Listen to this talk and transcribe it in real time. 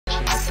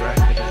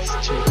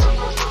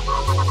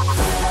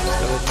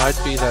Might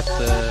be that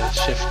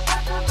shift.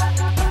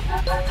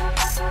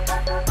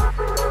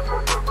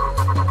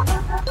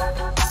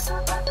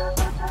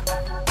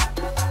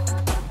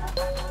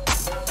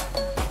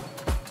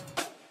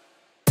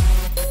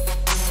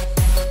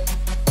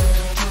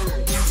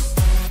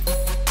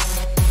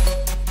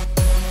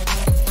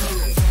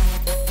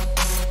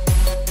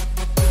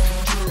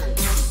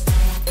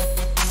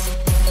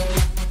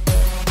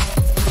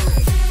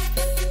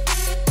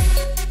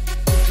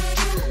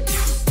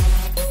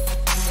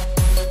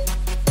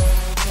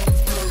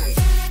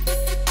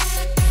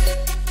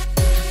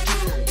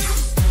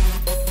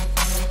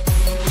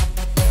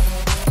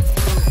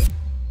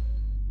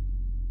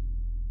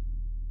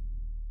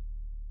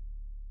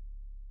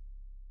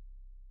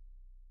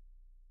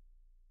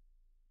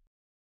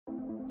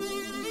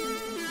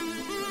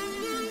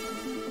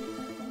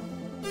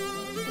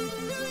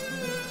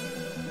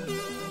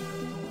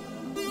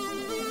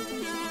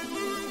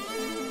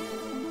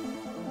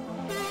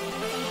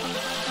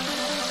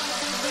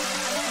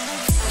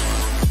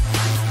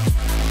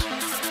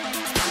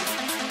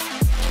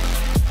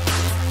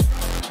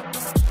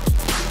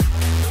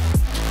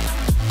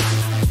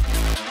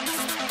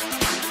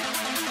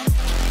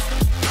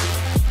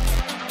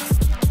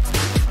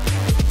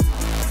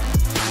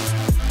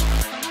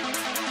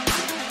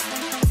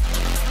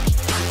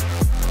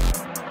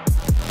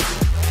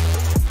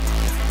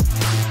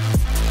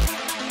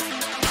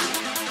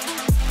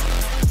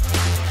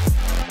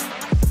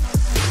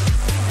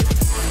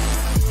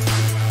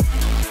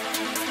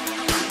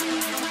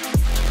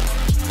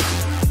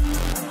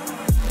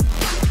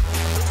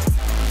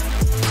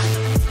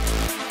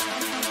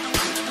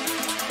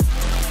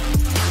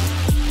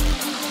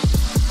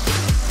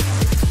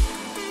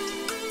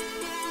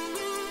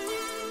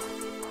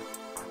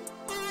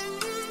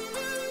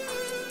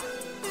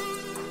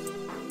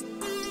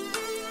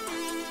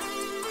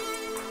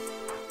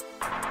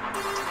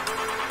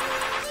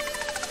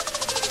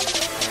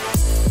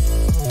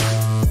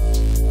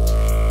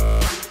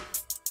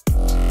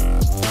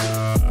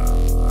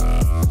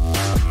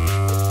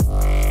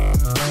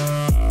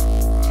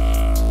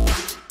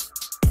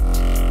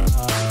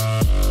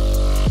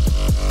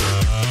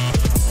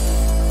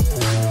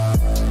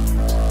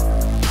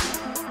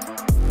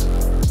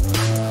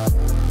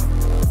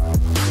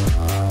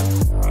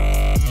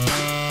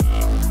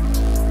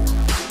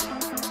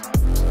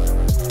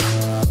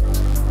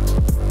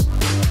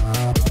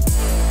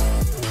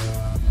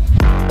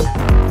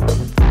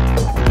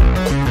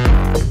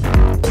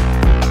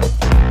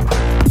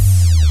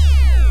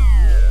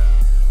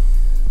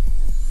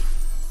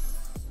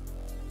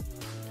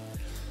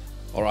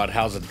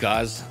 How's it,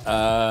 guys?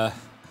 I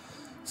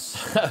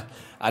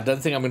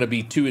don't think I'm going to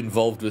be too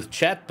involved with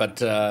chat,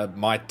 but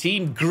my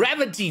team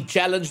Gravity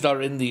Challenged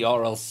are in the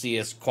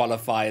RLCS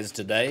qualifiers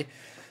today.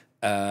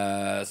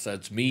 So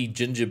it's me,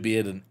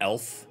 Gingerbeard, and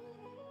Elf,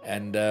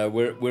 and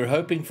we're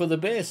hoping for the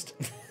best.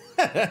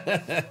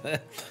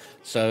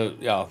 So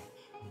yeah,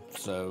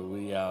 so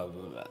we are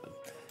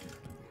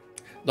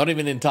not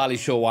even entirely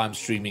sure why I'm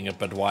streaming it,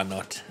 but why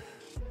not?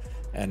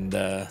 And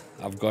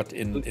I've got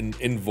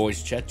in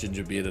voice chat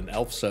Gingerbeard and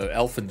Elf. So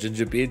Elf and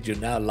Gingerbeard, you're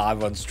now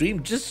live on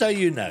stream, just so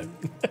you know.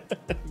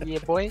 Yeah,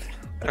 boy.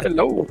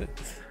 Hello.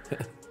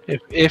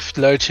 If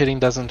load shedding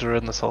doesn't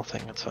ruin this whole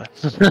thing, it's fine.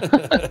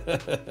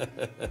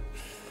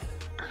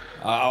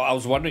 I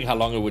was wondering how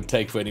long it would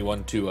take for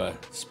anyone to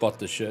spot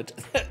the shirt.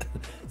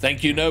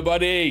 Thank you,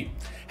 Nobody.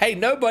 Hey,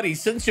 Nobody,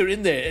 since you're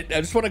in there,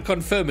 I just want to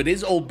confirm it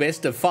is all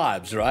best of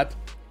fives, right?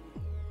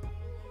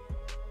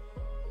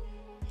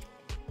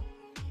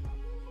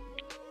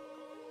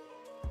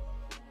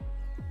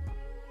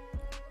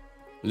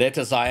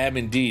 Letters, I am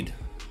indeed.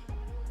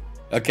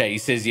 Okay, he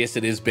says yes,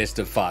 it is best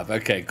of five.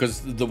 Okay,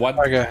 because the one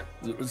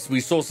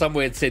we saw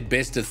somewhere it said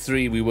best of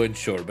three, we weren't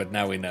sure, but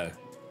now we know.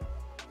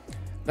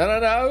 No.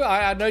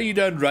 I know you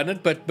don't run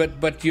it,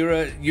 but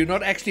you're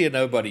not actually a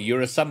nobody.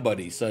 You're a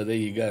somebody. So there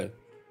you go.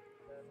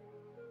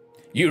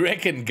 You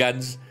reckon,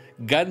 Guns?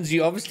 Guns,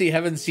 you obviously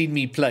haven't seen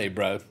me play,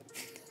 bro.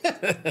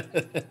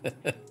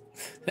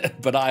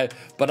 but I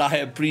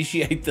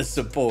appreciate the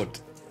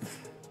support.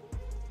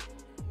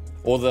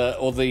 Or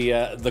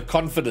the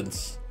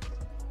confidence.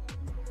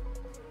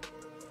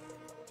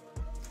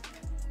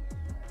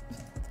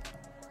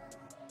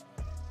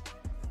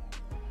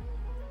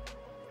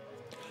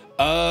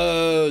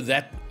 Oh,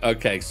 that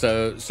okay.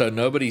 So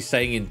nobody's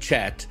saying in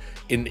chat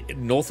in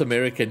North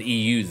America and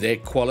EU their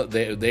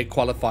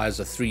qualifiers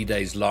are 3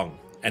 days long,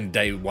 and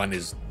day one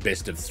is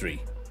best of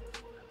three.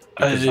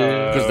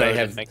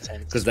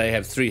 Because they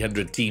have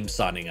 300 teams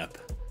signing up.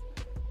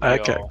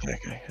 Okay.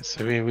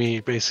 So we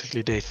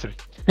basically day 3.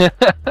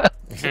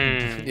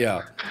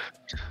 Yeah.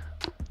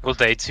 Well,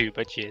 day 2,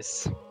 but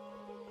yes.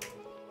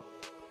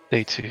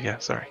 Day 2, yeah,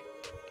 sorry.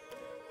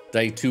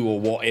 Day 2 or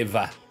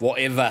whatever.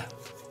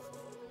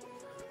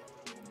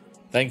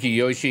 Thank you,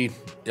 Yoshi.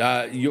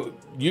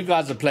 You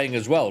guys are playing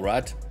as well,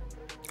 right?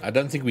 I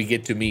don't think we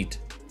get to meet.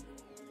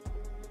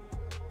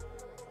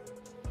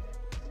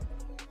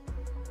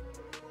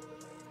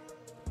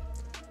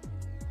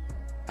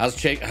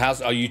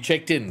 How's are you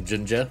checked in,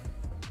 Ginger?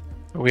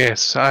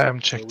 Yes, I am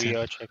checked We in.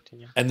 are checked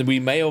in, yeah. And we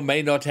may or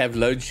may not have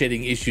load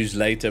shedding issues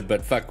later,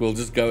 but fuck, we'll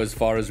just go as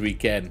far as we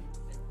can.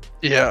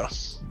 Yeah.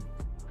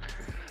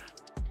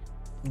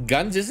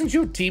 Guns, isn't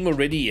your team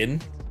already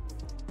in?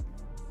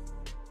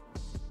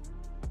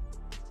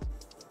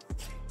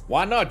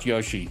 Why not,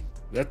 Yoshi?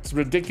 That's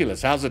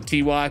ridiculous. How's it,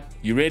 TY?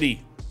 You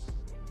ready?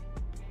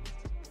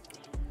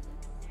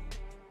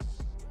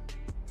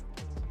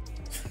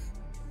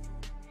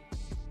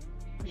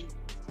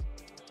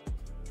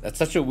 That's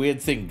such a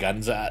weird thing,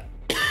 Guns.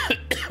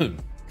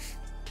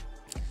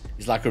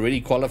 He's like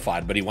already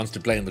qualified, but he wants to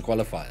play in the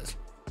qualifiers.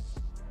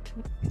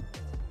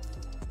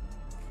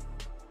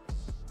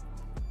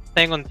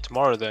 Playing on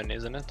tomorrow then,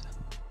 isn't it?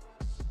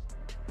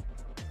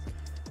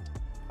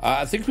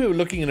 I think we were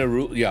looking in a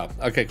rule. Yeah.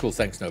 Okay, cool.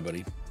 Thanks,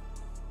 nobody.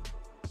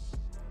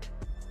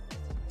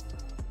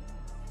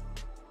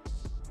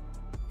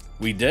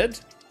 We did?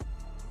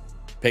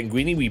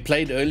 Penguini, we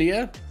played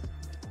earlier?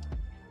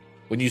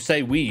 When you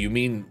say we, you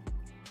mean...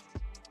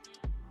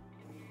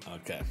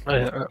 Okay.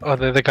 Oh,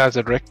 they're the guys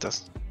that wrecked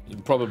us.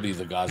 Probably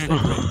the guys that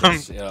wrecked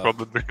us. Yeah.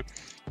 Probably.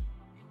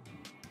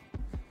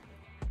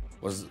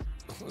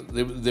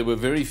 There were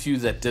very few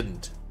that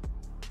didn't.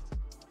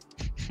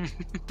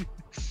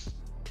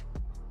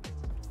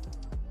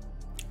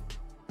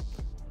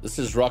 This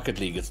is Rocket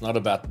League. It's not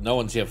about... No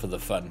one's here for the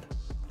fun.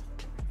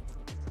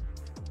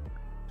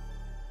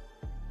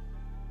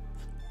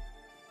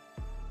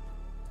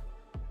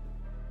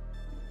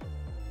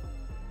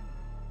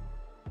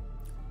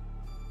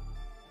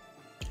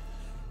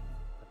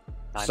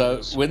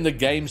 So when the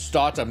games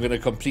start, I'm going to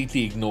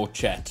completely ignore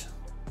chat.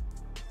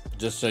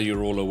 Just so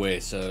you're all aware.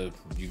 So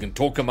you can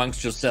talk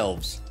amongst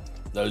yourselves,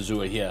 those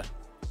who are here.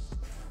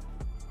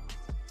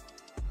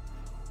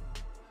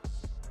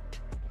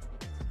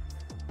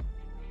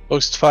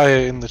 Post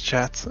fire in the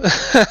chat.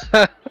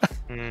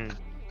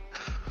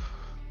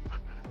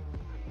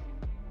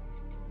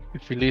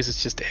 If we lose,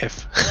 it's just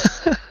F.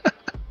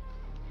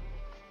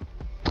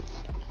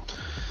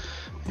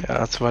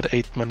 Yeah, it's about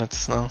 8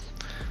 minutes now.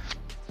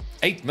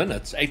 8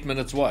 minutes? 8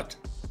 minutes what?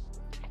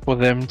 For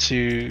them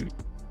to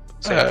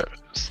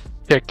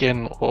check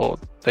in or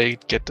they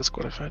get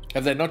disqualified.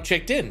 Have they not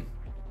checked in?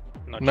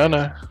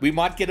 No. We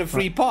might get a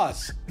free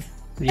pass.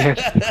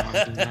 Yes.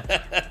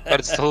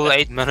 But it's still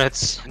 8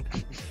 minutes.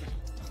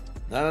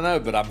 No,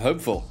 but I'm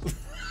hopeful.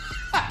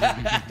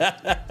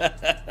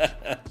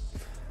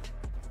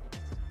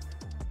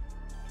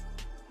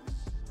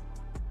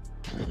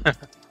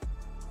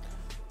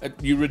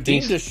 You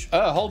redeemed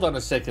a hold on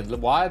a second.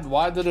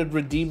 Why did it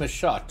redeem a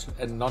shot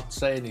and not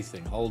say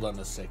anything? Hold on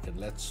a second.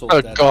 Let's sort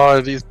that out. Oh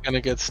god, he's gonna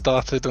get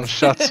started on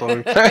shots.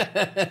 Well,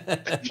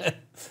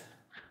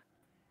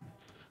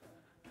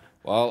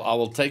 I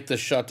will take the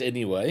shot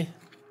anyway.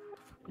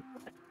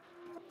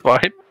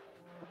 Right.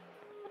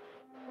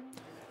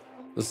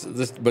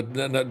 But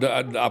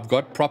no, I've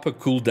got proper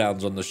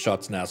cooldowns on the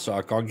shots now, so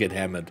I can't get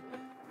hammered.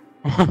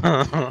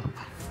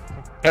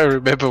 I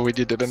remember when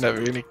you didn't have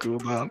any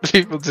cooldown.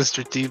 People just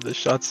redeemed the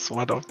shots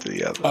one after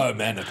the other. Oh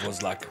man, it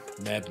was like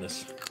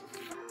madness.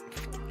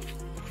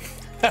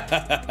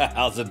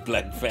 How's it,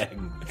 Black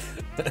Fang?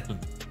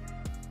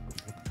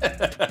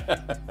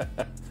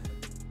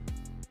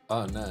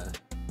 Oh no.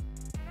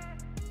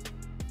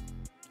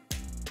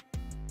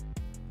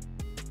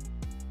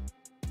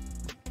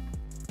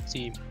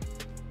 See,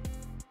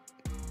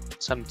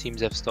 some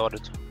teams have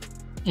started.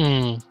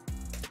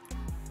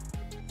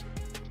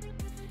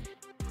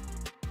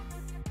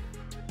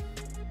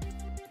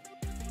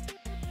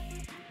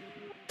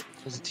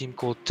 There's a team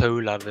called Toe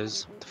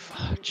Lovers. What the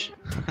fudge?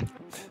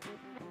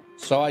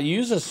 So I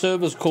use a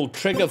service called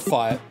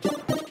Triggerfire.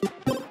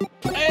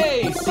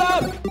 Hey,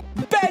 sub!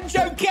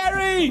 Banjo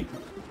Carry!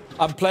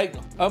 I'm playing...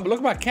 Oh, look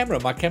at my camera.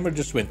 My camera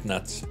just went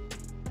nuts.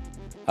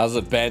 How's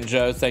it,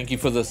 Banjo? Thank you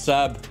for the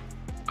sub.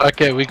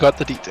 Okay, we got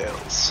the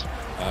details.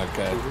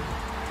 Okay.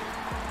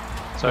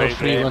 Sorry,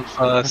 free one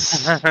for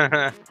us.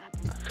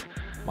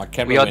 My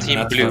camera We are went Team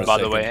nuts Blue, for a by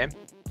the second. way. Eh?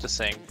 Just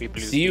saying, we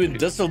blue. See you in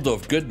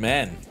Düsseldorf. Good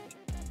man.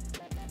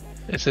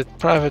 Is it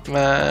private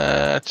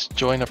match?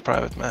 Join a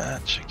private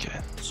match.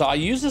 Okay. So I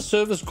use a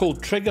service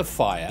called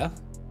Triggerfire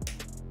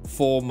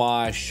for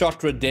my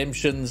shot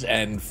redemptions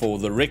and for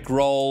the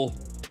Rickroll.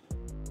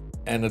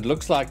 And it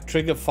looks like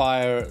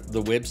Triggerfire,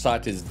 the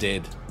website is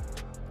dead.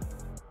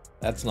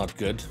 That's not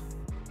good.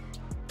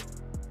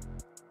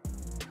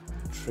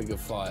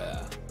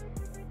 Triggerfire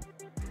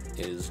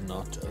is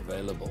not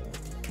available.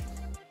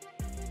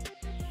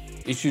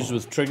 Issues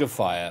with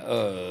Triggerfire.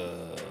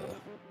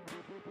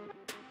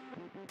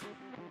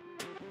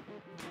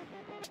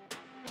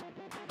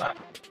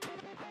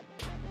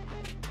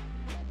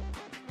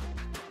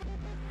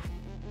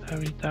 I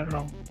read that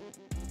wrong.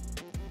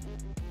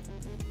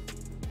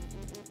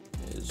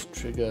 Is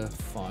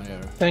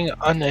Triggerfire Thing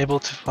unable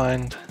to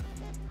find.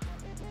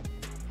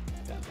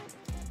 down?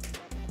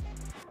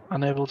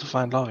 Unable to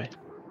find lobby.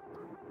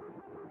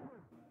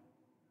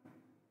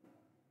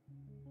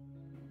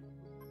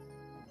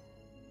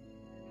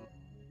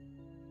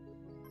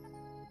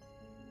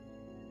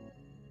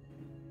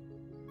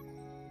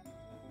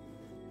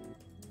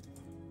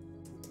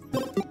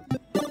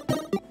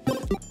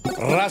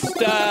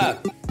 Rasta.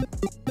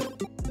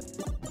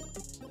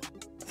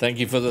 Thank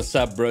you for the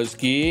sub,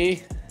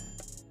 broski.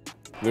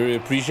 Very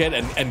appreciate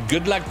it, and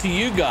good luck to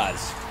you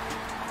guys.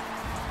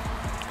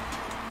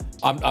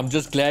 I'm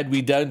just glad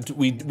we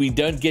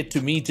don't get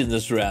to meet in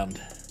this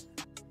round.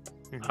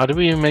 How do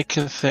we make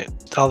it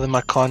tell them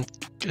I can't?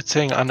 It's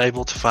saying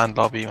unable to find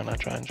lobby when I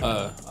try and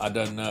join. I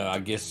don't know. I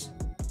guess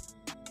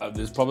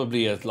there's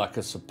probably like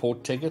a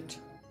support ticket.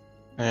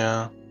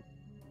 Yeah.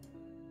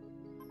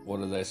 What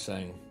are they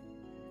saying?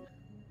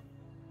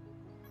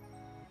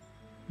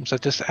 So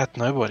just add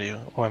nobody,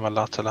 or am I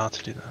allowed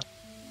to do that?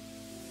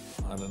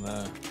 I don't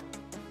know.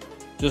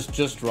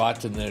 Just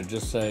write in there.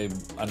 Just say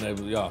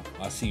unable. Yeah,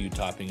 I see you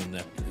typing in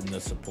the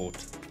support.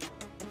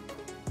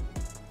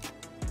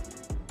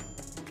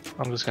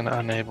 I'm just gonna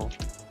enable.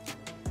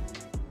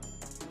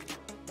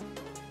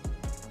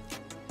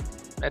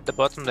 At the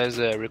bottom, there's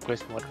a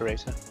request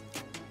moderator.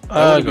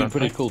 That would have been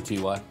pretty cool,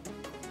 TY.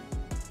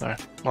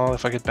 Alright. Well,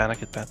 if I get banned, I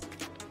get banned.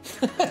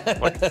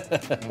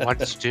 What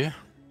did you do?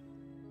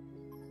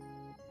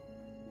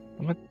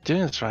 I'm not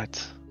doing this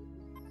right.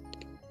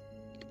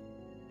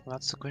 Well,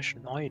 that's the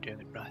question. Are you doing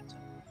it right?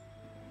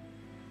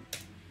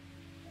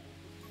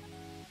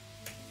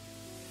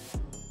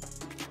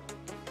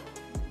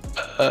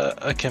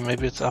 Okay,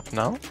 maybe it's up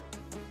now.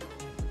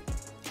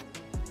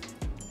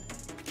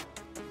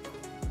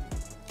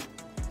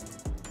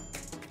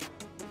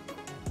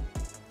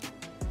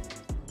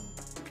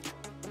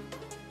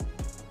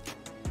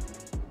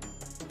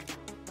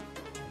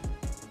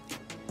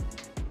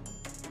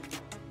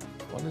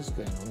 What is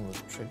going on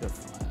with trigger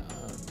fire?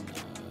 Oh,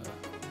 no.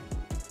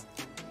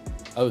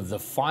 Oh, the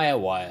fire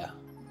wire.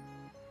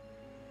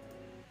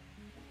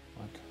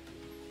 What?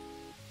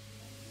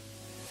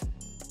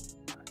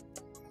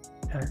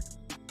 Okay.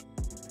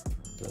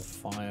 The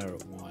fire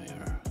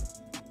wire.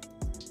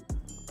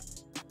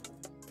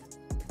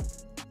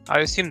 I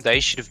assume they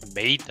should have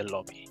made the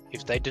lobby.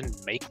 If they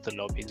didn't make the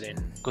lobby,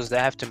 then because they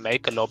have to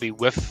make a lobby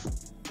with.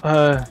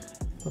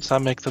 Let's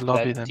not make the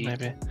lobby then,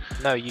 maybe.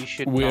 No, you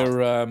should.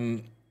 We're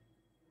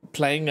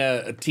playing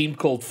a team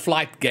called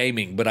Flight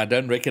Gaming, but I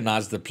don't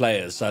recognize the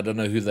players, so I don't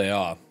know who they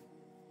are.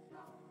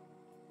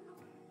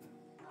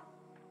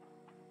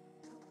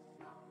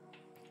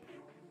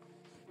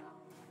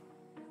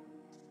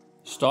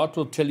 Start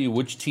will tell you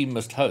which team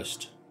must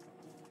host.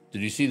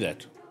 Did you see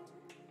that?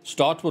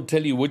 Start will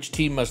tell you which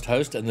team must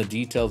host and the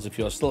details if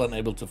you are still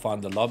unable to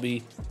find the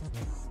lobby.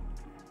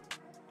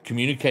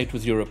 Communicate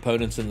with your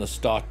opponents in the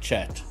start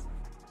chat.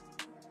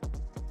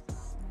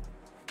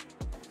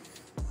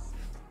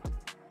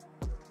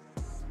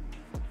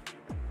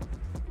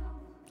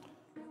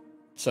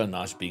 So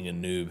nice being a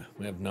noob.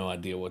 We have no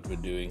idea what we're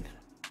doing.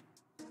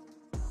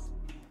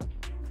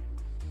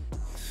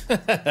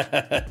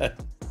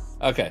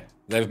 Okay,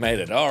 they've made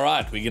it. All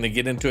right, we're going to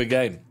get into a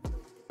game.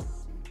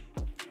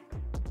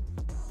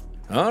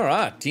 All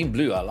right, Team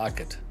Blue, I like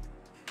it.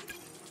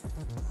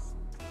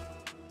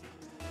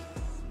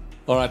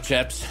 All right,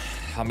 chaps.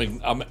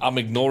 I'm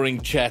ignoring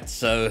chat,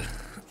 so...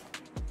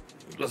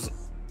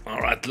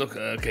 All right, look.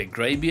 Okay,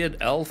 Greybeard,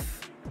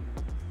 Elf,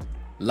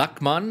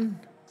 Luckman,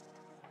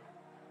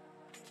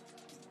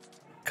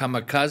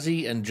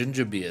 Kamikaze, and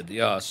Gingerbeard.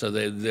 Yeah, so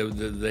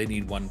they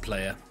need one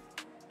player.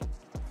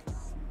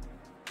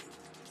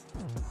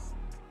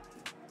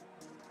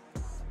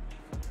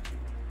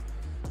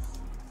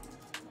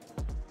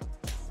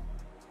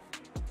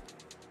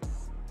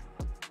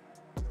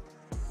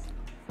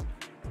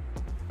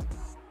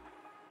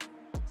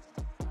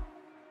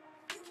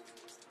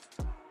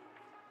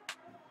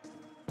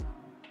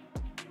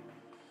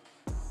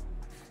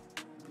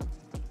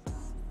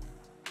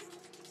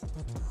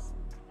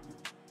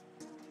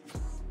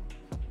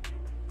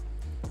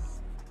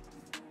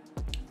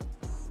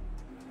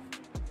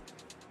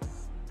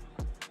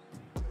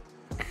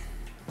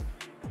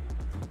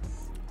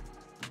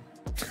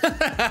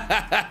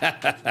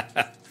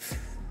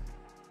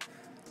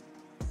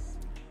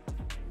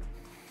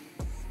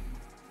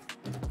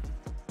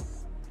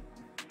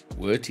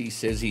 Werty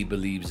says he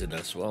believes in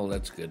us. Well,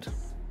 that's good.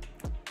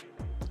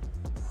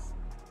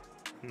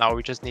 Now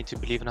we just need to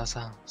believe in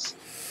ourselves.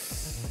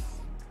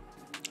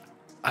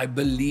 I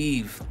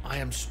believe. I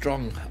am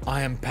strong.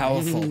 I am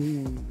powerful.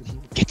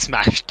 Get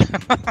smashed.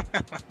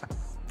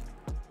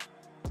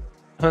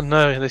 Oh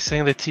no, they're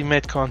saying their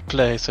teammate can't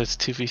play, so it's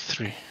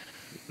 2v3.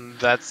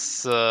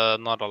 That's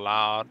not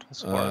allowed,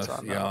 as far as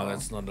I know. Yeah,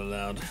 that's not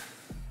allowed.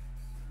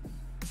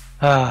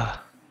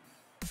 Ah.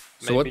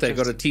 So what, they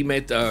got a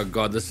teammate? Oh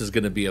god, this is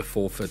going to be a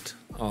forfeit.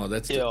 Oh,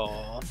 that's...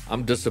 Yeah.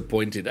 I'm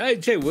disappointed. Hey,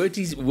 Jay,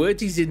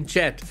 Werty's in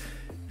chat.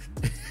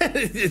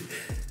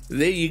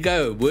 There you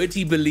go.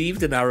 Werty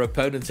believed and our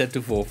opponents had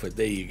to forfeit.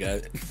 There you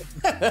go.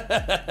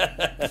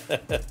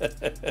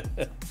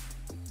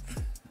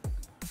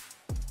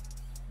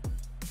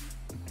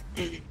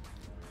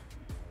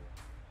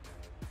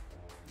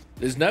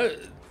 There's no...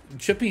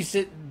 Chippy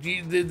said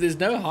there's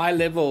no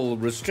high-level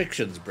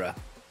restrictions, bruh.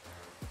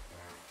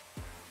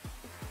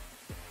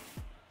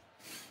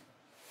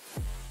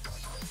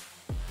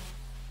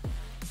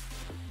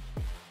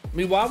 I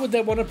mean, why would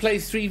they want to play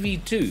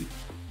 3v2?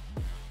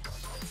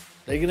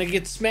 They're going to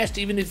get smashed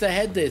even if they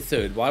had their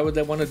third. Why would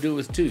they want to do it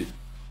with 2?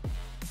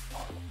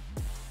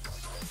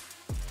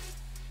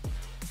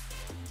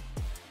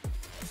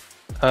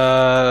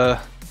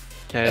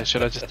 Yeah,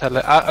 should I just tell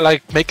it?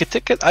 Like, make a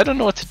ticket? I don't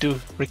know what to do.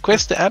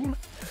 Request the admin?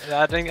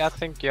 I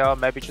think, yeah,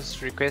 maybe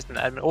just request an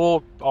admin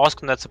or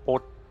ask on that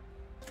support.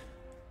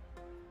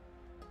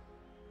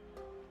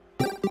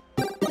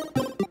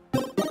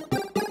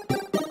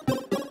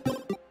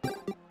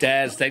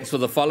 Daz, thanks for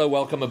the follow.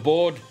 Welcome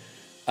aboard.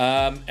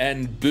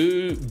 And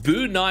Boo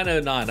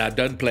 909. I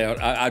don't play on.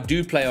 I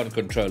do play on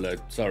controller.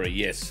 Sorry,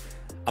 yes,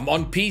 I'm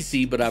on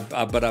PC, but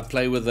I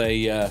play with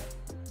a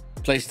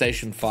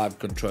PlayStation 5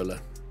 controller.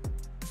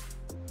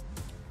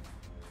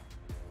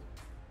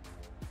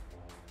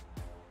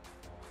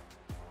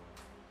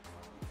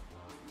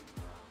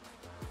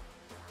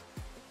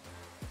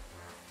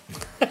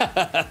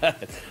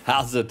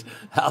 How's it,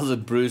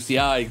 Bruce?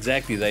 Yeah,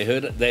 exactly. They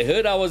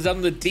heard I was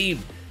on the team,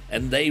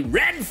 and they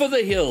ran for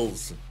the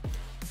hills.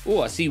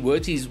 Oh, I see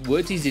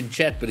Werty's in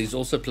chat, but he's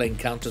also playing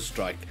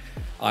Counter-Strike.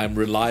 I'm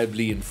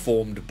reliably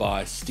informed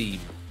by Steam.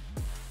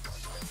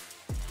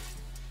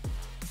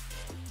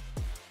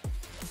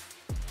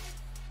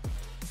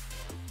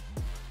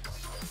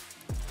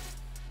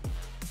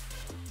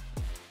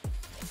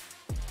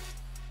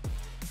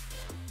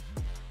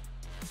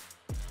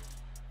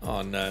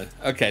 Oh no.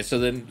 Okay, so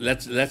then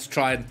let's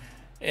try and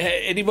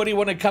anybody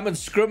want to come and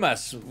scrim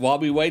us while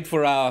we wait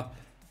for our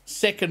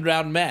second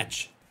round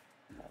match?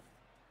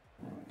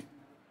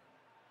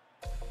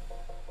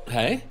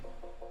 Hey?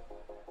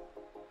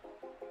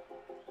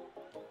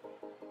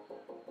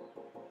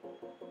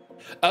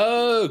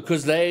 Oh,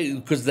 because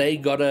they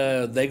got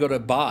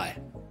a buy.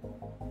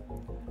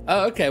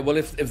 Oh, okay. Well,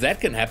 if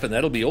that can happen,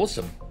 that'll be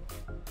awesome.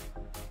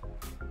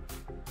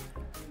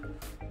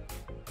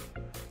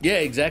 Yeah,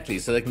 exactly.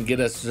 So they can get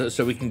us,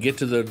 so we can get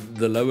to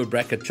the lower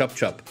bracket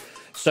chop.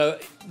 So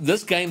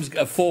this game's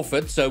a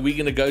forfeit. So we're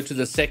going to go to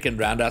the second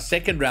round. Our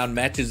second round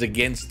match is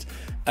against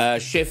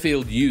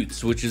Sheffield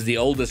Utes, which is the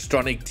older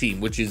Stronic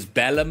team, which is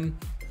Ballum.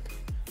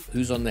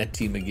 Who's on that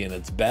team again?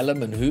 It's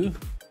Ballum and who?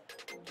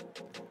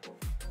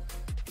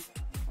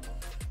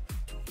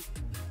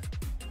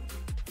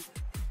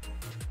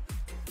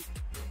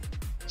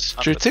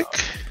 Strutic?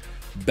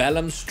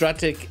 Ballum,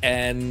 Strutic,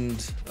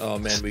 and oh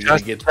man, we're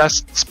gonna get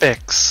just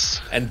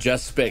Specs. And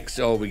just Specs.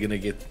 Oh, we're gonna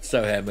get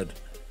so hammered.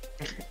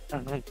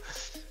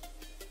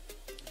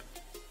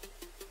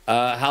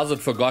 How's it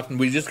forgotten?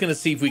 We're just gonna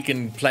see if we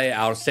can play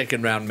our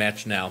second round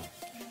match now.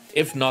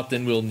 If not,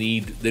 then we'll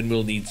need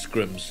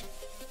scrims.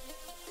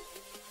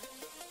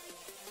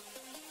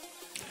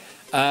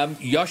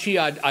 Yoshi,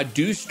 I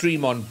do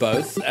stream on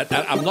both.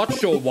 I'm not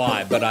sure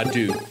why, but I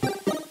do.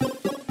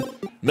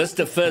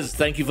 Mr. Fizz,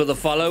 thank you for the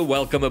follow.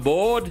 Welcome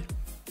aboard.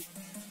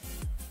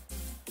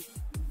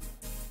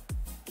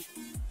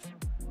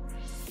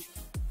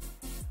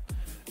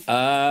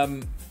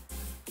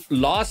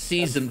 Last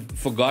season,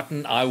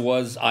 forgotten,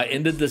 I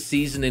ended the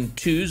season in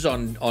 2s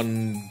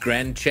on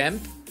Grand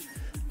Champ.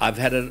 I've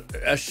had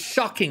a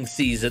shocking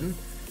season,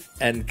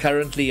 and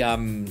currently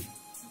I'm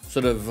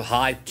sort of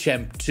high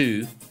Champ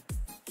 2.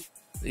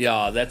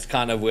 Yeah, that's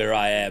kind of where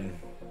I am.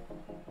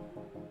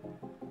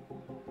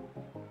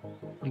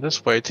 I'm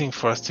just waiting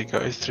for us to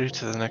go through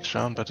to the next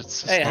round, but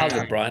it's hey, how's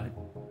it, Brian?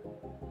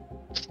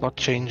 It's not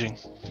changing.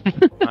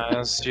 I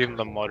assume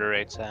the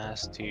moderator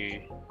has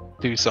to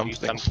do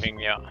something.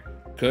 Yeah.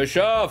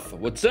 Kershoff,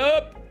 what's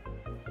up?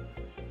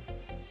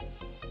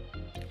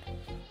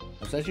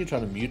 I was actually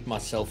trying to mute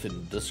myself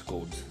in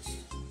Discord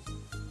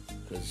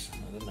because I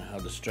don't know how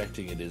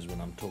distracting it is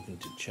when I'm talking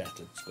to chat.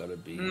 It's got to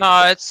be.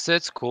 No,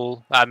 it's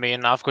cool. I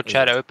mean, I've got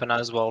chat open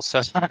as well,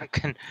 so I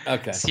can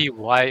see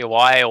why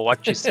or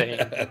what you're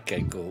saying.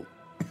 Okay, cool.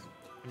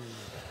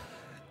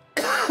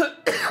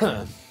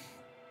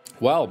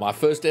 Wow, my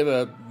first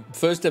ever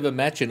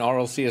match in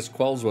RLCS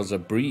Quals was a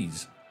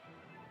breeze.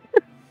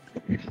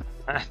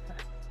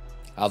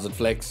 How's it,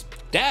 Flex?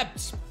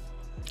 Dabs,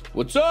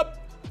 what's up?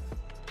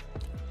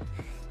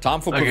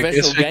 Time for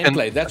professional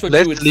gameplay. That's what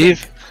you would think.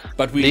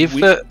 But leave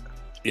the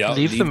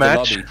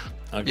match.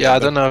 Okay, yeah, I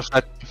don't know if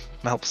that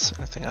helps.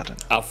 I don't know.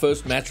 Our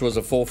first match was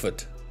a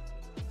forfeit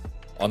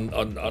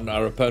on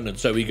our opponent,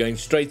 so we're going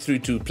straight through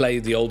to play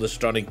the older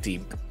Stronic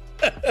team.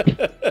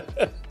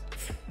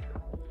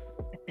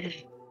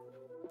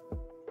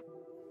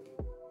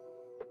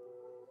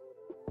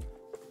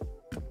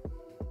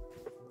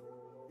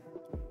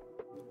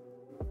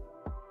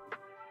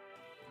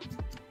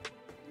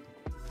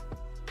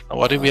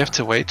 What do we have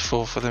to wait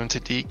for them to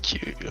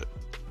DQ?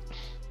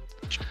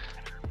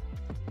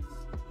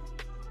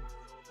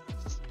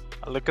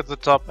 Look at the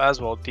top as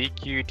well.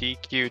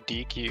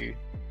 DQ.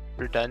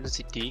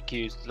 Redundancy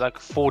DQs. Like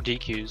 4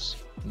 DQs.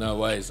 No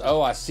ways.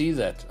 Oh, I see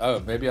that.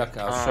 Oh, maybe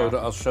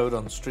I'll show it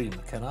on stream.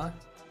 Can I?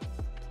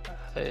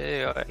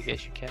 I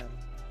guess you can.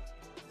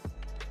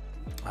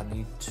 I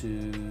need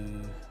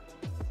to.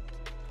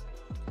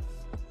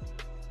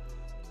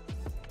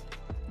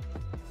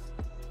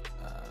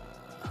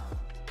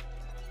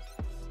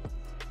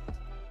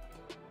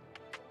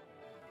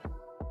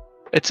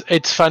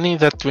 It's funny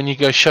that when you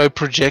go show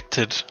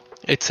projected,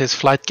 it says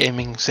Flight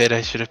Gaming said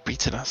they should have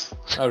beaten us.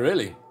 Oh,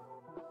 really?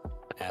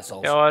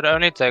 Assholes. Yeah, it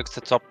only takes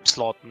the top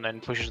slot and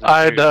then pushes them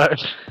I through. know.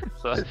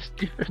 So,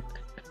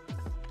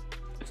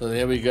 So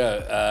there we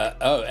go.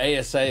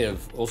 ASA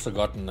have also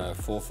gotten a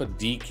forfeit.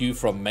 DQ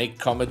from Make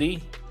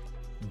Comedy.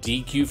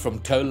 DQ from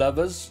Toe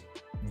Lovers.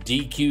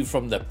 DQ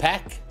from The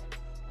Pack.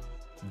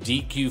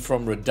 DQ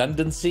from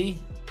Redundancy.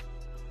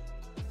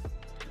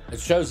 It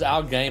shows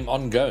our game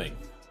ongoing.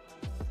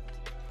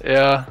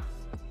 Yeah.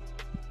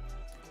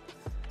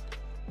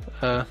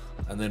 And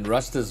then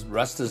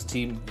Ruster's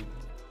team,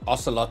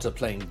 Ocelot are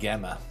playing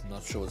Gamma.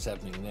 Not sure what's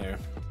happening there.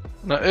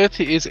 No,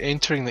 Earthy is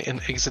entering and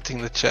exiting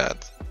the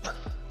chat.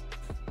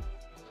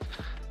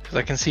 Because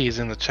I can see he's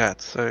in the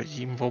chat, so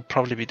he will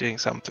probably be doing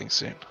something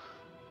soon.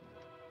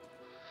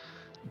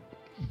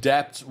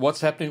 Dapt,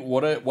 what's happening?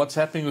 What's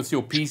happening with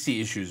your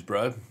PC issues,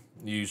 bro?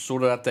 You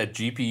sorted out that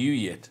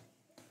GPU yet?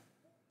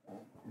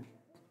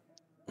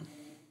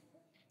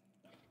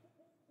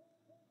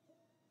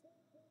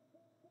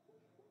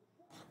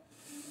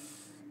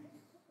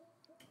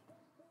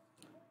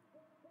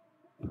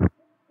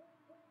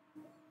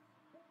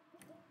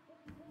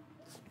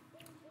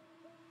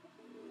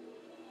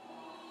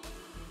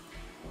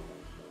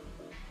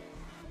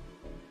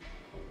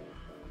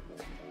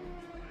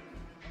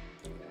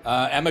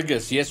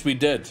 Amagus, yes, we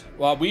did.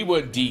 Well, we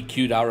weren't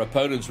DQ'd. Our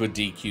opponents were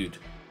DQ'd.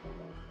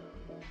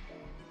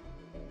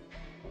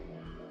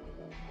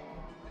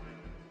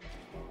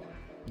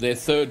 Their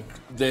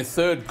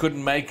third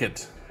couldn't make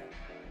it.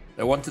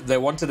 They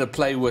wanted to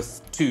play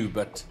with 2,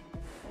 but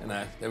you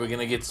know they were going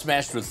to get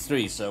smashed with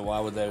 3. So why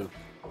would they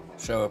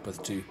show up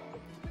with 2?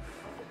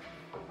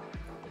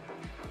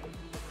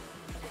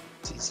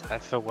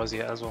 Cypher was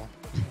here as well.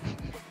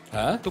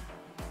 Huh?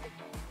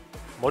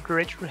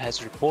 Moderator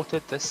has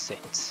reported the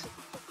set.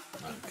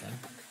 Okay.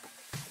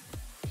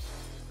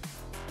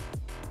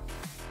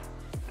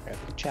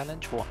 Gravity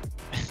challenge 1.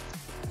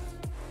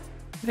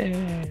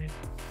 Yay.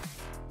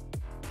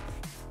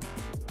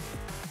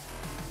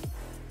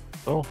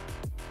 Oh.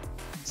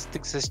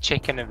 Sticks is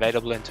check-in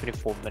available in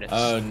 24 minutes.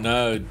 Oh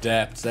no,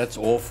 Daps, that's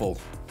awful.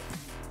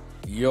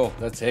 Yo,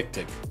 that's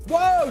hectic.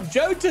 Whoa,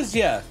 Jota's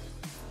here.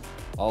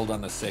 Hold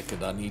on a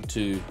second, I need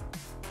to.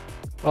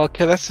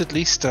 Okay, that's at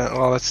least.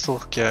 Oh, that's still.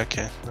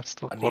 Okay. That's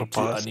still quarter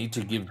I past. need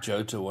to give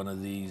Jota one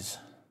of these.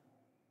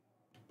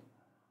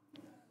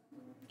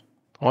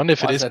 I wonder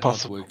if Why it is is that not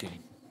possible.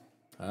 working?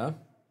 Huh?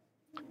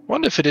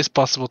 Wonder if it is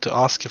possible to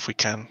ask if we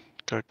can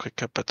go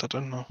quicker, but I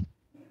don't know.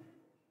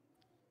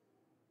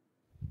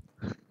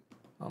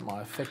 Oh,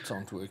 my effects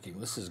aren't working.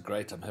 This is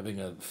great. I'm having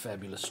a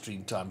fabulous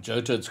stream time.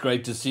 Jota, it's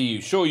great to see you.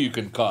 Sure, you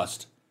can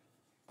cast.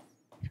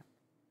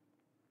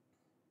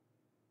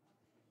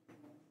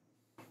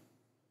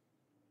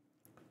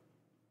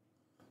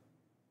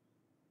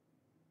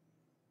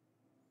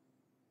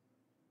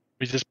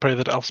 We just pray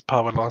that Alf's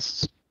power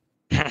lasts.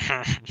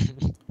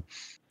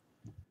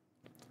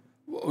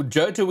 Well,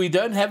 Jota, we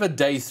don't have a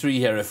day 3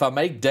 here. If I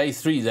make day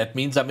 3, that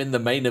means I'm in the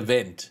main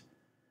event.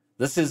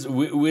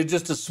 We're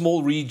just a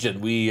small region.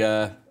 We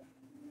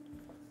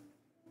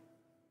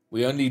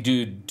only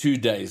do 2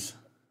 days.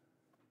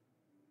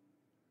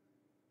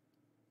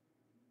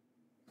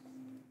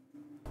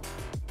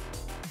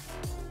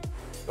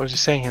 What you're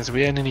saying is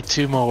we only need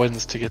 2 more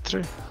wins to get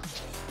through.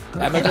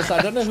 Amagus,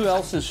 I don't know who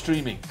else is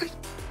streaming.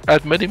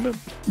 At minimum.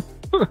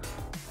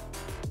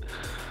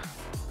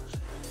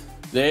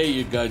 There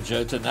you go,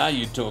 Jota. Now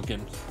you're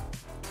talking.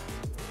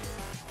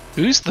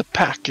 Who's the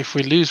pack? If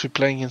we lose, we're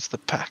playing against the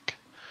pack.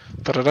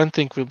 But I don't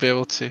think we'll be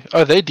able to.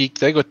 Oh, they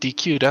got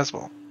DQ'd as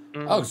well.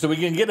 Oh, so we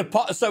can get a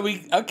pot. So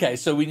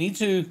we need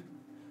to.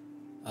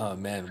 Oh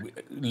man,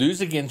 lose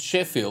against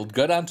Sheffield.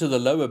 Go down to the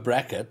lower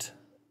bracket.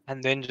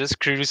 And then just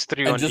cruise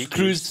through. And on just DQs.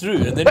 cruise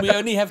through, and then we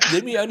only have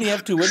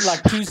to win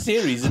like 2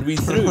 series, and we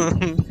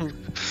through.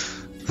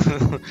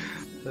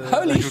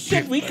 Holy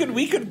shit, we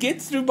could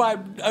get through by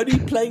only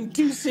playing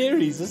 2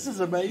 series. This is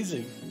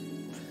amazing.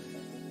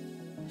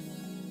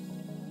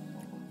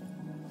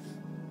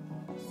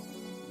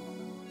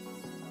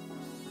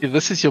 Yeah,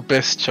 this is your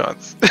best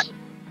chance.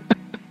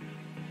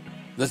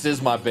 This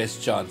is my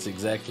best chance,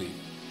 exactly.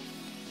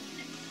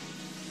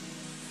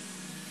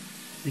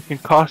 You can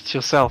cast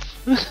yourself.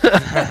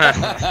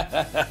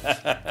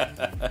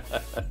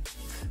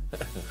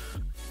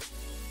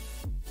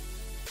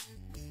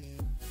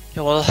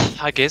 Yeah, well,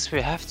 I guess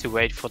we have to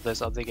wait for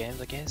those other games,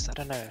 I guess. I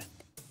don't know.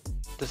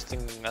 This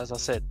thing, as I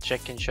said,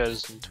 check-in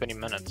shows in 20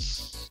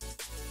 minutes.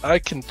 I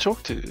can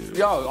talk to...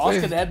 Yo,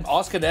 ask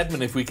an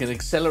admin if we can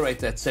accelerate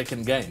that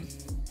second game.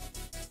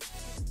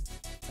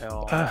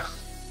 Yeah.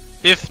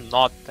 If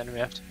not, then we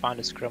have to find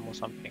a scrim or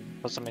something.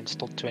 Because, I mean, it's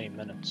still 20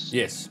 minutes.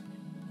 Yes.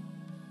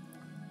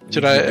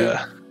 Should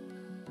I...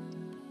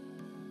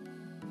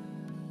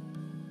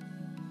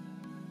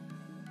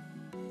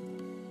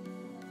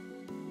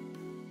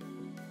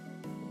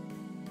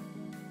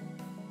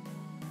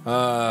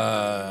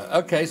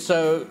 Okay,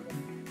 so,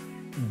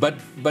 but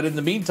in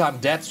the meantime,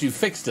 Dats, you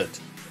fixed it.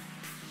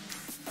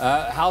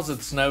 How's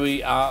it,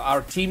 Snowy?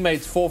 Our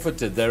teammates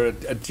forfeited. They're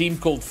a team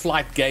called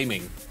Flight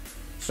Gaming.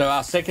 So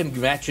our second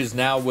match is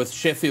now with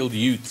Sheffield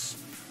Utes.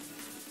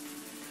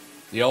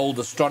 The old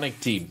Astronic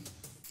team.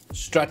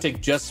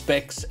 Stratic, Just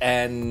Specs,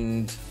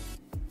 and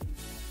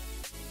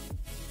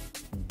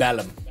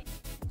Ballum.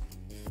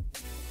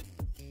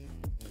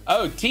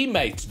 Oh,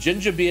 teammates,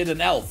 Gingerbeard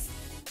and Elf.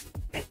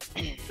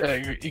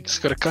 He's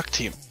got a cuck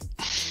team.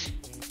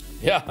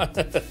 Yeah.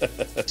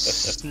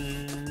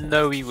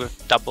 Snowy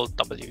with double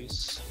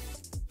W's.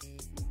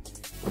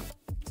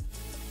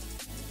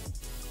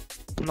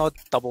 Not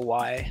double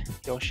Y,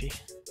 Yoshi.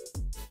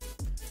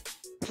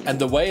 And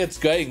the way it's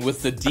going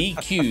with the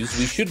DQs,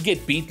 we should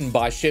get beaten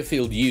by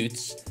Sheffield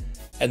Utes.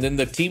 And then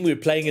the team we're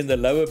playing in the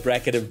lower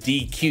bracket have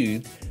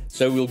DQ'd.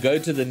 So we'll go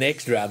to the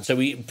next round. So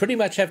we pretty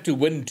much have to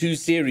win 2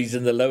 series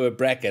in the lower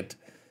bracket.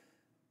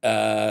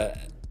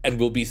 And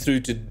we'll be through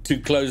to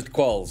closed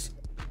quals.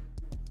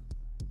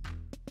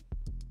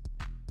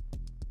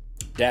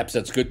 Daps,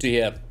 that's good to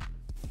hear.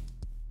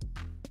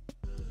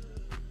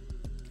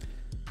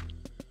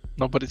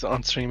 Nobody's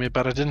answering me,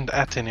 but I didn't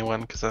at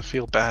anyone because I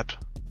feel bad.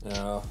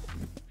 Oh.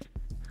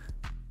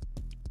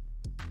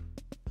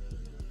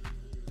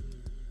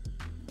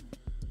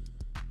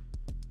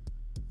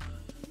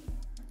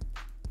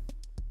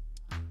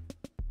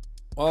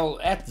 Well,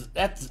 at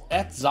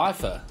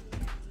Zypher.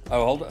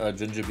 Oh, hold on.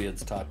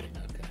 Gingerbeard's typing.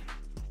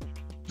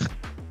 Okay.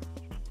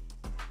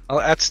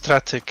 I'll add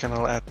Stratic and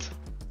I'll add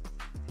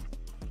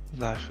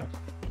Zypher.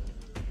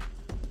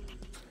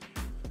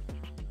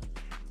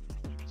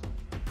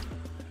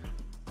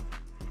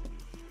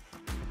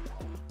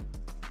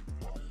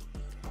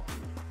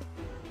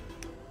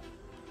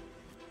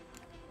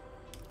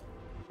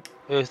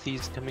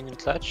 Earthy's coming in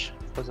clutch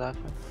for Zypher.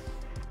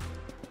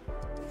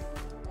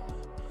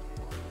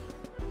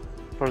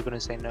 Probably gonna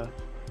say no.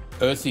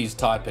 Earthy's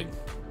typing.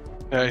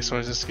 Yeah, so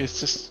it's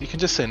just you can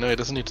just say no. It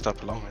doesn't need to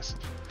type a long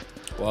message.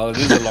 Well, it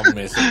is a long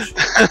message.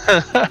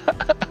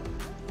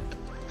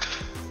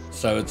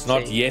 So it's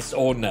not yes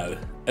or no.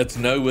 It's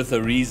no with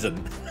a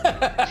reason.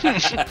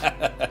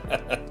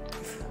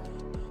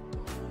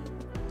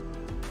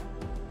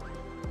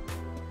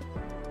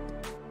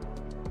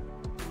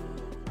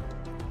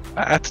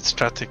 I added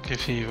Stratic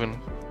if he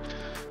even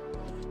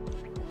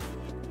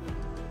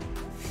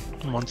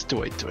wants to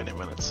wait 20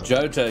 minutes. So.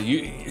 Jota,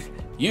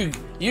 you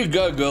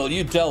go, girl.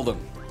 You tell them.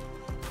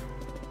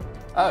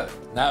 Oh,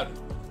 now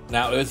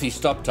Earthy,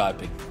 stop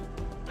typing.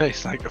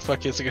 It's like,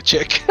 fuck, it's like a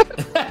check.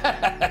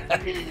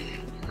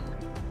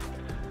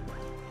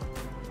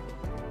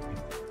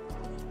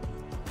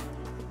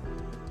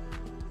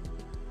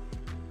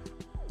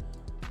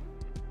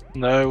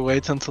 No,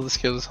 wait until the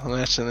skills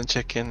match and then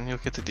check in. You'll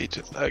get the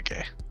details.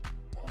 Okay.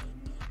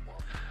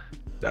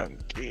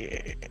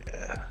 Donkey.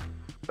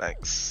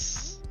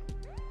 Thanks.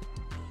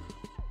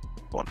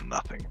 For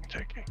nothing.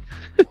 Checking.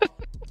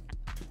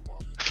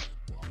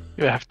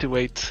 You have to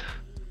wait.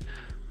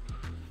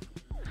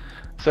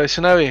 So,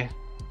 Shinobi.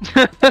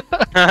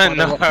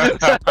 No.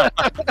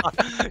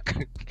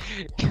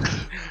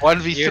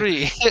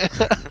 1v3.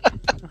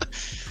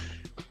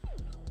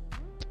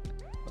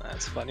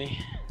 That's funny.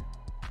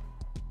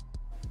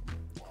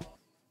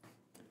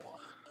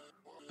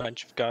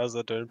 Bunch of guys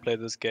that don't play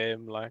this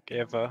game like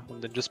ever,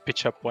 and then just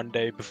pitch up one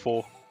day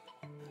before.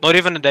 Not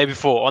even a day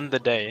before, on the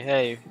day.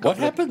 Hey, what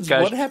happens?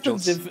 What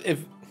happens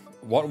if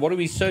what are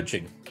we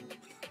searching?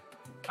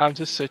 I'm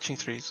just searching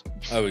threes.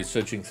 Oh, we're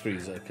searching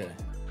threes. Okay.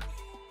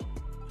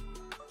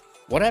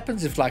 What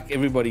happens if like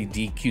everybody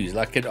DQs?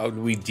 Like,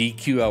 we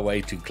DQ our way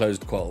to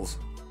closed quals?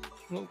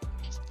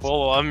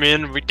 Well, I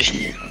mean,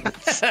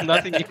 there's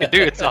nothing you can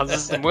do. It's how the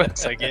system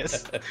works, I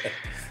guess.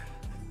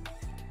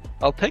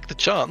 I'll take the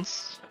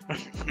chance.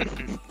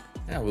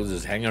 Yeah, we'll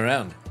just hang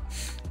around.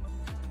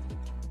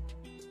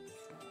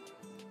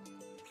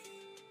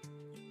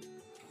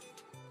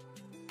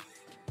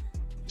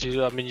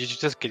 I mean, you're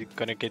just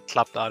gonna get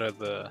clapped out of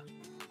the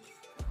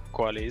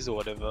qualies or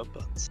whatever,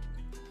 but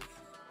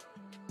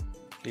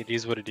it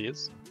is what it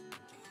is.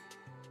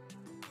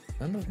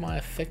 None of my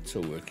effects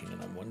are working,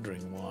 and I'm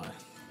wondering why.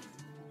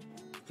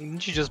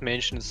 Didn't you just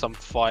mention some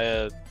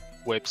fire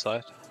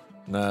website?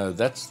 No,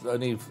 that's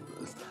only.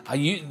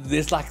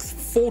 There's like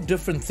 4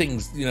 different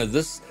things. You know,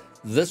 this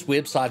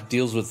website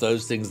deals with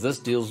those things. This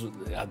deals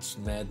with. It's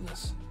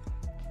madness.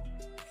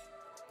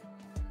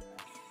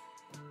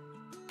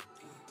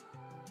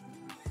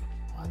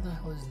 Why the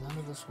hell is none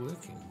of this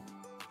working?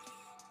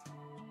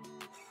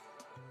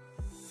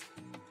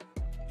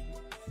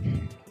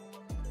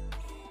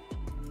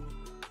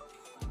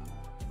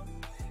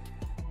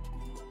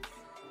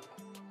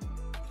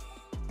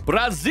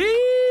 Brazil!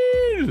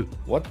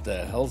 What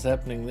the hell's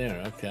happening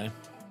there? Okay.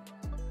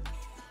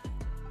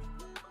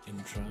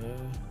 Intro.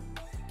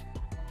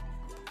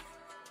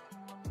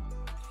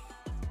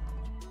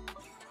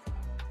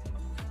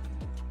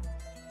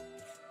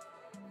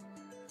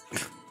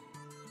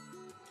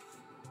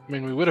 I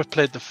mean, we would have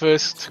played the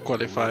first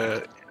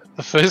qualifier,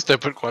 the first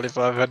open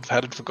qualifier, if I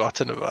hadn't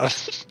forgotten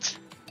about it.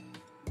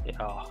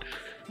 Yeah.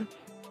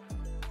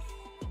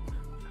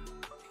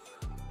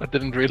 I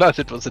didn't realize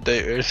it was a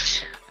day early.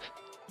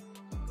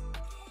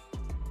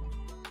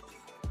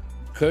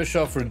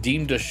 Kershoff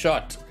redeemed a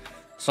shot.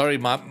 Sorry,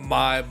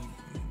 my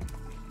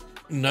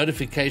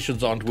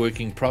notifications aren't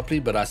working properly,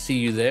 but I see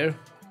you there.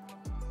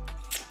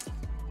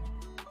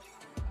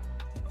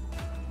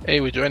 Hey,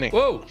 we're joining.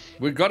 Whoa,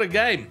 we got a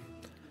game.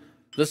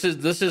 This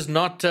is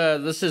not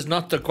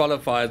the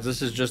qualifiers.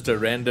 This is just a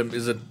random.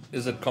 Is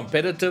it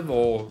competitive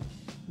or?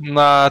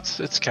 Nah,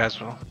 it's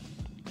casual.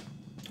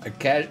 A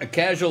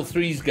casual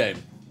threes game.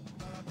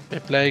 We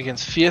play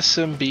against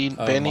Fearsome,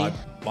 Benny,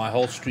 My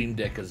whole stream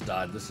deck has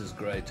died. This is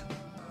great.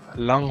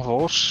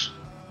 Langvors,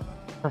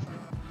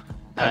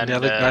 and the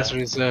other guys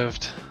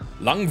reserved.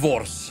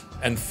 Langvors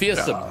and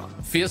Fearsome. Yeah.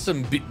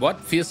 Fearsome, what?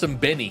 Fearsome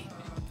Benny.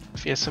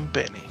 Fearsome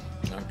Benny.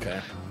 Okay.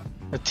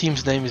 The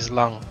team's name is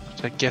Lang,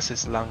 so I guess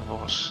it's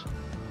Langvors.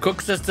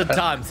 Cook sister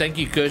time. Thank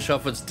you,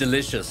 Kershoff. It's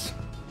delicious.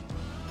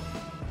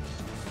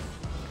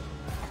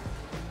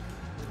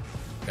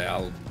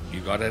 Okay, you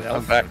got it, Elf?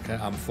 I'm back.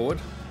 Okay, I'm forward.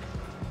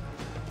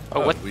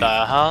 Oh, what the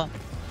hell?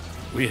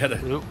 We had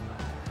a...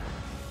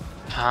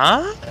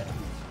 Huh?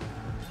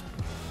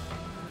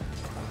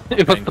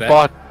 It was Going the back.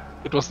 bot.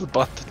 It was the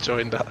bot that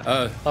joined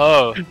us.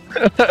 Oh.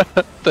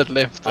 That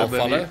left. I'll and then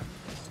follow. you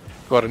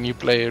got a new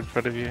player in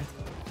front of you.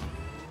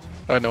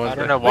 Oh, no one's I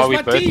don't there. know why Where's we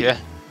my both team? here.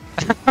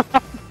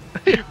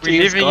 We're Team's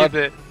leaving you gone.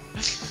 there.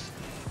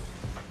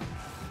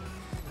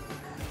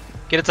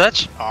 Get a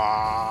touch?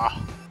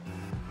 Ah.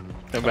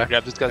 Come back.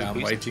 Grab this guy's I'm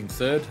boost. waiting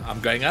third.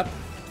 I'm going up.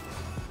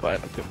 Fine,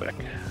 I'll come back.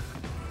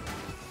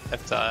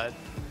 Left side.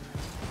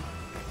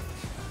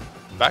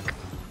 Back.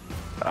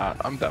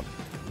 I'm done.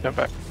 Come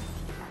back.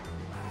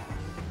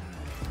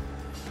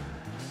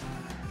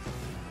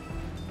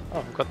 Oh,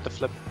 I've got the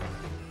flip.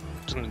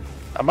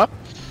 I'm up.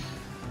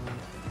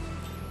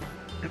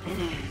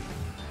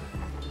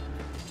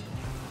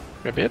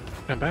 Grab it.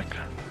 Come back.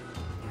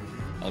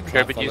 I'll try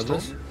Grab to it, follow useful.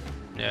 this.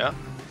 Yeah.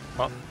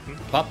 Oh.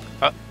 Pop.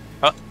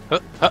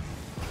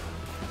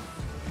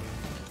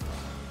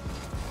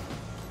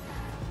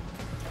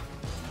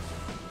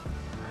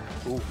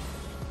 Ooh.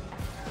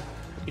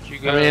 Could you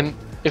go? I mean,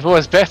 if it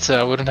was better,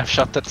 I wouldn't have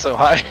shot that so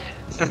high.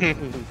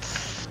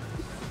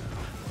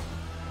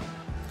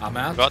 I'm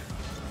out. Got.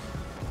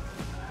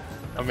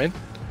 I'm in.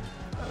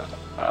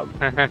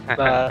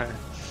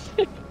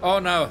 Oh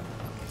no.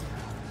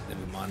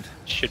 Never mind.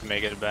 Should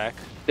make it back.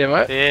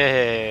 Demo.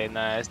 Yeah,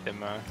 nice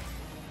demo.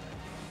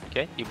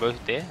 Okay, you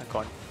both there? I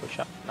can't push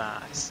up.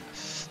 Nice.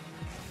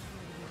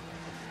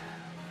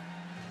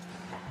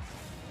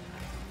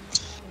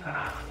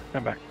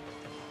 Come back.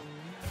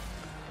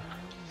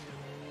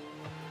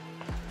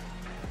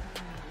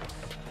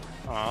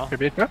 Aw.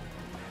 Grab it, go.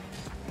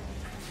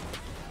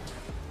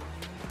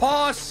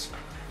 Pass.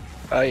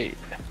 Aye.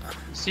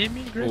 See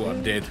me, Oh,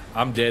 I'm dead.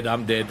 I'm dead.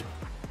 I'm dead.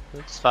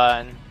 It's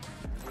fine.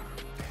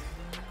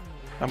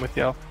 I'm with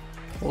you.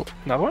 Oh,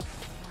 another one?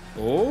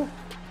 Oh.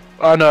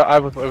 Oh no, I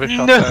was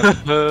overshot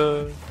that.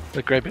 No.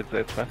 The grab it,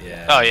 that's fine.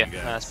 Yeah. Oh there yeah, you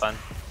go. that's fine.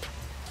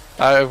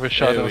 I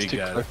overshot, There I was we too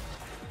go. close.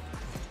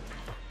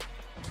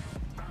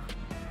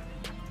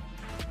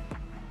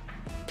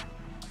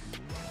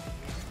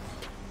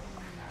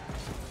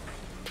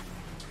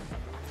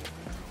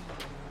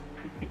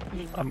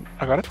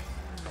 I got it.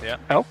 Yeah.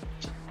 Help.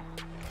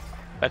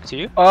 Back to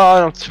you.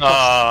 Oh, I'm too close.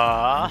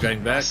 Ah, I'm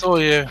going I back. saw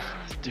you.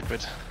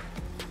 Stupid.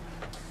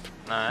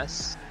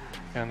 nice.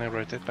 Can I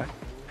rotate back?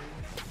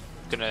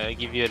 Gonna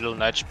give you a little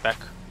nudge back.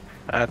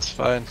 That's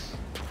fine.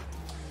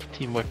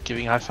 Teamwork,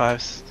 giving high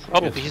fives.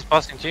 Oh, Good. he's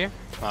passing to you.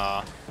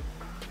 Ah.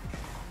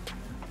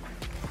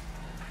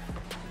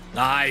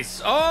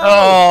 Nice.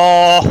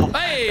 Oh. Oh.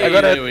 Hey. I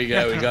got there it. we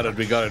go. We got it.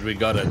 We got it. We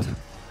got it.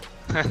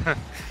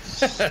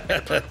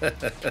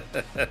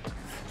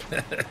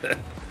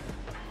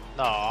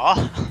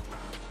 Aw.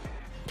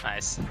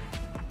 Nice.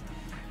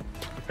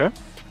 Okay.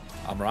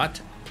 I'm right.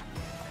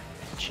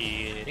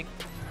 Cheating.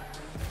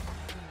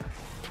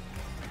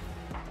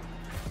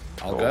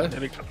 I'll Oh, go.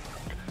 there we go.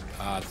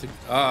 I think.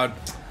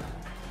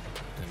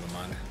 Never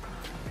mind.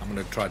 I'm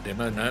gonna try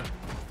demo. No.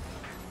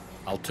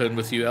 I'll turn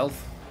with you,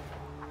 Elf.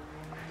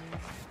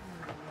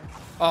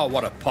 Oh,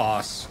 what a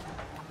pass!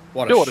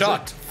 What a Yo, what is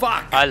shot!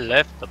 Fuck! I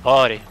left the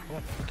party.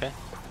 Okay.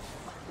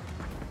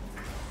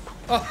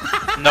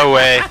 No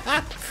way.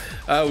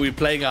 Oh, we're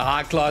playing a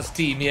high-class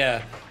team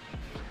here.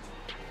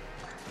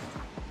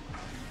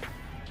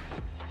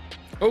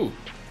 Oh,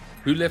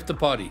 who left the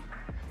party?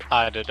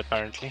 I did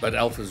apparently. But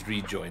Alpha's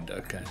rejoined.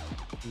 Okay.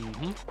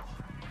 Mm-hmm.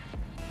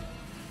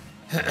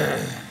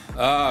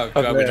 Oh,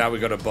 God, Okay. now we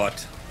got a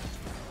bot.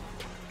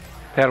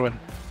 Perwin.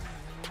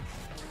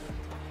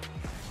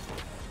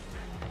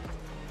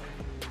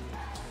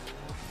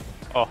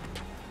 Oh.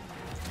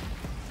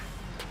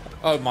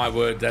 Oh my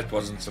word, that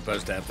wasn't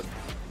supposed to happen.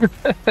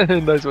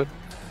 Nice one.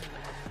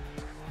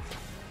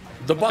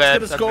 The bot's Bad,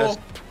 gonna that score. was-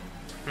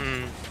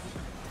 Hmm.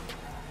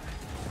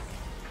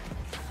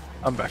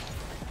 I'm back.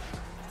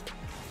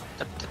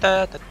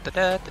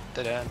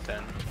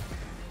 Da-da-da-da-da-da-da-da.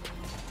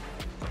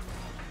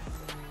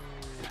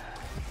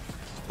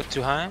 Put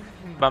too high.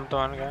 Bumped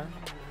on guy.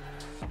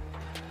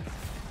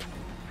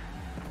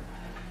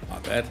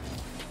 bad.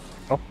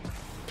 Oh.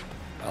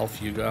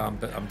 Alf, you go. I'm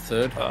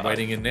third. I'm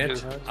waiting in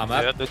net. I'm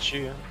up. Yeah, that's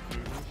you.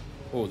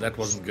 Oh, that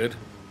wasn't good.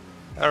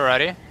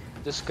 Alrighty,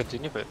 just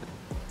continue with it.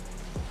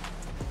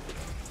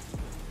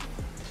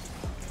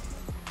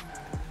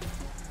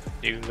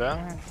 You can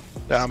go.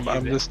 Yeah,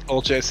 I'm just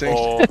all chasing.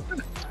 Oh.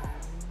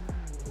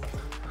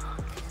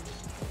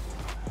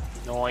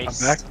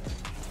 Nice. I'm back.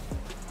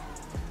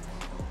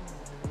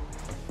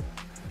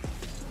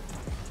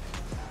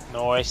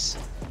 Nice.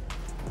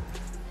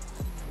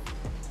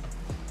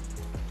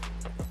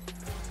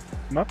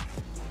 I'm up.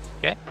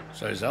 Okay.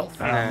 So is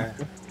Elf.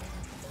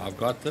 I've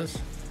got this.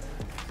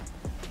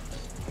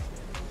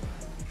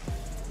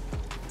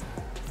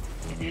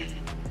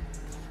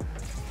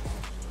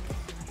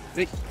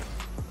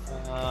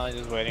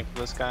 Just waiting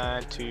for this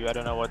guy to, I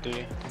don't know what to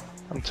do.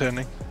 I'm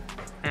turning.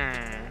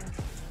 Hmm.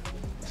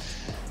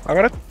 I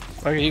got it.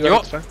 Okay, you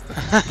got it.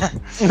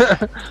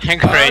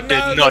 Great,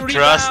 did not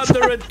trust.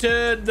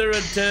 The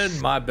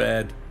return. My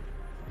bad.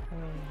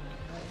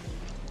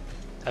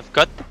 I've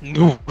got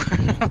no.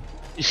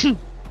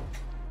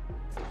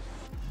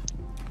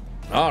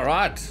 All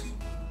right.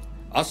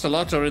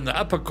 Ocelot are in the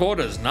upper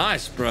quarters.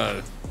 Nice,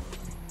 bro.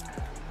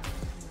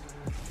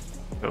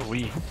 Are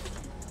we?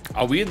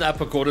 Are we in the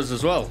upper quarters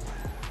as well?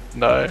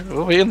 No,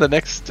 we're in the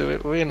next.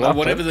 We're in. Well,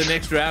 whatever the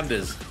next round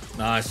is.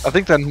 Nice. I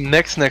think the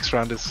next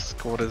round is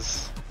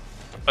quarters.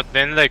 But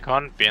then they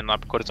can't be in the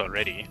upper quarters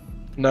already.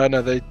 No,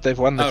 they've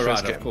won the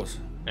first game. Of course.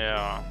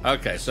 Yeah.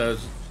 Okay, so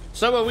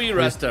are we,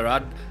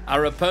 Rasta.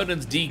 Our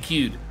opponent's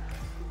DQ'd.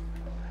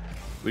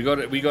 We got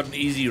it. We got an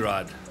easy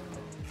ride.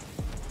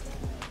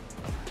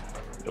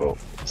 Oh,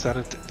 is that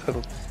a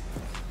total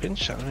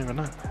pinch? I don't even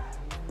know.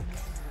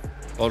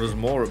 Oh, it was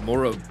more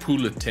a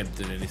pool attempt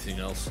than anything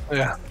else.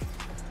 Yeah.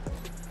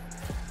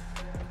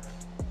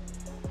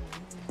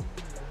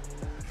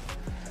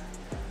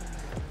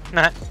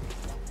 Nah.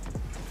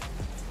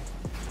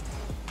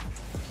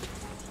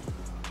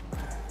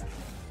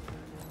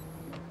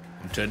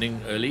 I'm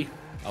turning early.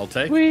 I'll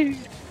take. Whee!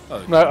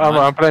 Oh, No,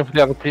 I'm playing for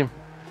the other team.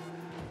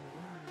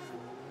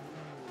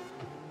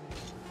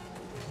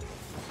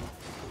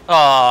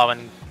 Oh,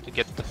 and to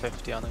get the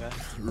 50 on the guy.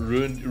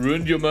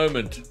 Ruined your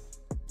moment.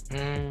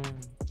 Hmm.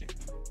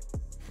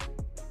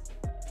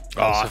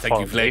 Oh, thank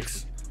you,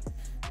 Flex.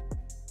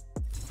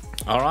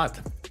 All right.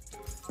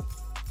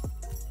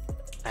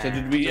 So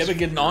did we ever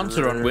get an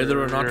answer on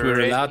whether or not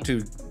we're allowed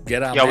to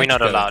get our? Yeah, we're match not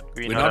code? allowed.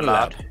 We're not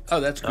allowed. Oh,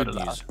 that's Not good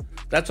allowed. news.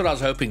 That's what I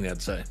was hoping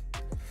they'd say.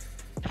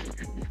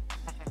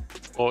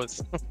 Of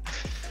course.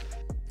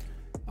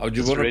 Oh, do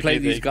you Just want to ready play to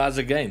these make- guys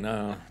again?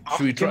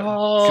 Should we try?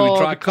 Oh, Should we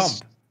try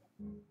because- comp?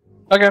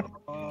 Okay.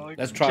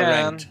 Let's try Can.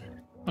 ranked.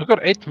 I've got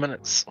 8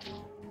 minutes.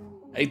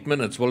 8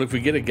 minutes. Well, if we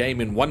get a game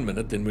in 1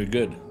 minute, then we're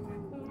good.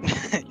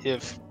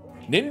 If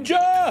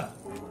Ninja!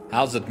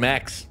 How's it,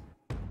 Max?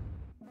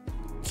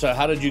 So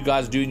how did you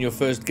guys do in your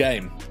first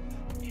game?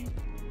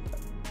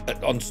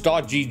 On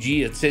Start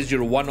GG, it says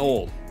you're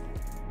 1-1.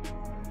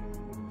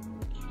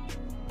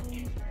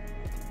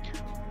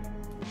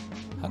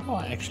 How do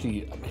I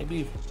actually...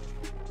 Maybe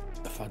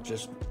if I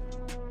just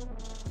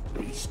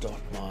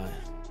restart my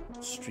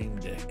Stream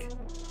Deck.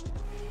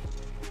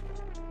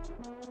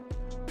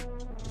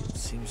 It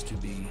seems to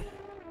be...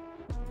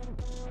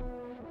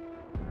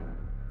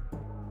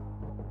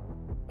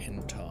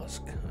 End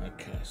task.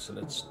 Okay, so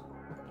let's...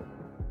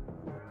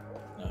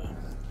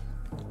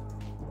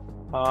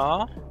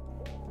 No.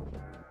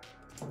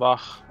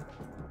 Wach.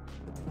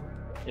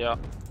 Ja.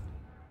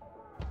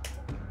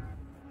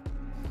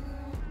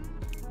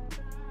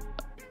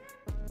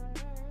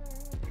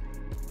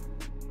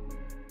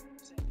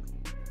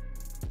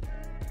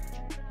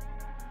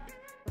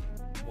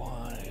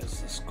 Why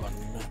has this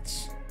gone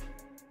nuts?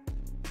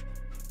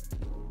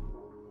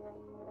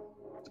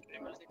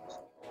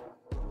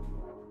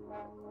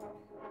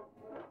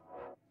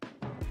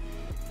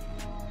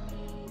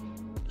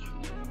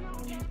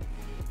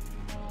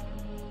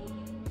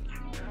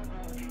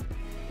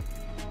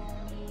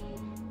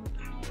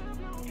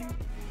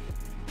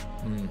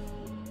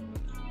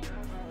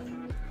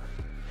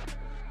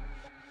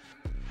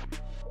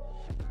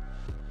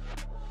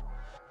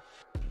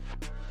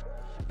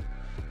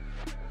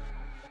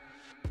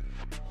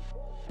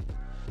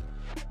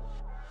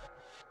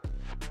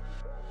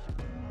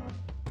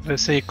 They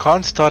say you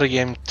can't start a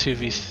game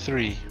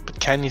 2v3, but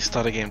can you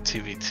start a game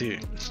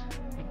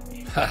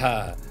 2v2?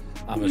 Haha,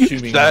 I'm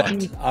assuming That-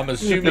 not. I'm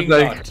assuming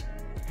like- not.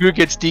 Who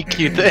gets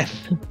DQ'd then?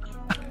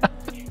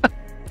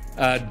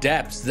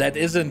 Daps, that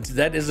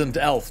isn't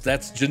Elf.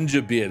 That's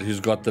Gingerbeard who's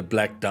got the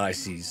black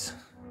dices.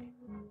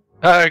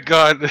 Oh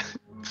god.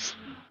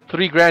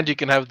 3 grand you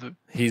can have the...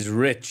 He's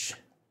rich.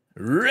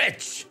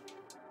 Rich!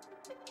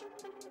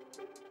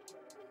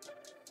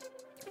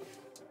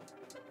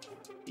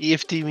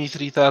 EFT me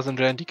 3,000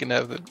 rand you can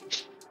have them.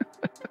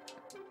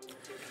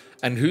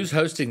 And who's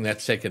hosting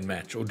that second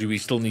match? Or do we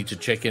still need to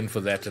check in for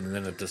that and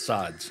then it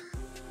decides?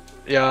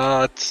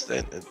 Yeah, it's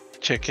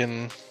check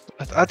in.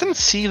 I didn't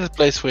see the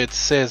place where it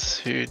says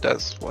who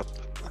does what.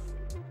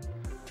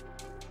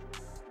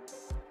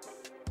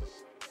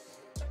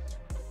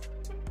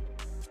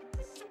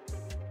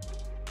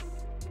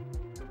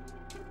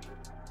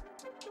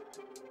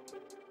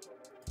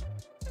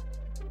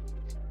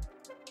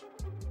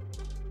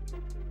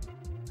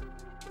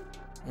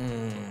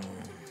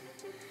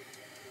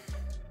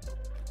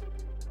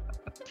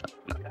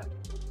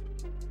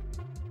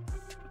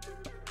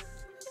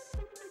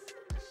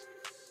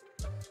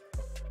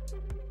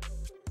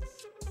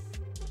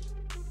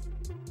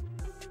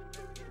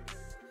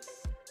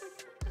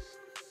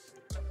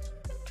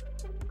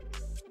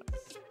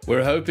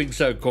 We're hoping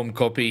so,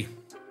 Copy.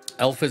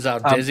 Elf is our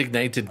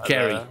designated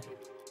carry.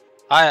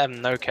 I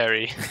am no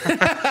carry.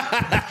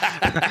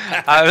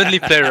 I only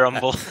play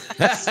Rumble.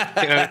 That's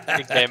the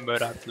only game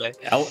mode I play.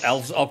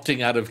 Elf's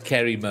opting out of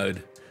carry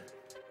mode.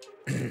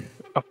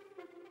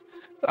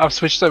 I've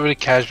switched over to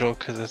casual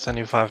because it's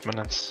only 5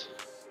 minutes.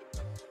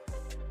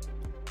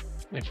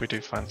 If we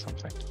do find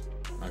something.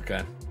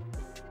 Okay.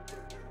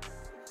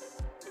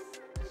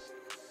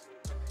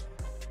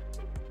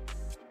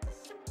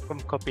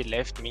 Copy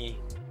left me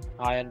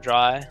high and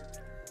dry,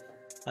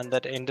 and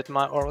that ended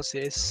my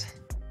RLCS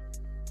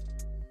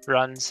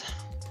runs.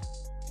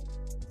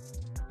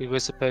 We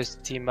were supposed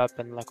to team up,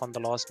 and like on the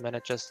last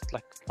minute, just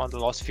like on the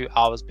last few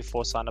hours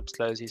before signups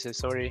closed, he said,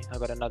 "Sorry, I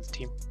got another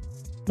team."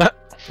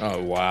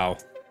 Oh wow!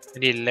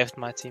 And he left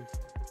my team.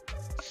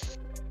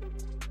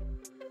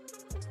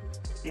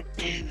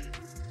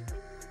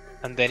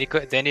 And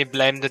then he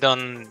blamed it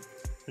on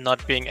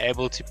not being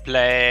able to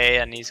play,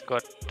 and he's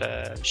got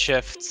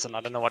shifts, and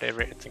I don't know what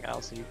everything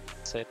else he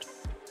said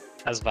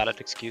as valid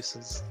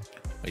excuses.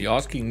 Are you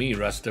asking me,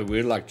 Rasta?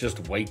 We're like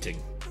just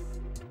waiting.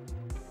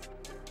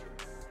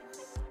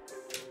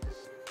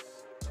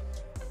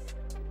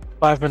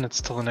 Five minutes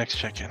till the next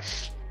check-in.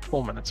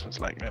 4 minutes was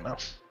like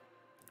enough.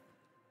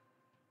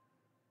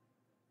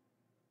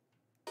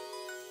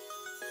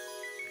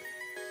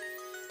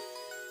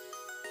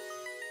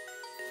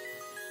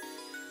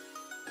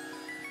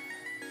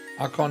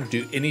 I can't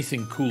do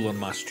anything cool on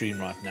my stream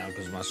right now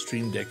because my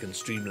Stream Deck and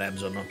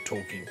Streamlabs are not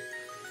talking.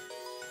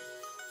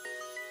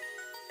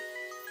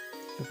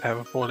 The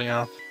power falling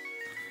out.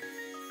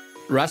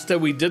 Rasta,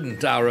 we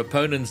didn't. Our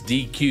opponents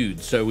DQ'd,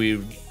 so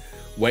we're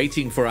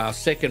waiting for our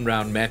second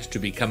round match to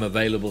become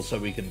available so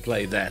we can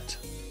play that.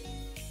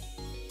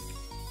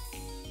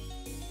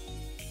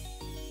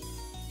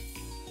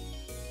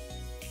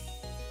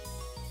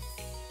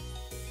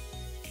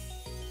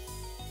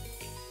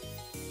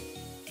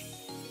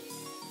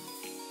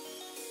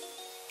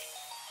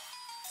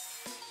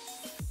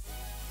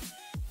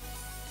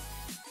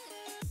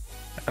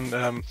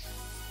 And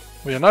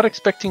we are not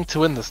expecting to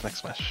win this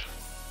next match.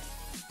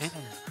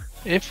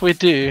 If we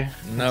do,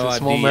 no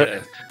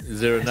idea. Is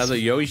there another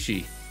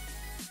Yoshi?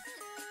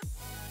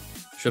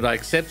 Should I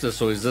accept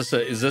this, or is this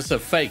a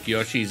fake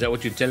Yoshi? Is that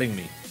what you're telling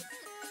me?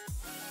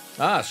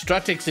 Ah,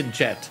 Stratic's in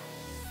chat.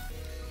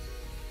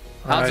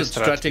 How's it,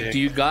 Stratic? Do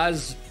you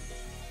guys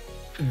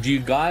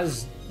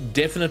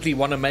definitely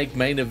want to make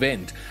main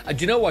event? Do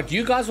you know what?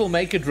 You guys will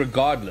make it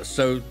regardless.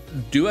 So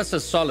do us a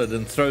solid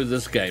and throw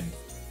this game.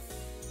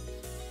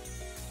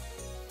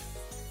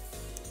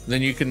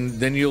 Then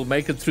you'll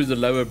make it through the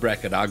lower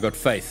bracket. I got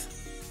faith.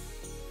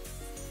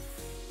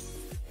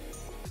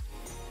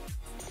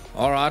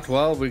 All right,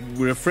 well,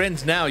 we're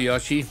friends now,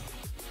 Yoshi.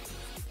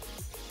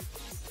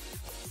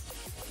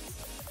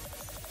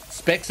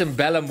 Specs and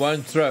Bellum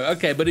won't throw.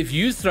 Okay, but if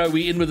you throw,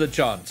 we in with a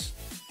chance.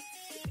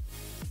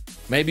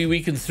 Maybe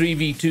we can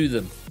 3v2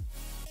 them.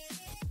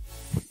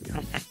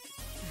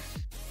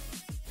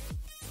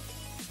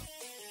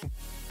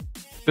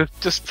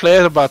 Just play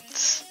at about,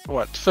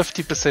 what,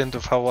 50%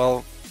 of how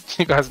well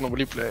you guys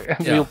normally play,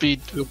 and we'll be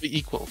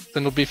equal.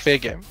 Then it'll be fair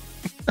game.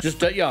 Just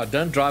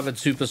don't drive it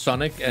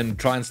supersonic and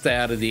try and stay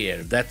out of the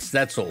air.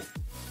 That's all.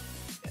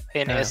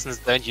 In essence,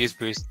 don't use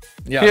boost.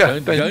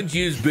 Don't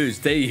use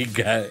boost. There you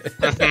go.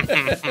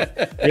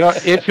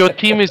 If your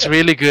team is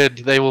really good,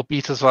 they will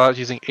beat us without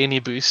using any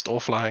boost or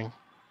flying.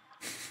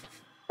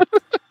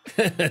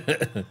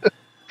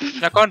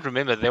 I can't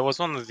remember. There was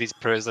one of these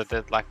pros that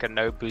did like a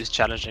no boost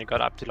challenge and he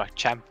got up to like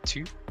champ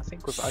 2, I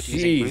think, without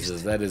using boost.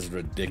 Jesus, that is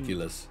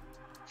ridiculous.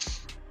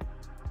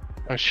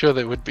 I'm sure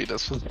they would beat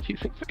us for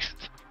using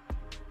boost.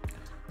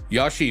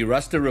 Yoshi,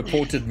 Rasta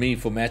reported me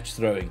for match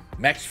throwing.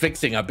 Match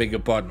fixing, I beg your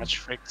pardon. Match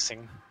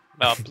fixing.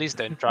 Well, please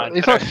don't try and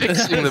He's not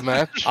fixing the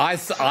match.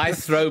 I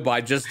throw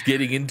by just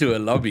getting into a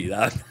lobby.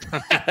 I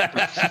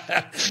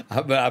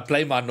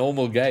play my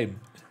normal game.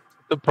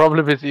 The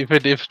problem is,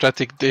 even if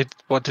Stratic did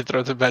want to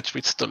throw the match,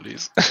 we'd still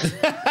lose.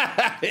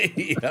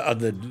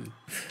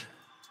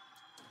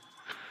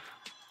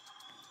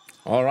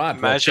 All right.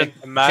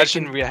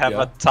 Imagine we have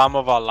a time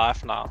of our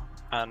life now,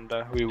 and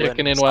we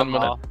win in 1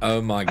 minute.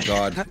 Oh my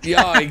God!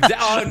 Yeah.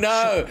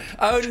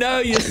 Oh no!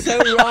 You're so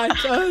right.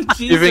 Oh Jesus!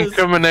 You've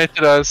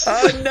incriminated us.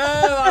 Oh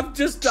no! I've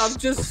just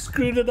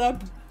screwed it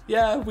up.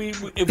 Yeah.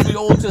 If we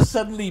all just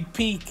suddenly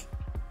peak.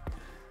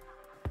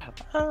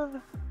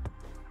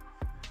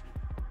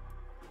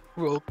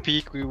 We'll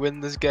peak, we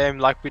win this game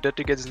like we did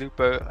against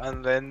Lupo,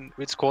 and then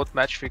it's called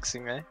match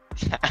fixing, eh?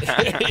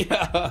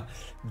 Yeah.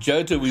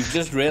 Jota, we've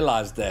just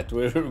realized that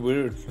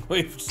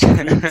we've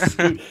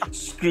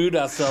screwed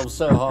ourselves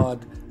so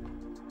hard.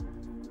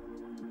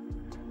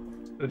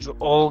 It's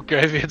all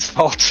Gravian's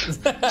fault.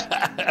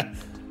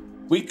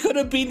 We could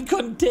have been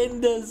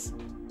contenders.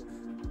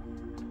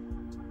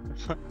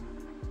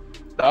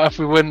 If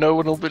we win, no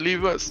one will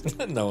believe us.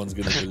 No one's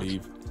gonna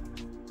believe.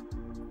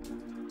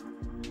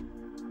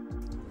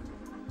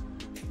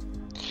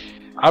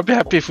 I'll be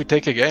happy if we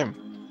take a game.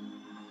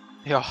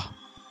 Yeah.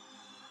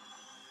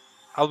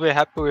 I'll be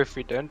happy if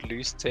we don't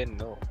lose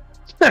 10-0.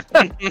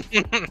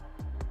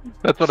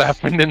 That's what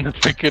happened in the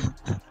freaking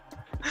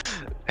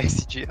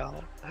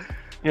ACGL.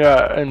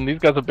 Yeah, and these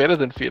guys are better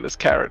than Fearless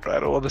Carrot,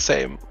 right? Or the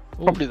same.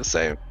 Probably the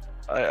same.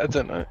 I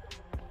don't know.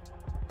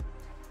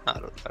 I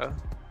don't know.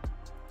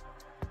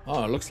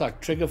 Oh, it looks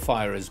like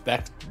Triggerfire is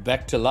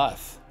back to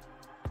life.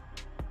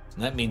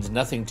 And that means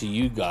nothing to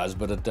you guys,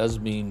 but it does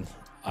mean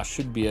I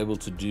should be able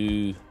to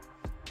do...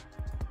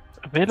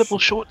 Available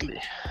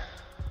shortly.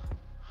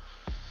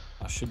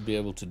 I should be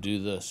able to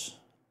do this,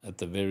 at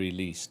the very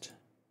least.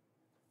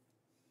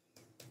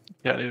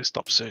 Yeah, I need to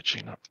stop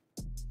searching now.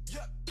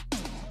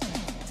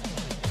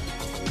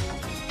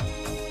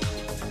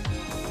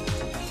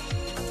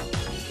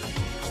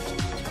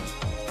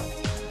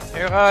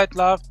 You're right,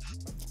 love.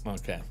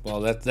 Okay, well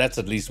that's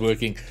at least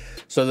working.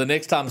 So the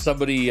next time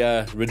somebody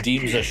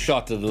redeems a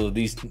shot, it'll at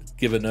least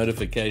give a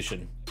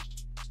notification.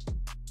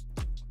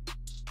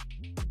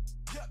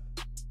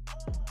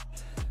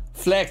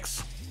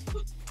 Flex.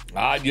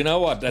 You know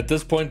what? At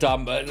this point,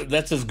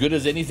 that's as good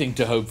as anything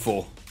to hope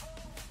for.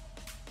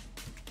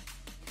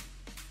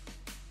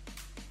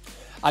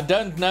 I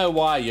don't know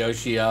why,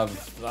 Yoshi.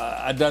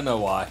 I don't know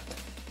why.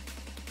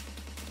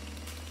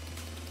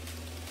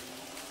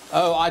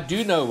 Oh, I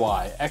do know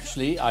why.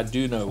 Actually, I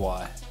do know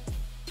why.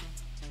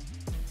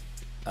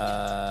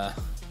 I've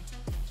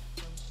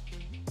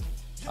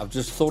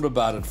just thought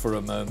about it for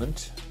a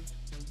moment.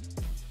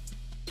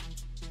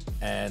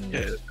 And...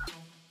 yeah.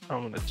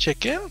 I'm gonna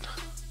check in.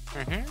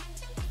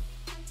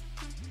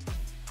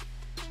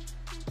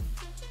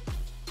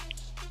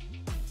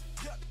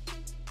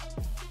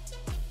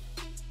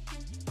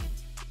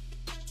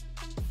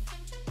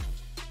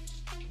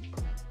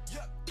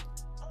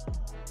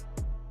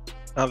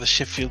 Now the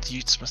Sheffield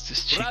Utes must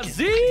just check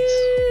Brazil!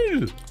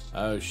 in.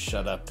 Oh,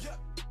 shut up.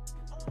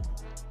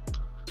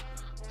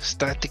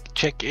 Static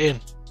check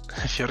in.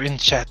 If you're in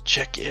chat,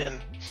 check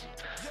in.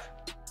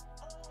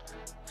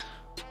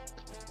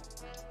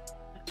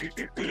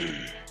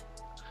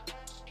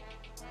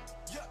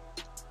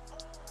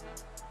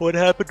 What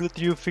happened with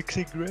you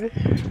fixing Gray?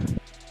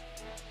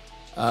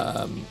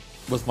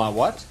 With my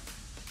what?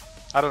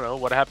 I don't know,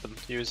 what happened?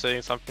 You were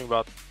saying something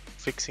about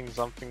fixing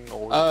something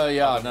or... Oh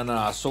yeah, no,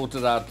 I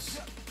sorted out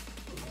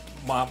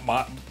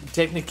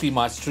technically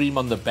my stream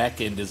on the back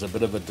end is a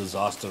bit of a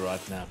disaster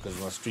right now because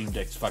my stream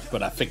deck's fucked,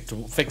 but I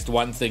fixed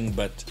one thing,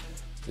 but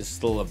there's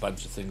still a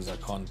bunch of things I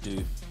can't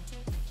do.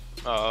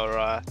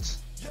 Alright.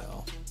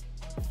 Yeah.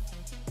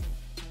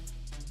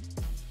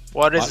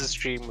 What is a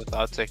stream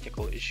without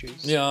technical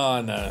issues? Yeah,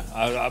 I know.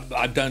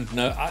 I don't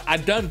know. I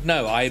don't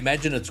know. I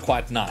imagine it's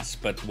quite nice,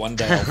 but one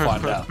day I'll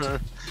find out.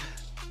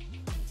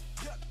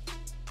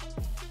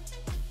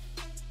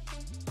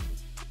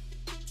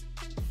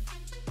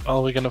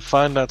 Well, we're gonna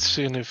find out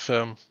soon if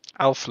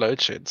Alf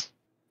load sheds.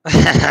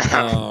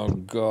 Oh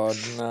god,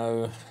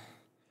 no.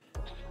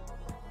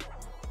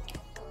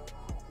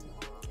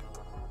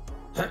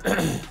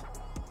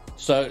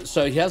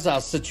 So here's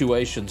our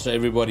situation, so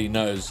everybody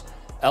knows.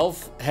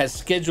 Alf has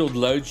scheduled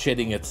load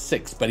shedding at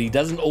 6, but he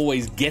doesn't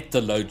always get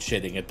the load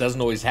shedding. It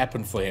doesn't always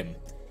happen for him.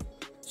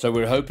 So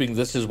we're hoping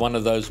this is one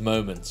of those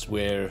moments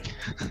where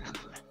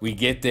we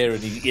get there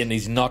and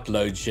he's not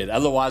load shed.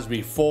 Otherwise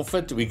we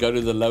forfeit, we go to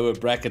the lower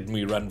bracket and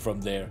we run from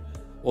there.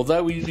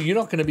 Although you're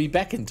not going to be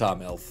back in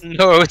time, Elf.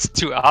 No, it's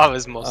 2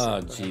 hours most.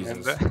 Oh,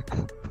 Jesus. We'll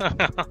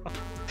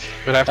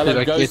have Hello, to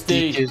like, get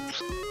Ghosty.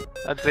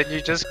 And then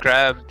you just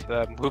grabbed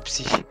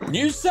Whoopsie.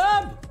 New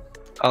sub!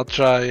 I'll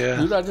try, yeah.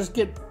 Who did I just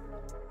get?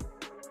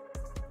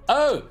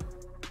 Oh!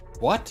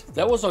 What?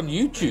 That was on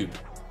YouTube.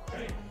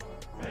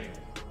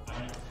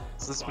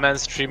 This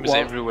man's stream is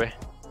everywhere.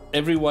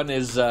 Everyone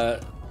is...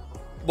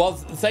 Well,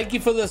 thank you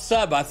for the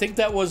sub. I think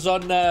that was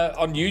on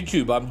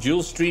YouTube. I'm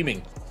dual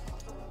streaming.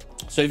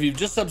 So if you've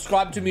just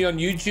subscribed to me on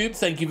YouTube,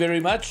 thank you very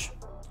much.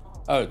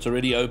 Oh, it's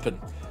already open.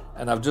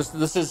 And I've just...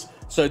 This is...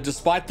 So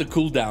despite the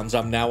cooldowns,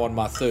 I'm now on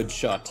my 3rd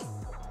shot.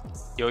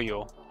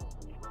 Yo.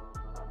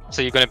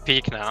 So you're gonna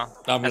peak now?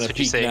 I'm gonna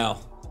peak now.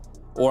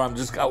 Or I'm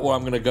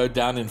gonna go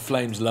down in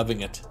flames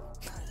loving it.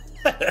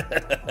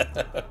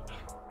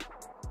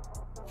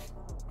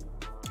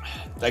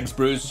 Thanks,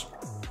 Bruce.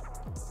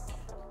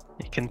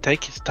 He can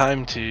take his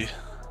time to...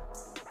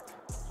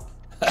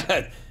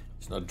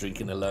 He's not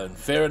drinking alone.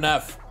 Fair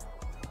enough.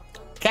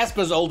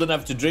 Casper's old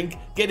enough to drink.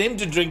 Get him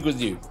to drink with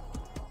you.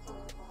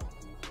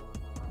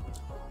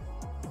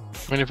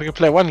 I mean, if we can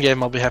play one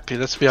game, I'll be happy.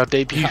 This will be our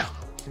debut.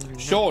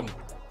 Sean,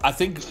 I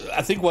think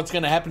what's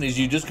going to happen is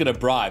you're just going to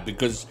bribe,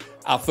 because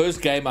our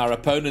first game, our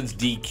opponent's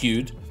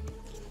DQ'd.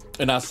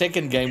 In our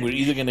second game, we're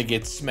either going to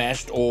get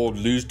smashed or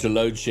lose to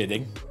load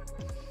shedding.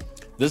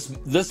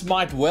 This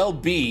might well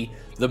be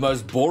the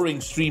most boring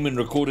stream in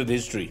recorded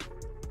history.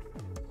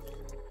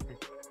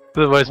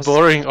 The most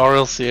boring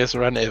RLCS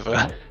run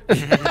ever.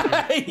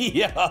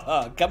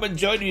 Yeah, come and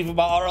join me for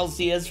my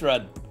RLCS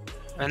run.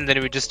 And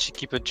then we just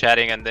keep on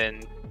chatting and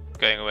then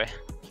going away.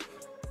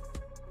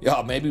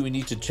 Yeah, maybe we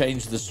need to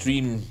change the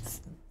stream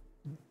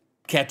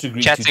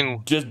category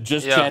Chatting. to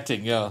just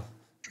chatting. Yeah.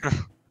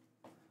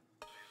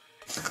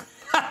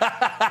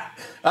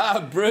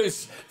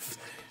 Bruce,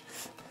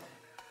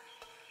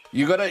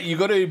 you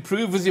gotta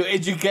improve with your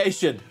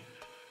education.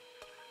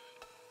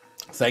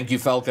 Thank you,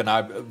 Falcon.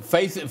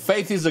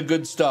 Faith is a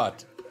good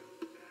start.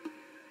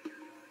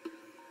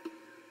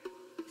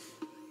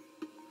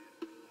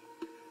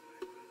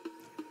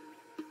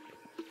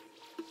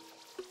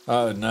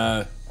 Oh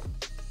no.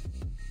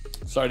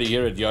 Sorry to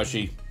hear it,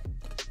 Yoshi.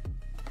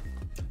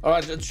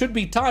 Alright, it should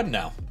be time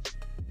now.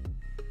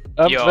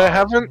 They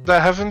haven't They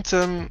haven't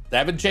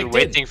checked We're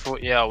waiting for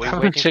we're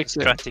waiting for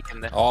Stratic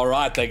in there.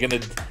 Alright, they're gonna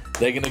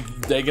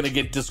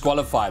get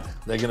disqualified.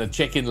 They're gonna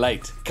check in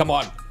late. Come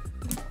on.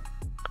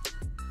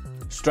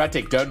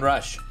 Stratic, don't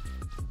rush.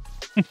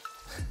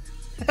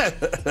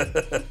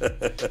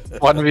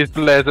 One of his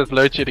players is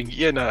load shedding.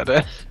 Yeah, no,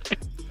 that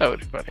would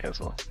be funny as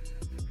well.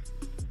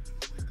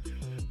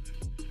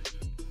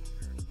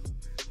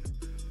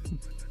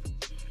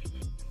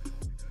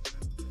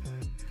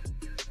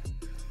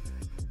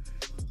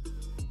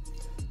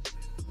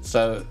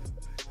 So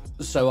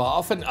I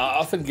often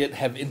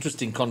have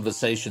interesting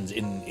conversations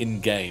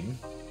in game.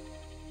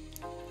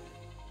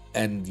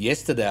 And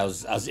yesterday I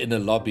was in a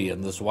lobby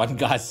and this one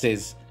guy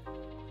says,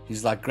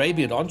 he's like,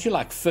 Greybeard, aren't you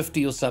like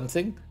 50 or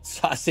something?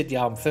 So I said,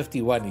 yeah, I'm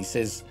 51. He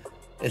says,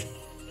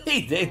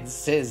 he then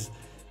says,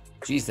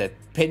 geez, that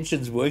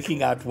pension's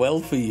working out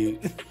well for you.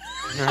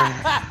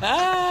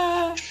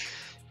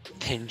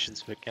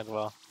 Pension's working out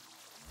well.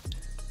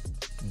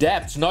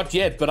 Daps, not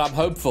yet, but I'm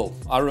hopeful.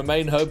 I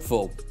remain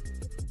hopeful.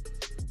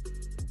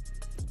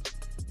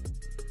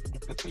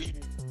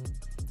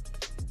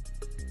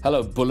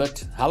 Hello,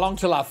 Bullet. How long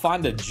till I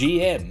find a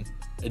GM?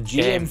 A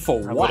GM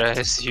for what? I would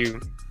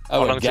assume. Oh,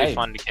 How long a till game. we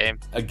find a game?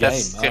 A game.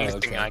 That's the only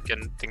okay. thing I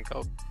can think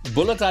of.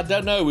 Bullet, I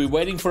don't know. We're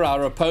waiting for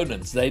our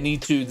opponents. They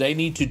need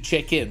to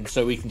check in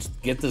so we can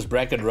get this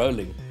bracket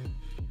rolling.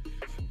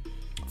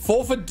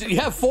 Forfeit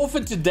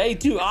to day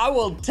 2. I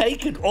will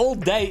take it all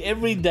day,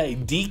 every day.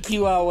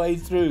 DQ our way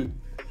through.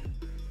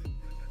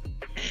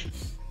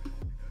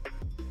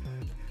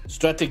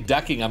 Stratic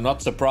ducking. I'm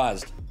not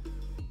surprised.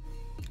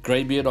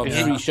 Greybeard on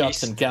 3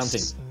 shots and counting.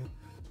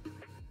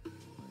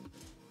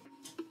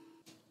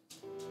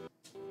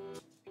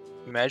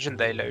 Imagine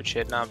they load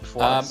shed now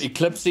before us.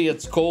 Eclipsy,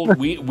 it's called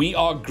we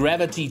are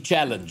gravity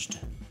challenged.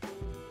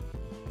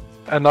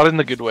 And not in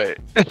the good way.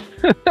 In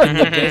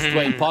the best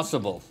way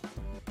possible.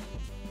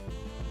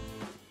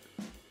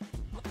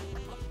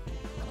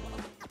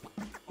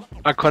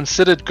 I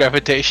considered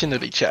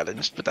gravitationally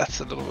challenged, but that's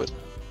a little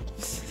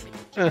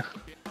bit...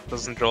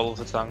 Doesn't roll off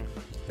the tongue.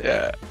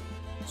 Yeah.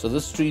 So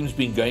this stream's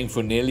been going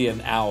for nearly an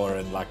hour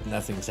and like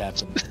nothing's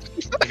happened.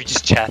 We're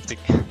just chatting.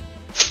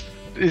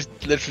 It's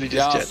literally just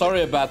Yeah, chatting.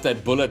 sorry about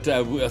that, Bullet.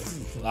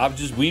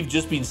 We've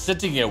just been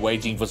sitting here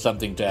waiting for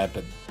something to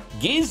happen.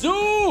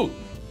 Gizu!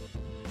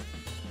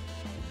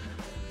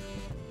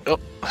 Oh,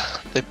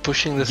 they're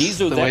pushing this.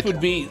 Gizu, the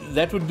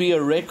that would be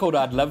a record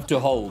I'd love to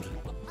hold.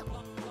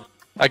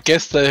 I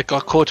guess they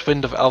got caught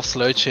wind of Alf's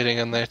load shedding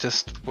and they're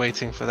just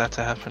waiting for that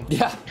to happen.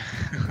 Yeah.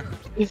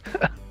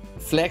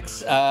 Flex,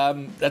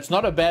 that's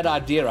not a bad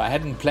idea. I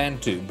hadn't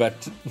planned to,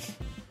 but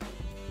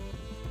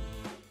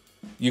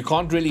you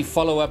can't really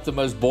follow up the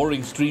most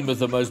boring stream with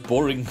the most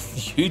boring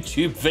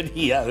YouTube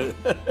video.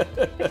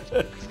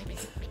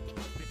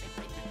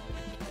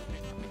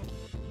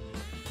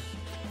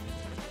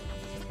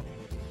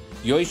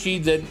 Yoshi,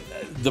 then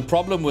the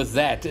problem with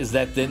that is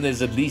that then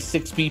there's at least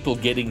 6 people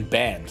getting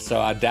banned, so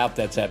I doubt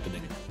that's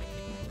happening.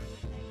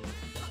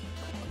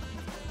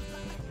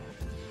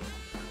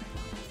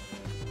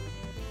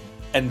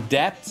 And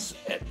that's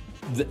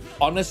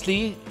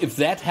honestly, if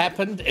that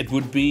happened, it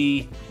would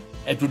be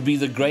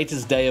the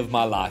greatest day of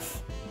my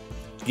life.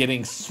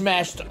 Getting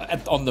smashed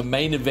on the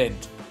main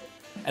event,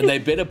 and they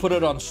better put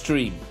it on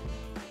stream.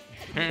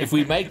 If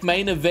we make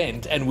main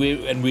event and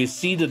we're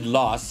seeded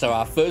last, so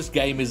our first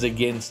game is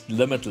against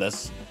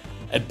Limitless,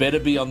 it better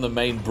be on the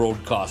main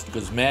broadcast,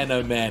 because man,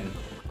 oh man.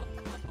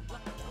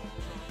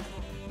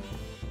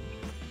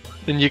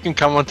 Then you can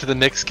come on to the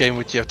next game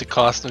which you have to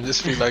cast and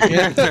just feel like,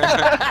 yeah.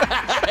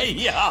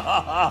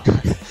 Yeah.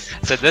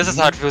 So this is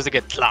how it feels to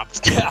get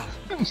clapped. Yeah.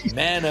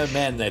 Man, oh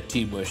man, that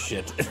team was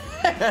shit.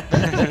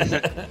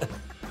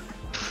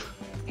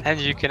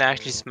 And you can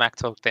actually smack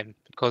talk them,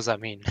 because I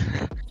mean.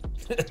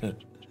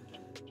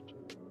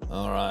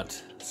 All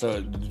right.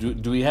 So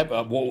do we have?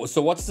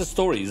 So what's the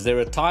story? Is there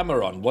a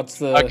timer on? What's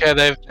the?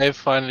 Okay, they've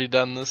finally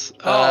done this.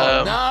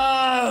 Oh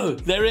no!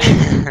 They're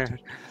in.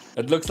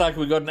 It looks like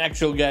we got an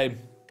actual game.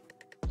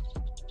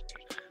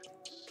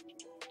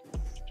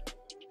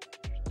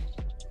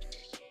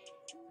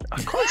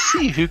 I can't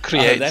see who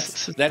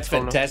creates. That's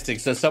fantastic.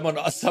 So someone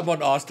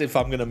asked if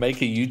I'm going to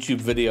make a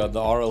YouTube video on the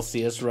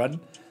RLCS run,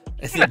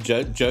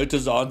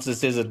 Jota's answer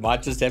says it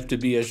might just have to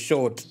be a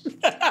short.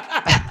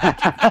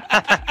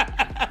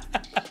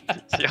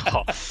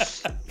 Yeah.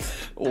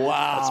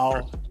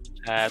 Wow.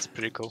 That's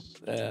pretty cool.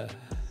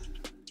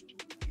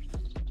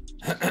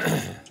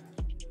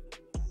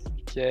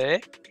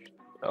 Okay.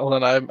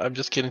 Hold on, I'm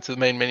just getting to the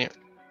main menu.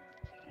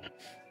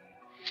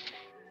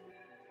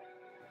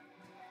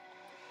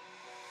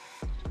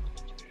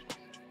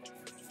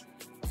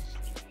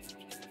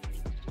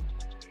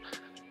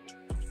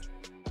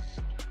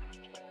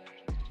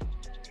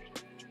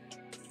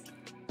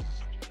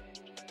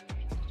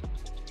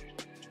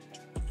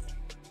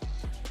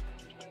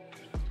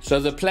 So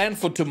the plan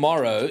for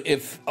tomorrow,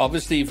 if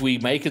we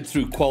make it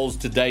through quals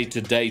today to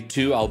day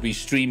 2, I'll be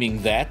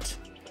streaming that.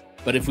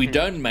 But if we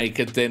don't make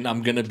it, then I'll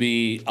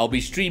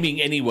be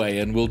streaming anyway,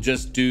 and we'll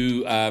just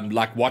do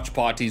like watch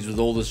parties with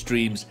all the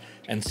streams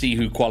and see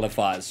who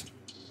qualifies.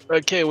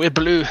 Okay, we're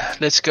blue.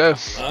 Let's go.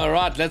 All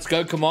right, let's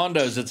go,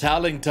 Commandos. It's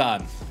howling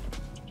time.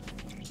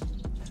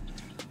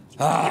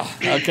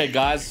 Okay,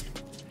 guys.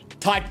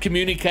 Tight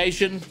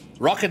communication,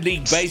 Rocket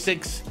League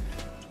basics.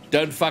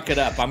 Don't fuck it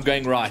up. I'm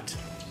going right.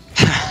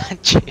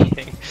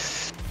 Cheating.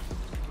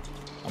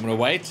 I'm gonna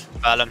wait.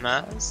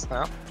 Balamaz.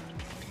 No.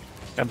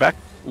 I'm back.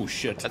 Oh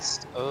shit.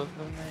 That's over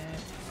there.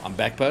 I'm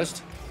back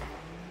post.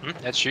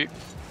 Let's shoot.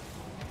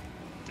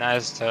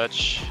 Nice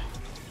touch.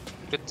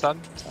 Good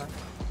time.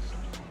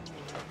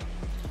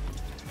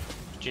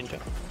 Ginger.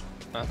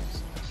 Nice.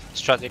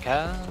 Stratic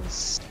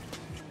has.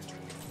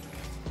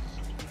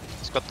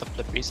 He's got the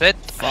flip reset.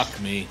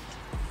 Fuck me.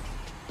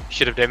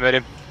 Should have demoed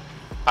him.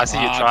 I see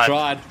you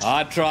tried.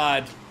 I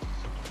tried.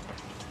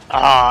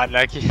 Ah,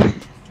 lucky.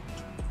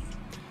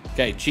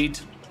 Okay,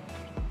 cheat.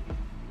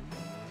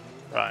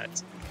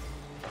 Right.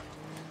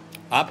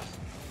 Up.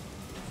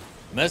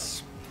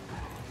 Miss.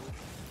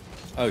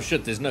 Oh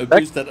shit, there's no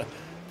boost that...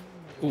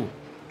 Ooh,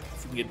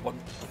 forget one.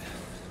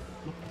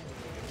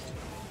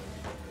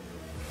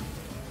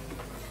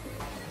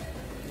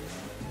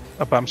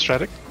 Up, I'm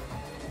stratic.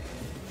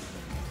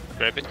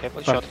 Grab it,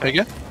 careful, Shot shot.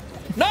 bigger.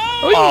 No!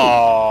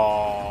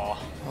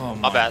 Oh,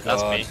 my bad, God.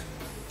 that's me.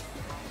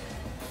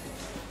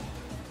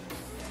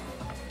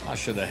 I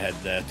should have had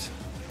that.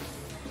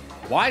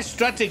 Why is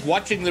Stratic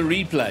watching the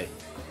replay?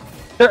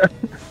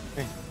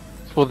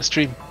 For the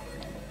stream.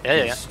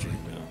 Yeah. Stream,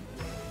 yeah.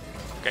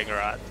 Going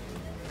right.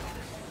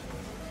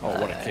 Oh,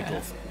 what a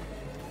kickoff.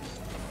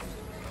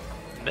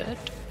 Mid.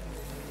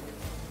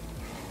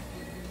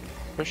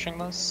 Pushing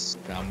this.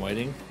 Okay, I'm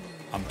waiting.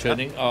 I'm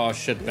turning. Oh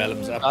shit,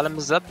 Balam's up. Balam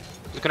is up.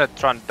 He's gonna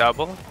try and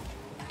double.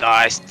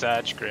 Nice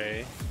touch,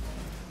 Grey.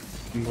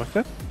 What's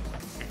that?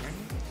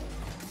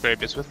 Grey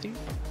is with you.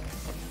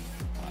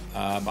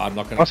 I'm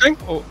not gonna... Nothing?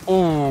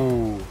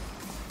 Oh.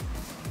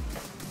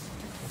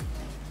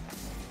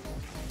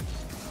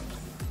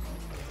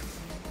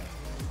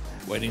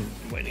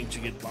 Waiting to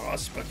get my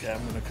ass. Okay,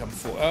 I'm gonna come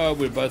forward. Oh,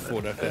 we're both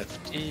forward. Okay.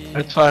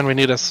 That's fine, we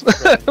need us.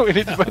 We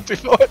need to both be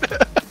forward.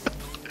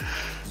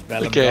 Has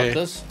Balam got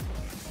this?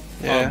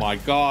 Yeah. Oh my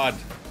God.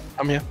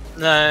 I'm here.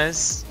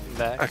 Nice.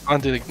 Back. I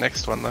can't do the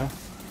next one though.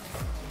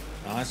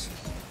 Nice.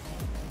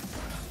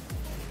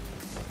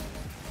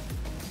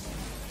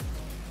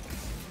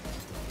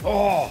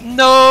 Oh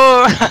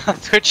No!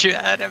 Put you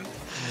at him.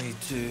 me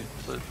too.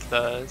 With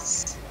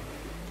those.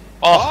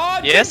 Oh,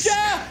 yes.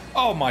 Ginger!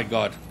 Oh my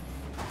God.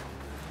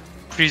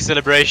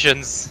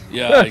 Pre-celebrations.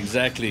 Yeah,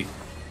 exactly.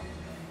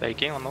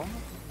 Baking on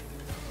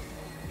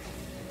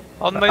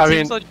on my I team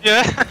mean, side,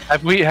 yeah.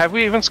 Have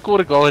we even scored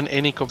a goal in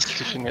any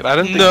competition yet? I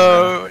don't think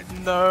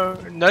No,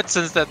 not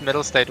since that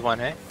middle state one,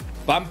 eh?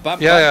 Bump.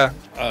 Yeah.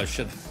 Oh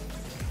shit.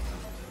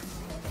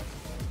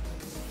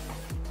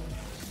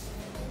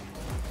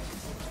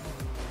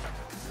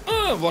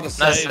 Oh, what a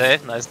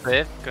save. Nice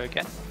save. Go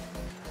again.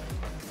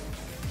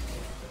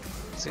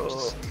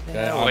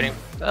 Okay, Waiting.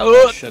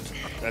 Oh shit.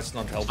 That's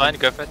not helping. Fine,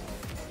 go for it.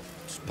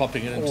 Just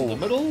popping it into the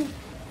middle.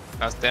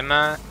 Nice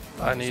demo.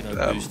 I need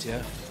no boost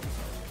here.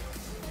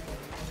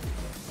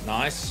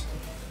 Nice.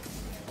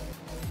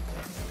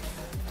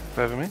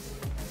 Over me.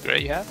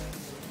 Great, you have.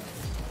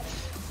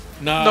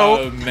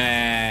 No,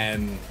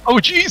 man. Oh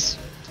jeez.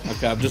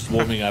 Okay, I'm just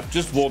warming up.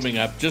 Just warming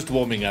up.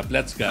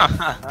 Let's go.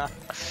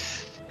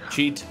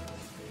 Cheat.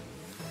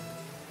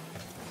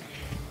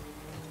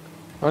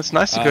 Well, it's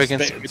nice to go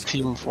against a good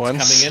team for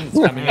once. It's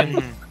coming in.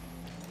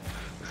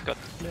 Got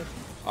the flip.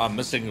 I'm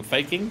missing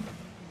faking.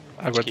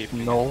 I got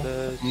no.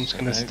 I'm just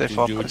gonna stay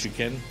far. Do what you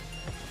can.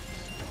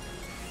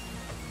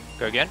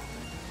 Go again.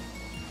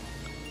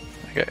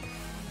 Okay.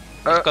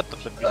 Got the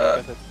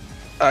flip.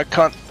 I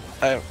can't.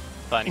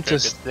 Fine,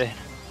 just- there.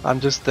 I'm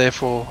just there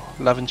for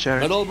love and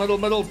charity. Middle.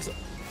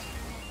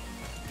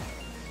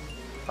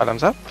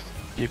 Bottoms up.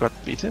 You got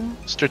beaten.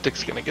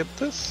 Stratic's gonna get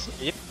this.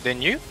 Yep,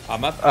 then you.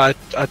 I'm up. I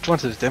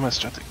wanted to demo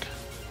Stratic.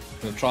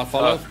 Gonna try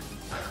follow.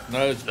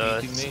 No, it's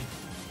beating me.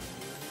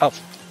 Up.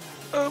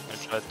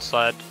 Right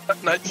side.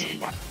 Nice.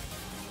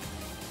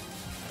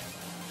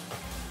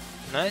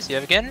 Nice, you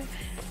have again.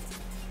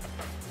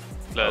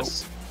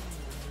 Close.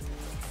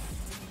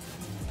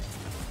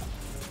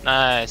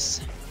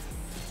 Nice.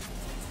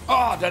 Oh,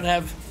 I don't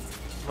have.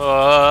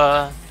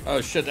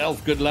 Oh shit,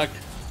 Elf, good luck.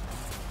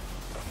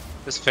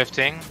 Just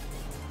 15.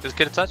 Just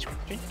get a touch.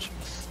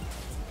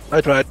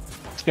 I tried.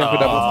 It's going to be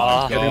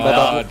double. Getting the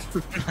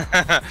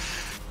double.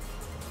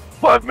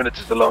 5 minutes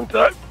is a long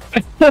time.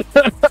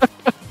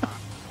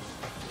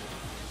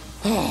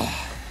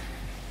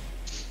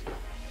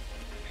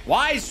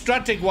 Why is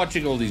Stratic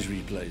watching all these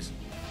replays?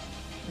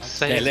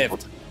 Say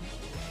left.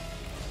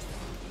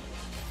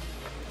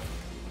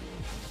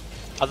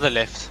 Other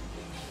left.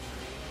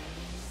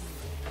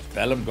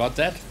 Bellum got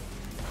that?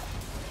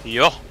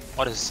 Yo,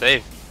 what a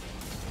save.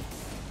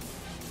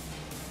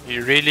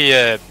 You're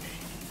really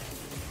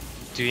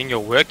doing your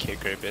work here,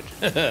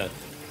 Greybit.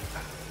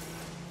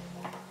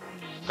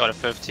 Got a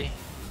 50.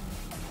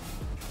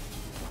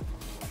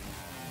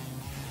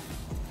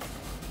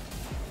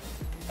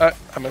 I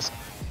missed.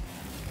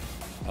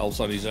 Elf's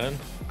on his own.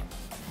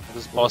 I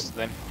just passed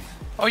them.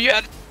 Oh, you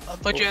had. I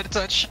thought you had a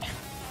touch.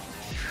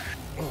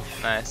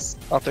 Nice.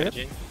 I'll take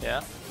it.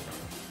 Yeah.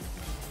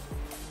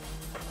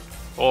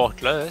 Oh,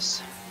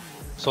 close.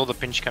 Saw the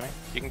pinch coming.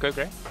 You can go,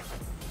 Grey.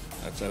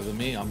 That's over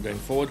me. I'm going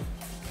forward.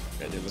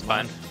 Okay, It's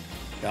fine.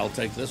 Okay, I'll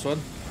take this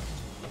one.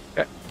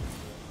 Okay.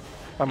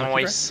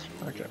 Nice.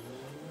 Okay.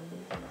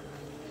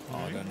 Oh,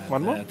 I don't have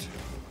One more? that.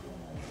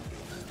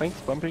 Thanks,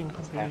 bumping.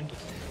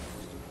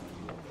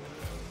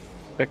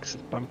 Vex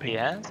is bumping.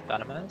 Yes,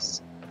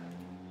 Banamas.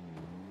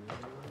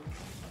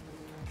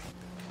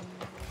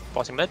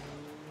 Passing mid.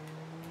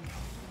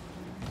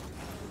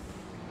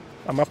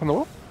 I'm up on the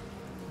wall.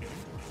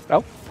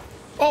 Oh.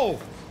 Oh!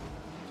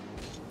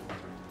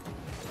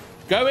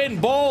 Go in,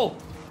 ball!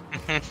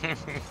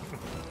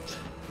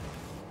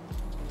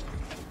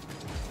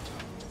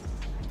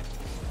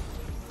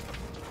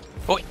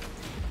 Boy.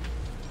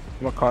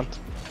 I can't.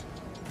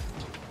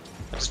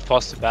 I just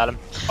passed to Balam.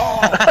 Oh!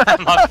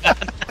 My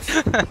bad.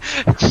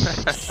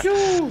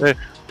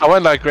 I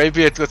went like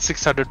Greybeard got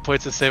 600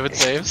 points and 7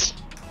 saves.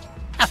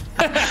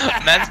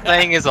 Man's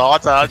playing his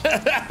heart out.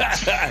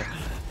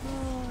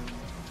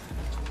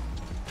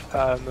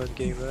 I'm not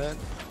getting that.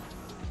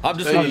 I'm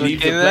just going to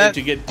leave the play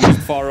to get pushed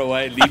far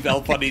away, leave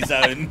Elf on his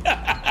own.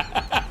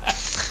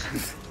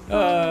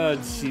 Oh,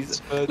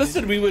 jeez.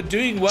 Listen, we were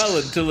doing well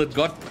until it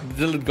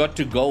got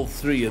to goal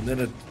 3, and then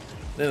it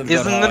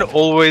Isn't it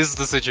always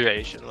the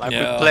situation? Like,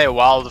 Yeah. we play a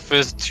while the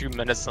first 2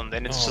 minutes, and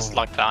then it's just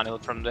like downhill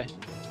from there.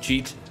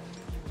 cheat.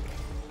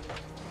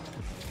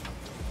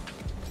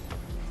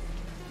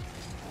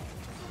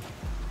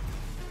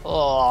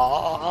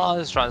 Oh, I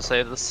was trying to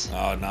save this.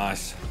 Oh,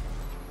 nice.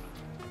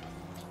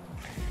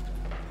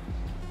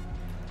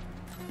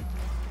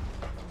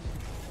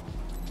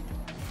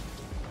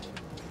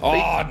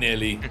 Oh,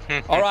 nearly.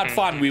 All right,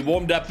 fine. We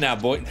warmed up now,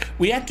 boy.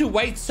 We had to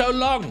wait so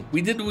long.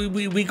 We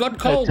got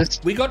cold.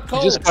 We got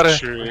cold. You just gotta,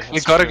 True, you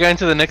gotta go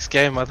into the next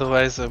game,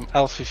 otherwise,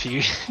 Alf, if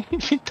you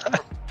die,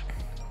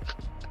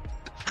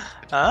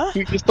 Huh?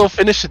 you can still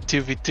finish it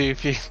 2v2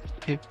 if you.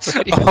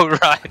 Oh,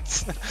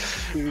 right.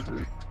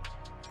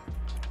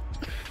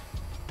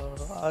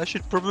 I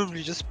should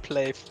probably just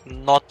play,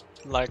 not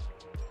like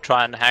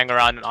try and hang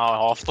around an hour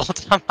and a half the whole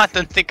time. I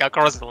don't think I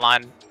crossed the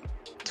line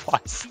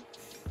twice.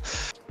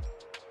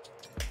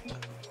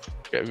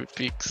 Go with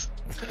peaks.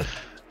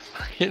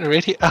 Get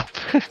ready up.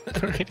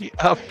 Ready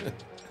up.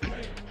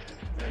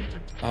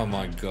 Oh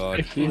my god.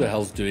 Who the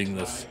hell's doing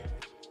this?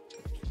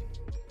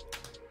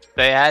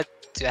 They have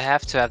to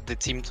have the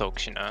team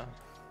talks, you know.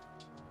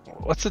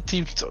 What's the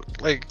team talk?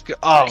 Like,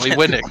 oh, we're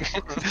winning.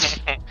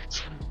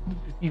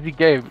 Easy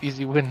game,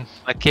 easy win.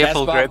 Like,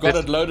 careful, I've got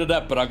Greg. it loaded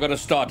up, but I got to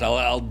start.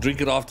 I'll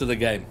drink it after the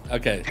game.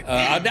 Okay.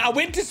 I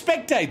went to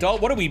spectate. Oh,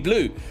 what are we,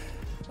 blue?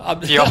 I'm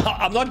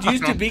not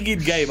used to being in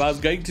game. I was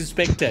going to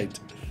spectate.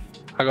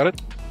 I got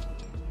it.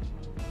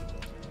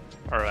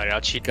 Alright,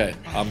 I'll cheat. Okay,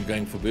 I'm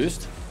going for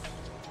boost.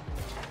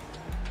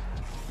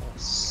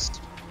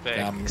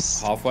 I'm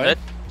halfway. Mid.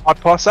 Hard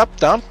pass up,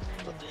 down.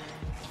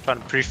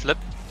 Trying to pre-flip.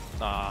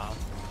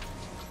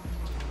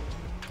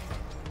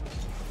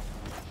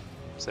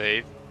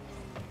 Save.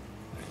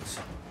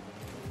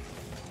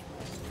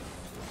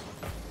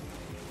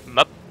 I'm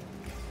up.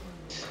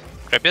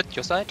 Grab it,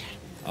 your side.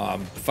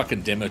 I'm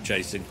fucking demo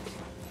chasing.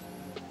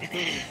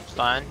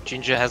 Fine.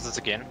 Ginger has this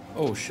again.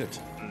 Oh shit.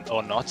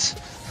 Or not.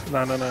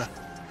 No. Do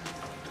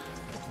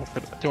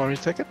you want me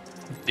to take it?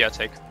 Yeah,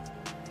 take.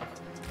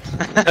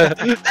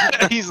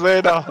 He's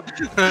there now.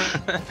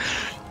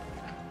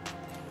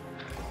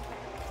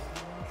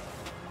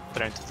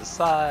 Thrown to the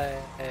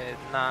side.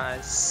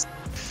 Nice.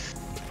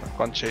 I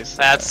can't chase.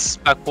 That's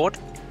backboard.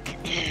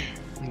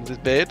 This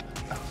bed.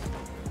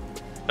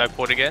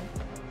 Backboard again.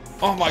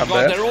 Oh my I'm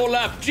god, there. they're all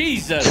up.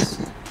 Jesus.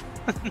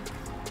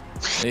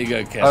 There you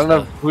go, Casper. I don't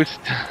know. Boost.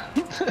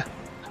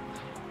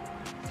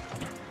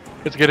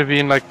 It's gonna be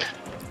in like.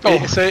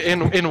 Oh, so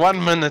in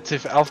 1 minute,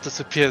 if Alf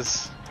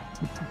disappears,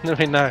 then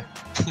we know.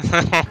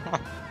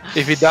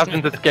 If he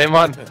doesn't, it's game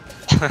on.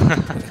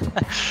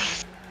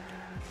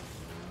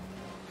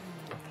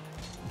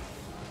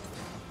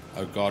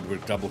 Oh god, we're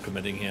double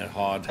committing here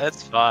hard.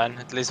 That's fine.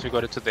 At least we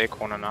got it to their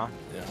corner now.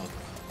 Yeah.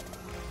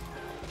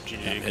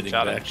 heading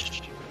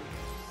challenge.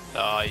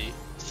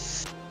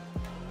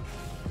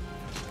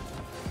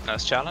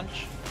 Nice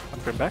challenge. I'm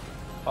going back.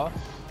 Oh.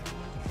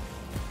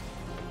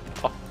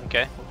 Oh,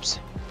 okay. Oops.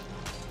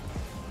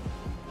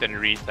 Didn't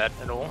read that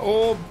at all.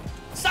 Oh,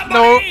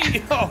 somebody!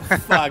 No. Oh,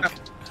 fuck.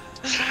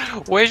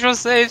 Where's your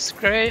saves?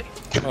 Great.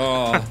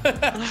 Oh.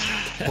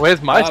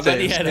 Where's my I've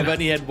save?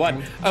 only had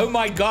one. Oh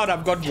my god,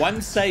 I've got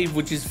one save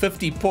which is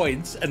 50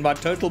 points and my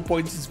total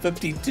points is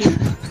 52.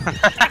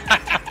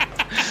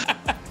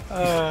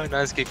 Oh,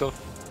 nice kickoff.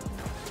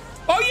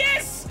 Oh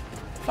yes!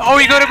 Oh,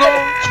 you gotta go!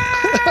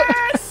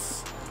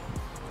 Yes!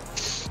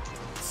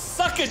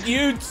 Suck it,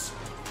 Utes!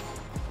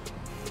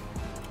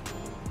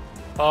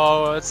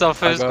 Oh, it's our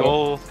first got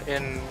goal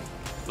in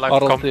like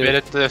RLCS.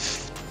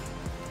 competitive.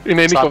 In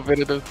any Stop.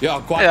 competitive.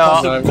 Yeah,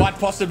 Yeah. quite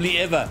possibly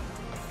ever.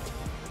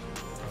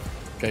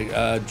 Okay,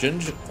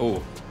 Ginge.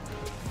 Oh.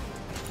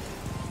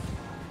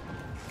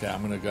 Okay,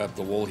 I'm gonna go up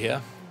the wall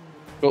here.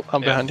 Oh,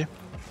 I'm behind you.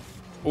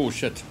 Oh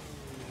shit.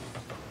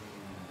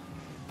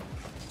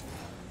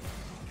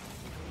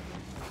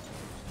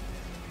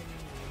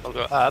 I'll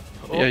go up.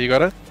 Oh. Yeah, you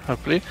got it.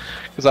 Hopefully,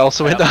 because I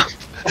also went Yeah. up.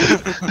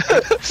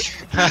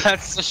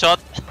 That's a shot.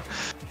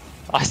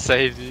 I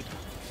saved it.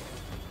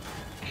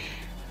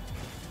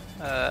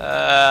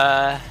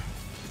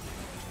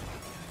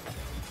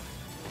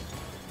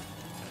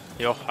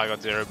 Yo, I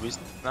got 0 boost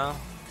now.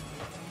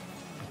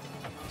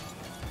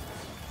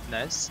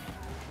 Nice.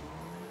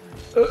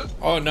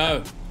 Oh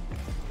no.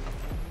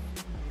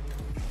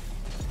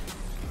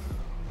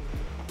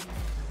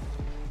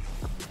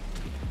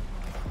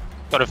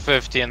 Got a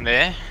 50 in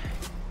there.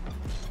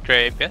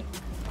 Great bit.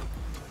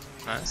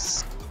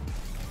 Nice.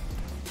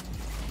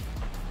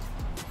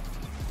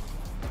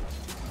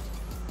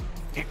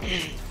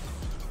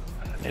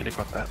 Nearly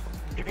got that.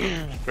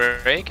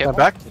 Great, careful.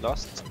 back. We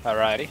lost.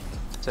 Alrighty.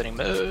 Turning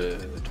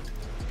mid.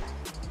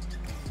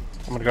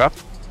 I'm gonna go up.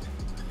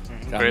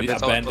 Great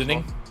bit.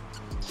 Abandoning.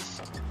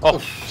 Oh,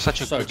 such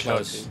a So good shot,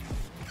 close. dude.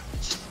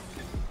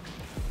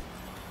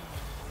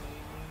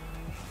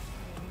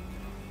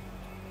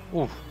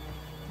 Ooh.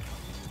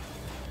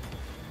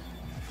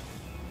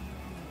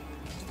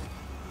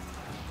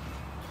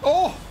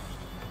 Oh!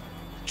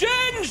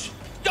 Ginge!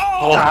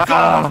 Oh,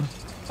 God!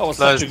 That was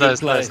such a good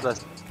play.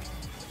 Close.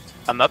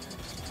 I'm up.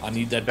 I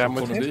need that Down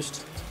with corner it.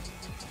 boost.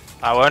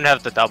 I won't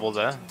have the double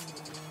though.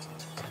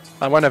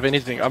 I won't have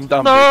anything. I'm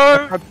done.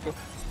 No! Dude.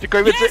 You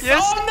go with it.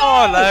 Yes! Oh, no!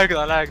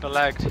 I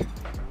lagged.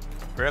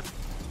 Rip.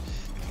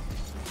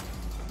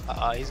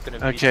 He's gonna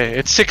be. Okay,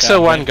 it's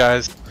 6:01,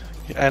 guys,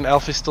 and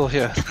Alfie's still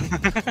here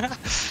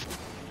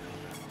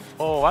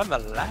Oh, I'm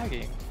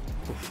lagging.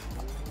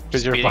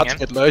 because you're Speeding about to in.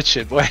 get load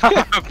shed. Boy.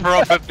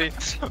 Probably.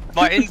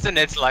 My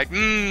internet's like,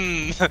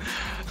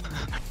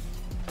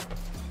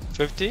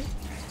 50?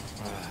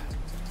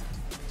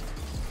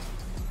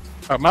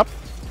 I'm up.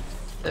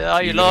 Yeah,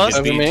 you You lost. lost.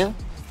 Over Beat. me.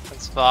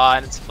 It's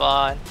fine, it's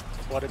fine.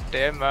 What a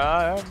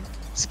demo.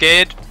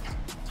 Scared.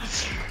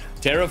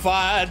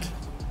 Terrified.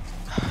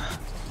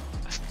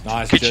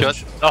 Nice, Good Ginge.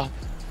 shot. Oh,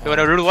 you want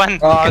a rule one?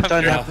 Oh, I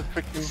don't Yeah. have the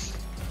freaking.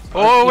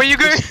 Oh, where you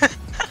going?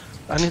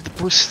 I need the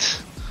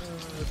boost.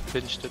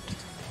 Pinched it.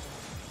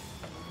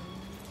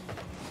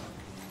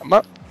 I'm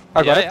up.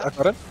 I got Yeah, it. yeah. I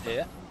got it.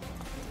 Yeah.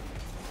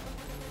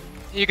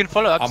 You can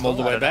follow up. I'm all the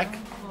still, way I don't back. know.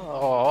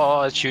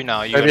 Oh, it's you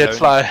now. You Maybe it's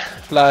alone.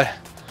 fly.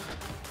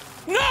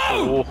 No!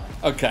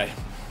 Oh. Okay.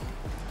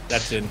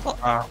 That's in.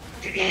 Ah.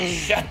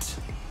 Shit.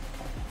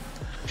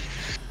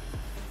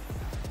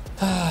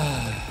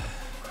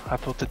 I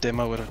thought the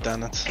demo would have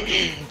done it.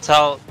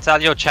 Tell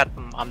your chat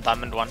I'm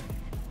diamond 1.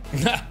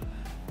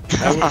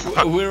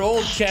 We're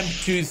all champ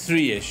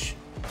 2-3-ish.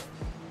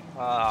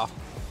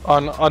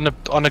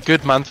 On a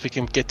good month, we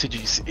can get to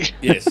GC.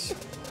 Yes.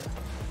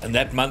 And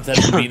that month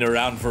hasn't been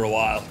around for a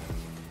while.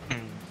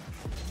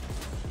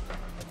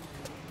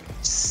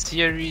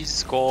 Series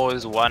score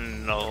is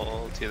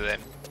 1-0 to them.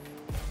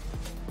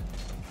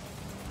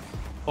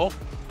 Oh.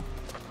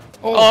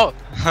 Oh!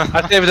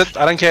 I saved it.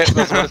 I don't care.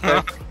 That's what it's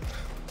there.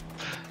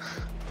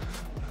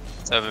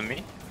 It's over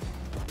me.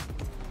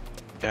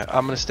 Yeah,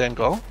 I'm gonna stand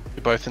goal.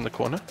 You're both in the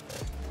corner.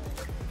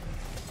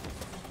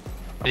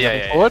 I'm Yeah,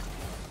 moving yeah, forward.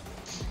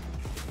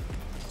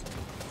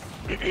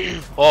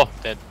 Oh,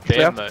 they're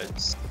Clear.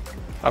 modes.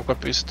 I've got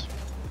boost.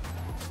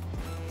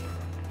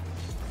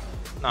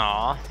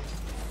 Aww.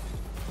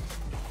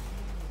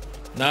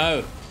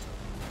 No.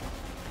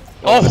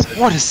 Oh,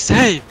 what a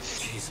save!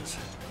 Jesus.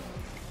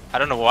 I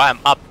don't know why I'm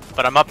up,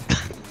 but I'm up.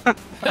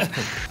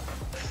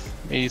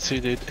 Me too,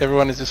 dude.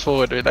 Everyone is just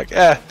forward. We're like,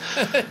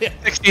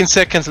 16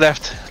 seconds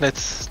left.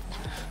 Let's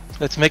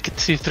make it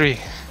 2-3.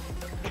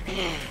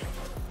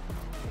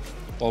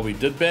 Well, we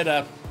did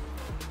better.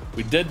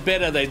 We did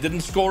better. They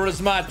didn't score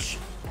as much.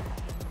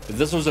 If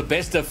this was a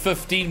best of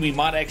 15, we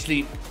might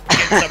actually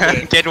get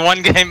somewhere. Get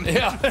one game.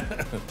 Yeah.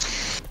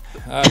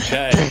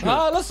 Okay.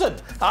 Listen.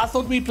 I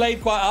thought we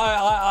played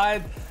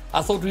quite.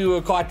 I thought we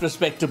were quite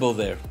respectable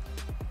there.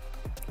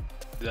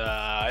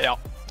 Yeah.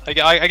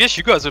 I guess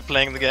you guys are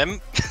playing the game.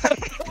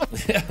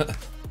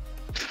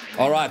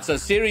 All right, so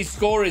series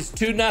score is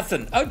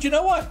 2-0. Oh, do you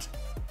know what?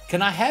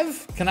 Can I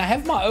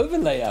have my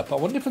overlay up? I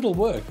wonder if it'll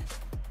work.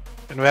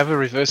 And we have a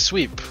reverse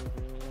sweep.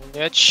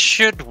 Yeah, it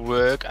should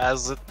work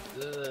as it.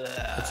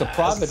 It's a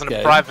private as game.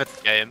 a private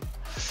game.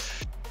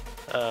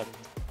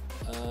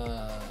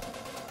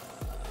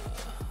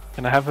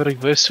 Can I have a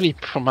reverse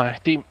sweep for my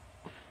team?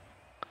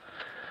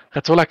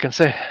 That's all I can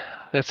say.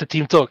 That's the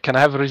team talk. Can I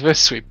have a reverse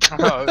sweep?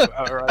 Oh,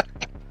 alright.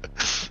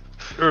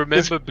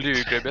 Remember blue,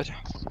 Gribbit.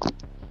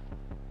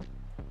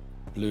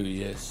 Blue,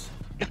 yes.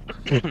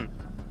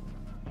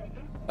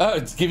 Oh,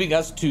 it's giving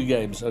us 2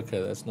 games.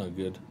 Okay, that's no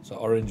good. So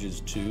orange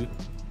is 2.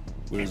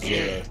 We're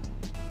 0.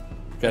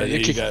 Okay, there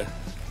you go.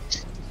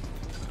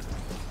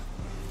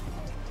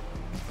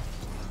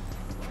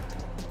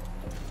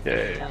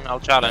 Yeah. I'll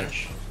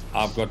challenge.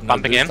 I've got no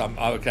Bump boost. again.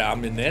 Okay,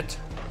 I'm in net.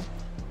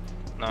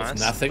 Nice. With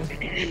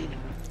nothing.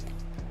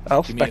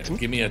 Alf, Give back to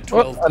me. me a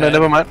 12 Oh, no,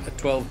 never mind. A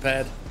 12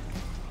 pad.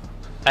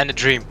 And a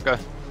dream. Go.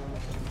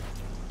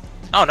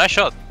 Oh, nice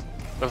shot.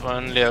 With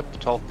only a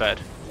 12 pad.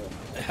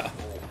 Yeah.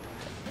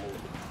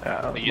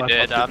 You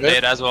dead? I'm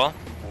dead as well.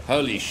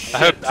 Holy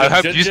shit. I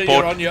hope you Ginger, spawned.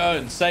 you're on your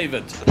own. Save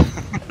it.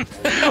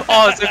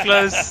 Oh, so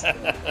close.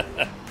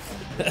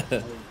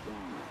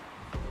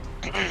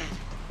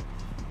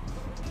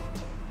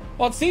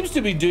 Well, it seems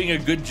to be doing a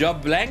good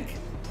job, Blank.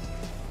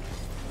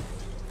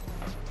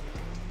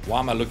 Why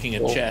am I looking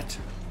at chat?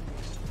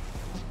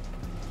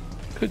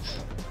 Good.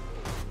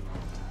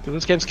 Because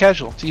this game's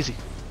casual. It's easy.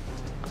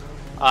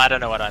 I don't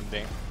know what I'm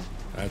doing.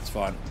 That's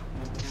fine.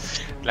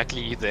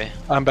 Luckily you there.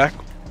 I'm back.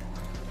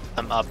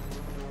 I'm up.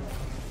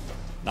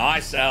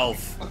 Nice,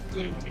 Elf.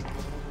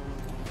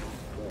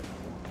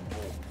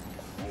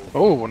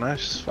 Oh,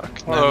 nice.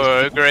 Fuck. No,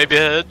 Oh, grab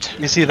it.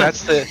 you see,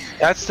 that's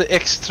the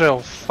extra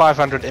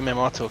 500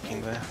 MMR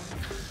talking there.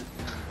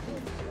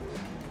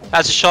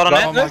 That's a shot on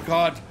Oh it. my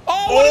god.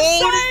 Oh,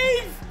 what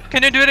a save!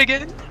 Can you do it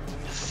again?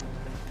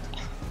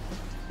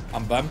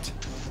 I'm bumped.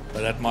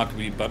 But that might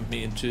be bumped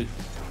me into.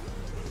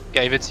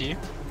 Gave it to you.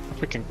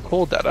 Freaking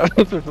called that. I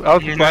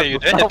was You know you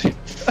did.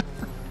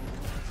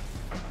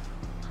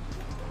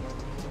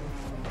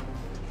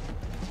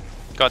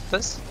 Got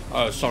this?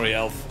 Oh, sorry,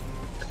 Elf.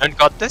 Don't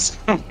got this?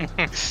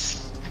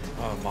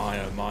 Oh my,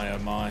 oh my, oh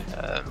my.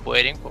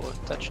 Waiting for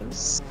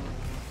touches.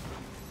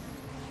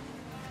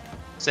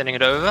 Sending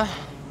it over.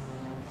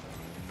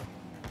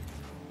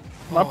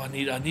 Oh, I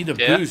need a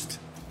Yeah. boost.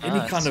 Any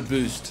Nice. kind of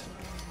boost.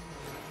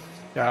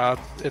 Yeah,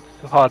 it's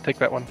hard. Take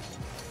that one.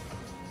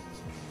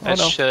 Oh no.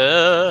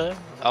 Sure.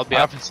 I'll be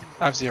I up.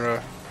 have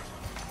 0.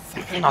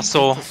 I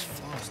saw. This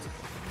fast.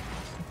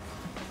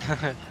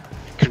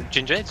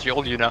 Ginger, it's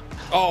all you know.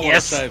 Oh, what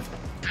Yes. a save.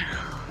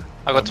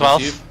 I got I'm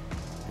 12. with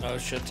you. Oh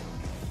shit.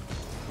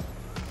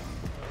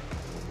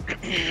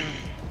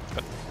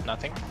 Got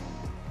nothing.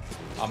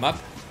 I'm up.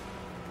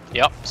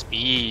 Yep,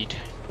 speed.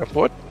 Go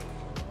forward.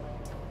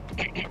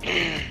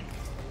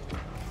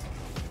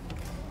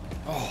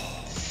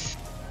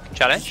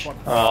 Challenge. What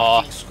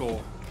Oh, big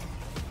score.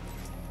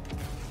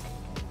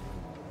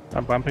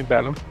 I'm bumping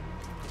Ballum.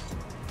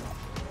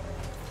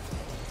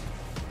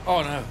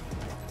 Oh no.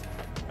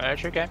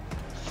 that's okay.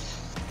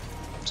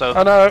 So,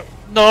 Oh no!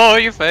 no,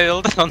 you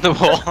failed on the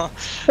wall.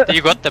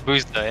 You got the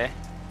boost though, eh?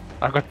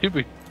 I got 2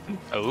 boots.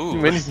 Oh,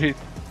 Too many boots.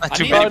 I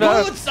too need bad.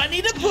 a boots! I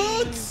need a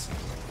boots!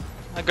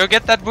 Go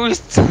get that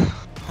boost.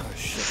 Oh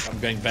shit, I'm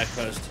going back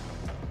first.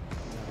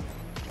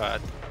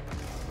 But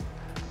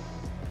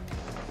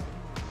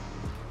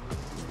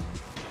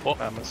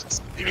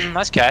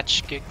nice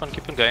catch. Keep on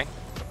going.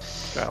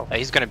 Well,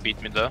 He's gonna beat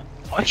me though.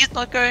 Oh, he's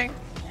not going.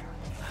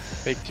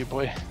 baked you,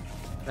 boy.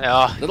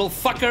 Yeah, Little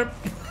fucker!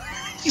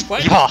 You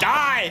won't Yeah.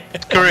 die!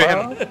 screw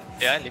him.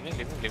 Yeah, leaving.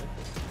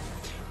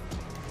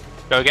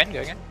 Go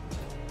again.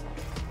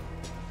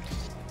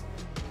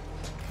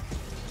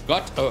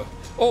 Got oh,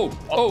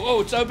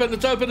 it's open,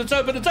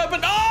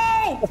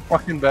 oh!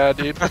 Fucking bad,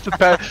 dude. That's a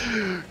bad.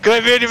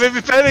 Graveyard, you made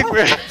me panic,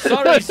 man.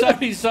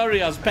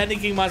 Sorry, I was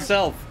panicking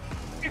myself.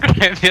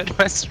 Graveyard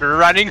was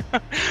running.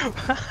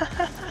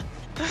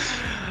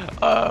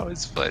 Oh,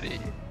 it's funny.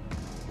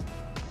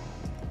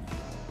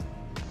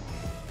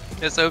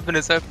 It's open.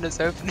 Oh,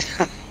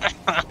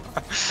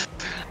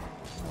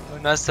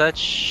 nice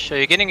touch. Are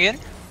you getting in?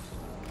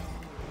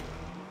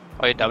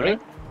 Are you doubling?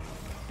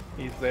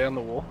 He's there on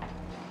the wall.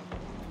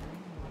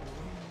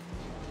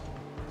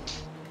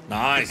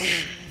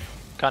 Nice.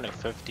 Kind of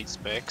 50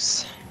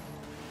 specs.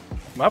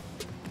 I'm up.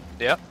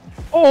 Yeah.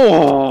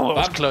 Oh, that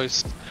was Up.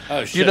 close.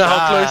 Oh shit. You know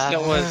how close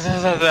that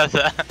was.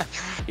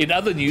 In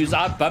other news,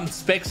 I bumped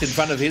Specs in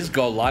front of his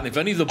goal line. If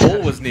only the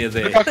ball was near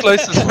there. Look how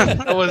close this was.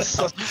 That was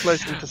such a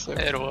close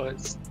intercept. It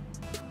was.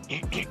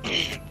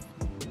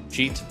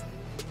 Cheat.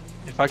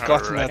 If I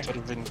got him, Alright. that would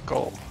have been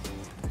goal.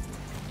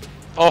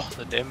 Oh,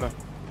 the demo.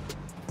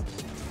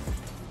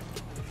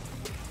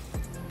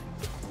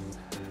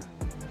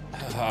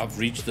 I've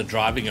reached the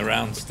driving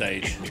around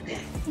stage.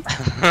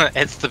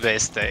 It's the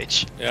best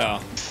stage.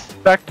 Yeah.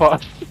 Back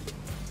pass.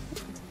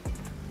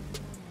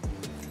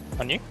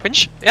 On you?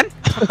 Pinch? In?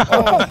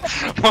 Oh,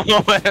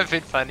 would have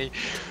been funny.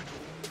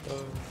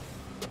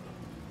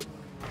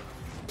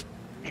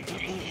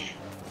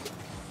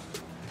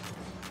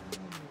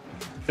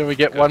 Can we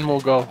get one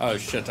more goal? Oh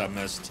shit, I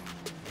missed.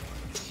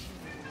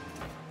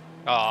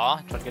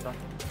 Ah, try to get on.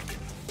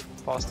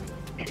 Fast.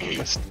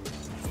 Missed.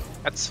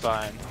 That's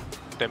fine.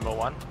 Demo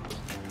 1.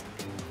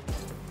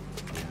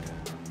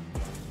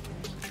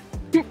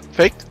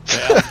 Faked.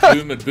 Yeah,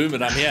 boom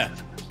it, I'm here.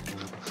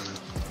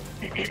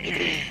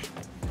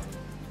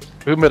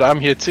 Boom it, I'm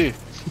here too.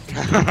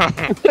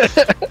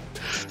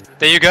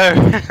 There you go.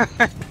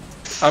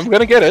 I'm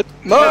gonna get it.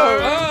 No!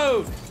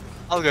 Oh!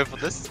 I'll go for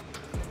this.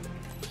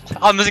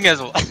 I'm missing as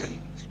well.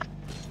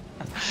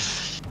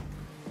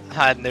 I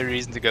had no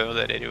reason to go for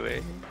that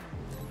anyway.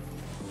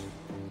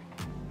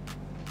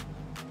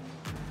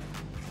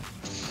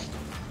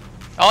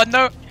 Oh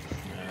no!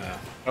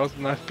 That was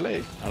a nice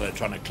play. Oh, they're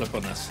trying to clip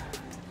on us.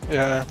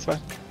 Yeah, that's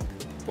fine.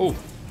 Oh.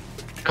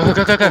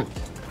 Go.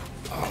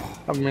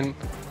 I mean,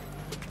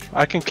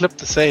 I can clip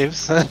the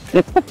saves. Yeah,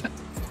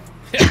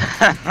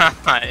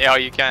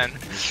 you can.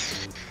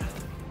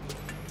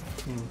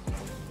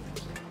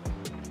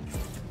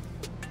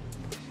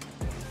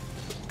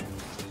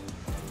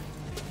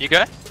 You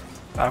go?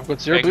 I've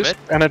got 0 Going boost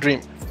mid. and a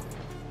dream.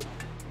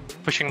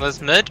 Pushing this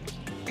mid.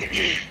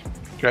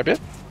 Grab it.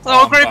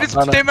 Oh, great, it's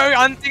no. demo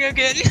hunting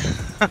again.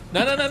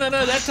 No.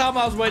 That time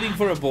I was waiting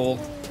for a ball.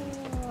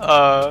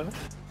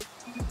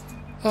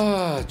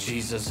 Oh,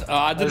 Jesus. Oh,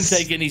 I didn't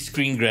take any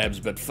screen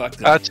grabs, but fuck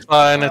that. That's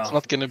fine. Wow. It's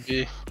not gonna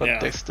be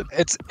contested.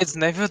 It's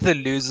never the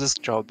loser's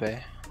job, eh?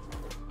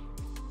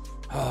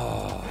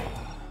 Oh.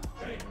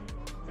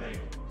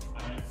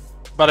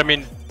 But I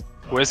mean,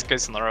 worst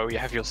case scenario, you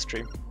have your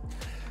stream.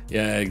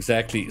 Yeah,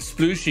 exactly.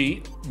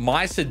 Splooshy,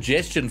 my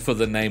suggestion for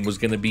the name was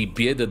going to be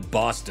Bearded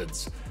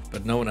Bastards,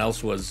 but no one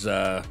else was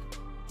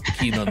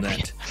keen on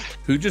that.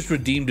 Who just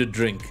redeemed a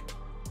drink?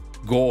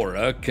 Gore,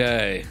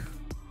 okay.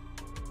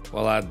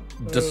 Well,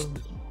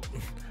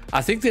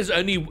 I think there's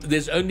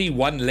only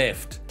one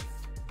left.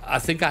 I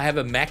think I have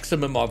a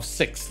maximum of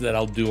 6 that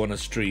I'll do on a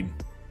stream,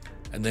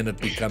 and then it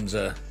becomes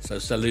so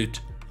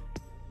salute.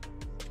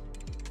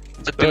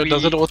 So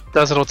does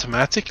it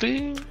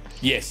automatically?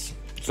 Yes.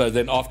 So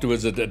then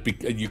afterwards,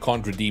 you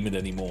can't redeem it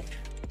anymore.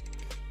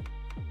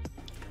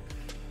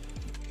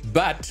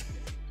 But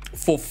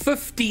for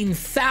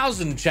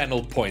 15,000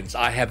 channel points,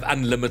 I have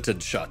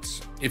unlimited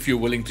shots. If you're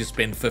willing to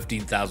spend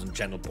 15,000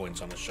 channel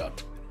points on a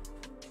shot.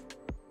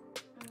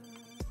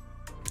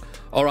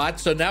 All right.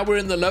 So now we're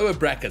in the lower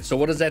bracket. So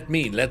what does that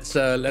mean? Let's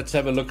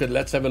have a look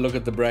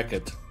at the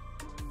bracket.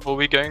 Well,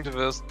 we're going to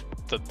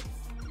the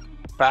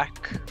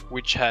back,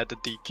 which had a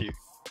DQ.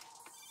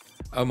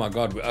 Oh my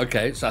God.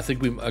 Okay. So I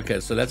think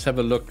so let's have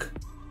a look.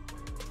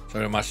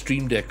 Sorry, my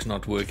stream deck's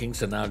not working.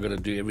 So now I've got to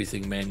do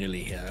everything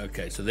manually here.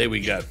 Okay. So there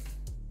we go.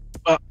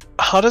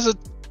 How does it?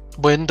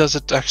 When does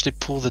it actually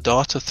pull the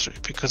data through?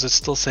 Because it's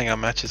still saying our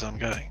match is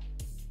ongoing.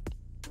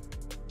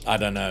 I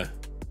don't know.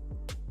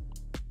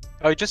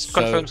 Oh, just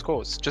confirm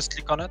scores. Just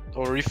click on it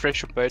or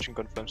refresh your page and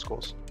confirm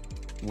scores.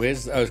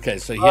 Okay,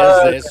 so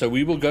here's there. So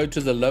we will go to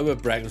the lower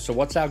bracket. So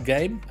what's our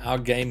game? Our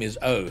game is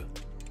O.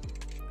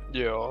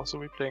 Yeah, so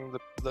we're playing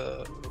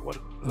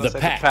the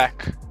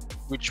pack,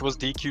 which was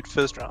DQ'd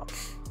first round.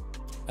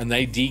 And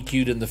they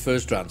DQ'd in the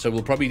first round. So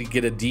we'll probably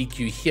get a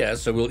DQ here.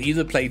 So we'll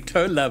either play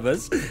Toe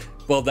Lovers.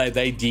 Well,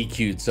 they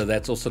DQ'd, so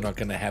that's also not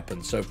going to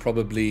happen. So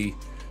probably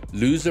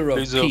loser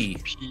of P.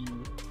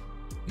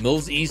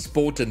 Mills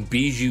Esport and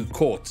Bijou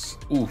Courts.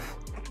 Oof.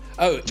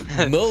 Oh,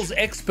 Mills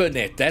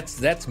Exponet.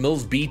 That's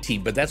Mills B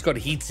team, but that's got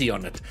Heatsy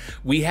on it.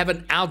 We have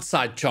an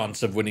outside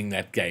chance of winning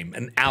that game.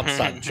 An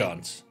outside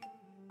chance.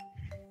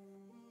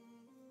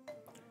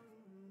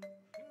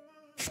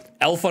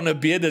 Elf on a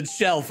bearded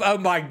shelf. Oh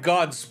my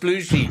God,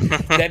 Splooshy.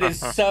 That is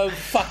so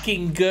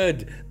fucking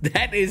good.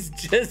 That is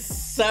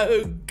just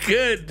so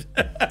good.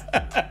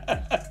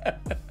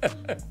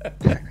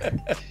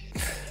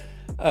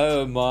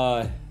 Oh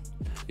my.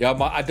 Yeah,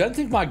 I don't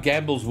think my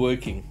gamble's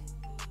working.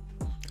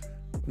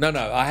 No,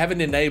 I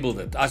haven't enabled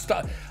it.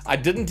 I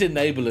didn't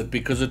enable it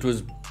because it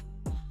was.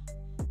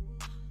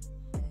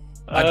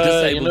 I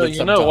disabled it.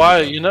 You know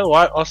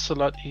why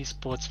Ocelot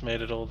Esports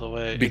made it all the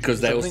way?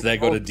 Because they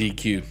got a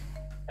DQ.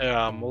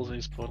 Yeah, Mills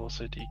Esport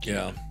also DQ.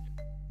 Yeah.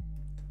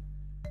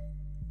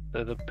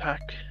 They're the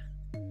pack.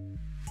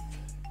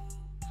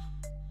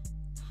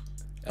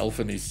 Elf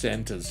and his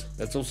Santas.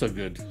 That's also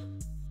good.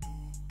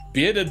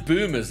 Bearded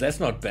Boomers.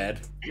 That's not bad.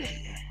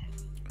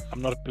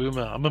 I'm not a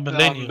boomer. I'm a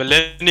millennial.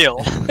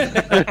 Millennial.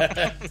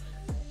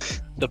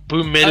 The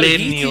boom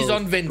millennial. He's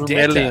on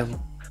Vendetta.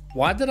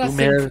 Why did I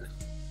think?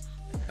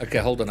 Okay,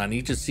 hold on. I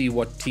need to see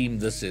what team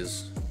this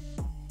is.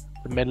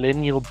 The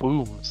millennial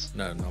booms.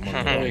 No, I'm on the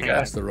wrong.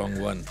 That's the wrong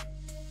one.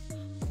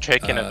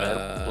 Check in a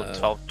minute for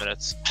 12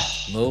 minutes.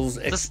 Mills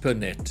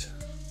Exponet.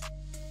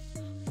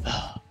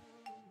 I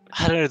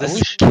don't know. This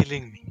is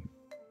killing me.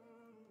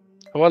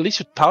 Well, at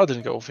least your power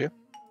didn't go off here.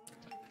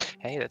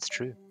 Hey, that's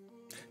true.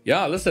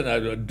 Yeah, listen,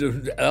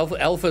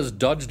 Alpha's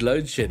dodged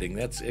load shedding.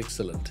 That's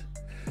excellent.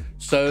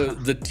 So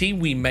the team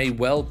we may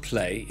well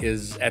play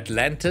is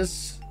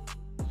Atlantis,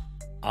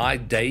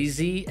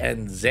 Daisy,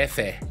 and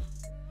Zephyr.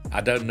 I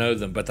don't know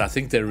them, but I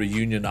think they're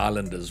Reunion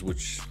Islanders,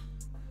 which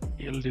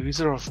El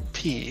Divisor of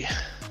P.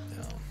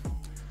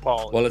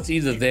 Well, it's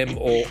either them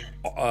or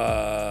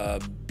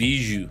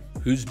Bijou.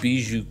 Who's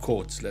Bijou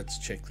Courts? Let's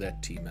check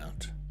that team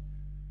out.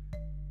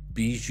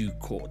 Bijou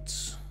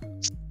Courts.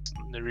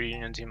 The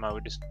reunion team, I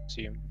would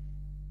assume.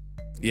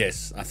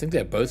 Yes, I think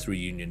they're both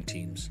reunion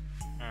teams.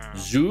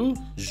 Zhu,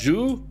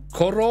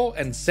 Koro,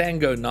 and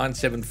Sango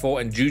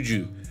 974, and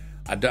Juju.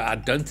 I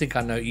don't think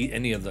I know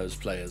any of those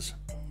players.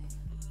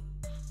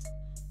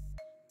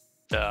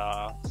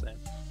 Same.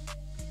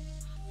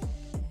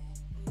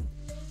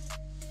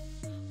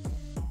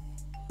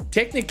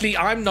 Technically,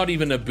 I'm not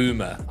even a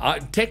boomer.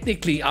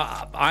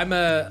 I'm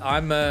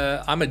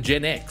a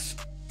Gen X.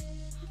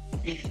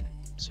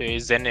 So you're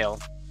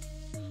Zennial.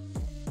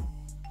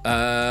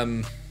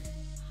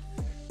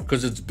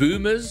 Because it's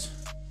boomers,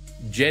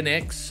 Gen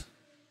X,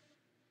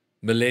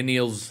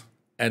 millennials,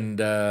 and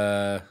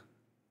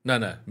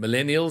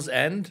millennials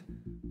and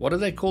what do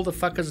they call the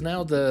fuckers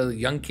now? The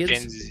young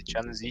kids?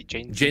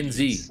 Gen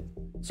Z.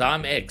 So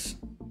I'm X.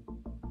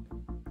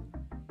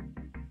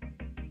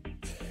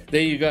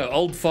 There you go.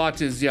 Old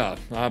fart is, yeah.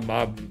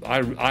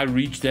 I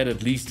reached that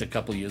at least a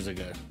couple years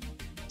ago.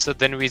 So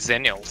then we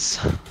Zennials.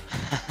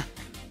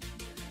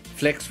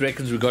 Flex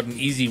reckons we got an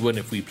easy win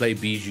if we play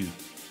Bijou.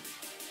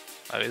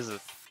 How is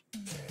it?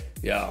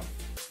 Yeah.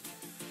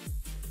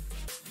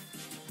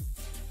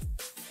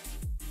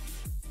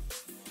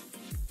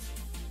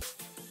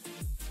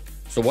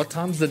 So what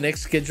time's the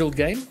next scheduled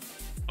game?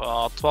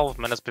 12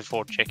 minutes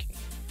before checking.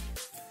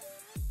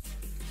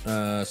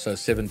 So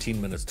 17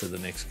 minutes to the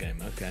next game.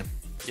 Okay.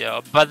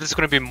 Yeah, but it's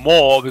going to be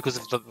more because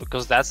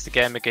that's the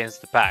game against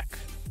the pack.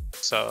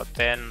 So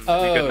then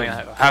we're going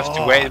to have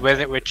to wait.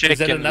 We're checking. Is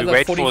that another we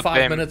wait 45 for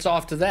them. minutes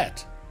after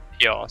that?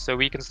 Yeah, so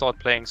we can start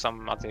playing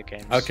some other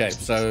games. Okay,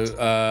 so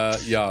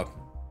yeah,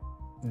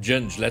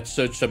 Ginge, let's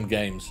search some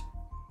games.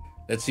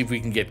 Let's see if we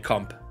can get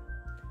comp.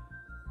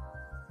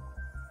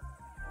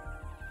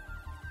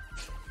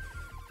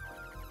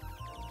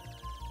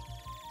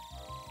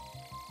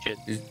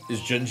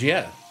 Is Ginge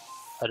here?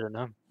 I don't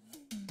know.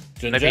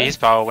 Ginger? Maybe his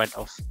power went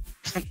off.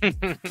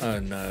 Oh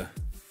no.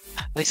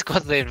 He's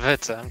got the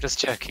inverter, I'm just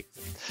joking.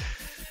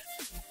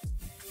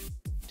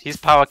 His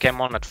power came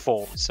on at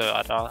 4, so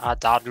I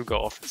doubt it'll go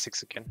off at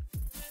 6 again.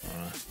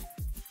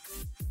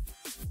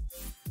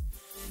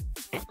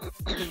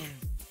 Alright.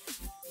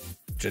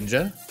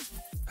 Ginger?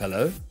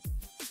 Hello?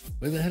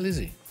 Where the hell is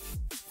he?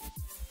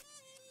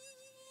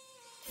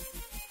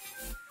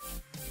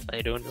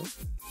 I don't know.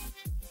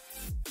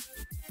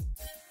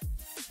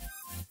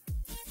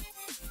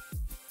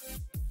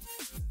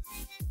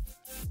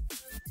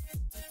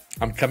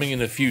 I'm coming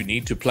in a few.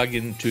 Need to plug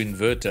into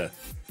inverter.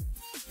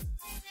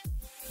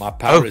 My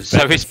power is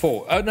back at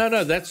 4. Oh,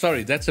 no. That's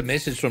a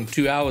message from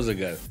 2 hours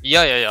ago.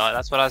 Yeah.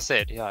 That's what I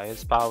said. Yeah,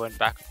 his power went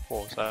back at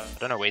 4, so I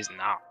don't know where he's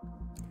now.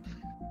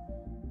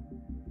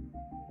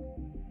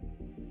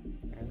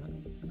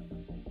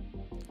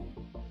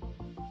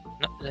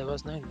 No, there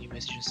was no new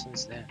messages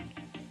since then.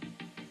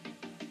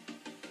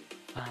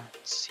 Let's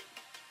see.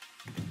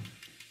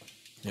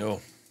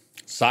 Yo.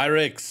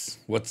 Cyrix,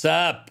 what's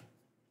up?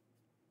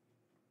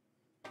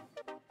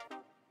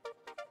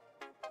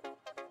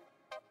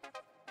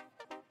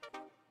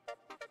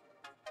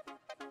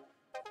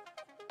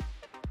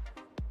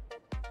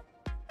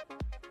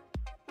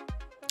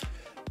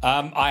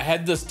 I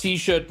had this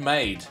T-shirt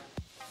made.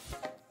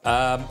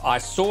 I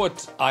saw it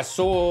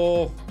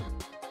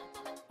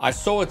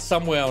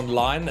somewhere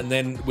online, and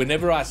then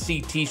whenever I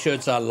see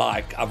T-shirts I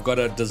like, I've got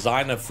a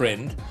designer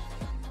friend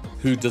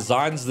who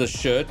designs the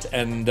shirt,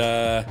 and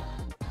then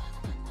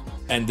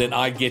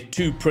I get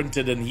 2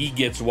 printed, and he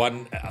gets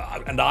 1,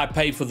 and I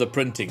pay for the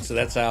printing. So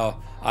that's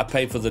how I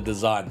pay for the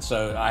design.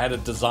 So I had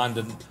it designed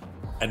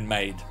and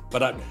made,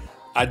 but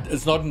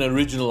it's not an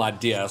original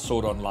idea. I saw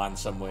it online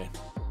somewhere.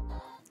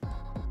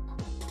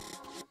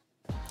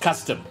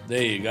 Custom.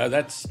 There you go.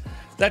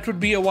 That would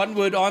be a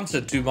one-word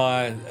answer to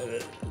my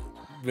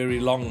very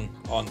long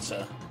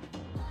answer.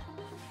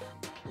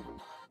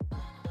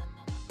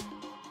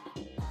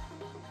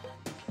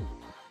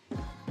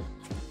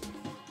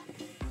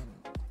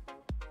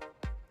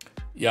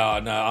 Yeah,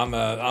 no,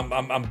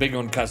 I'm big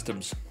on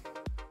customs.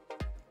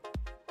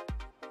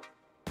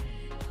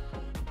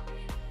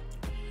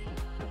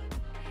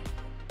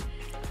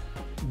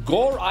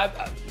 Gore,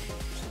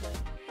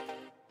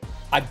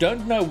 I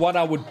don't know what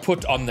I would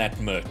put on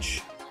that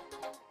merch.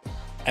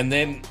 And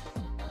then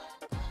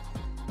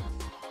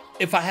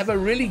if I have a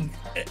really,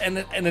 and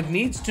it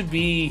needs to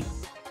be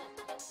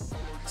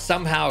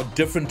somehow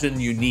different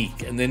and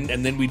unique, and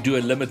then we do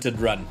a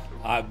limited run,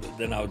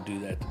 then I would do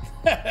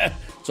that.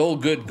 It's all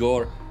good,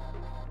 Gore.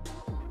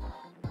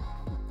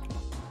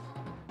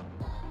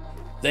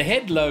 The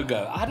head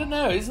logo, I don't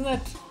know, isn't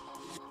that?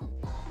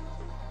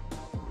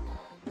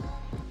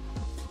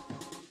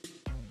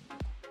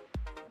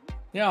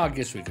 Yeah, I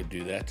guess we could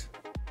do that.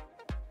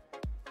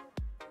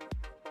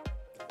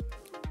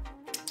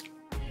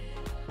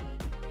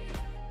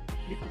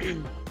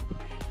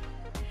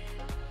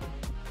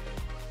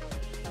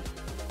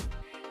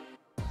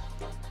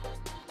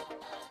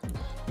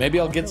 Maybe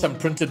I'll get some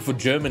printed for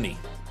Germany.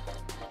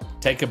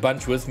 Take a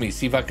bunch with me.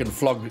 See if I can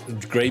flog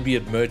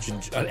greybeard merch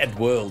at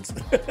Worlds.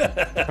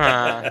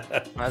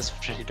 That's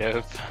pretty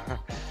dope.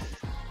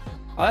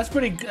 Oh,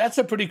 that's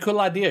a pretty cool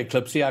idea,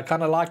 Clipsy. I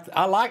kind of like.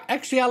 I like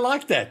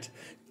that.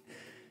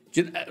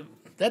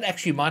 That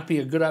actually might be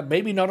a good idea.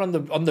 Maybe not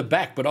on the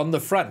back, but on the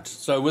front.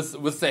 So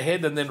with the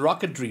head and then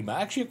Rocket Dreamer.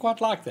 I actually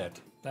quite like that.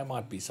 That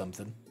might be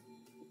something.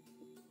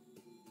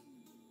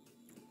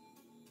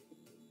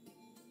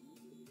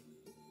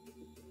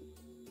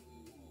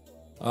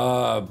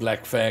 Ah,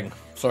 Black Fang.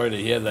 Sorry to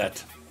hear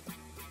that.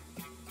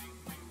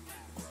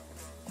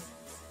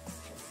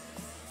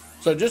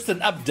 So just an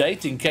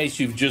update in case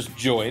you've just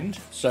joined.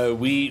 So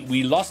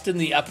we lost in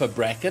the upper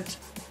bracket.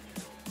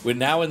 We're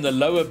now in the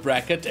lower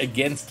bracket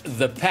against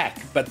the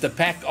pack. But the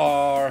pack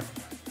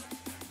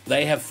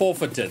they have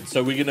forfeited.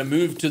 So we're going to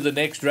move to the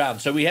next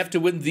round. So we have to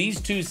win these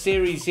two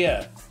series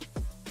here.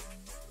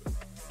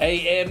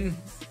 AM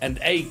and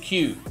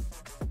AQ.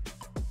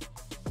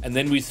 And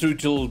then we through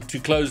to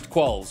closed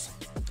quals.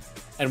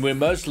 And we're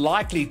most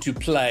likely to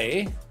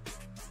play...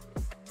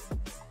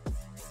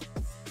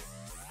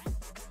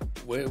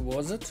 Where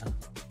was it?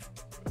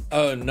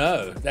 Oh,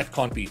 no. That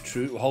can't be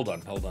true. Hold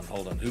on.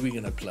 Who are we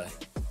going to play?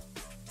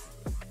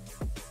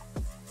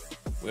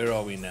 Where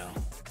are we now?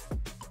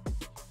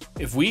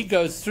 If we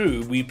go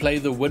through, we play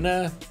the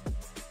winner.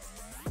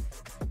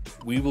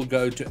 We will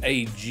go to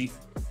AG.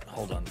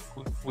 Hold on.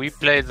 We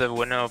play the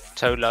winner of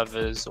Toe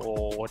Lovers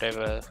or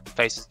whatever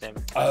faces them.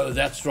 Oh,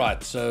 that's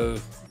right. So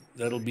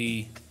that'll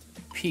be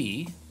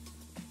P.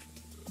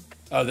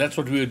 Oh, that's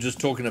what we were just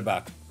talking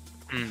about.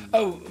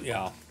 Oh,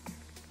 yeah.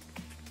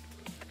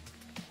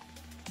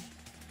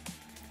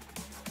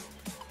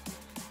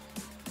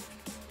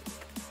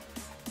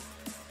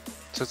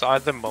 So it's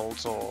either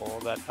Moles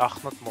or that,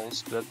 not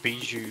Moles, the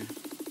Bijou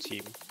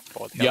team.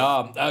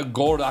 Yeah,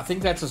 Gord, I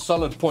think that's a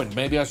solid point.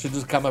 Maybe I should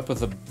just come up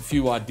with a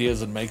few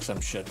ideas and make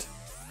some shit.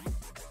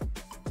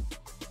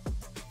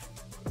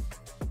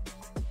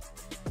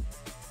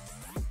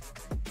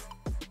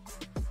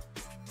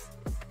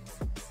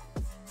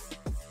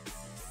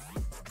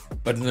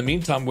 But in the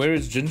meantime, where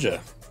is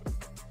Ginger?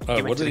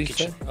 Oh, what did he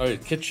say? Oh,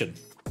 kitchen.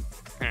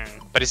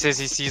 But he says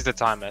he sees the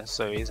timer,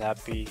 so he's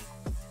happy.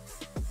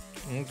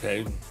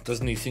 Okay.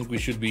 Doesn't he think we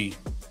should be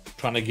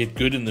trying to get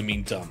good in the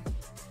meantime?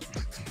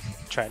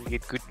 Trying to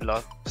get good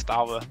last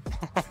hour.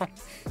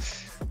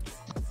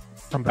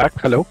 I'm back.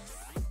 Hello.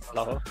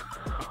 Hello.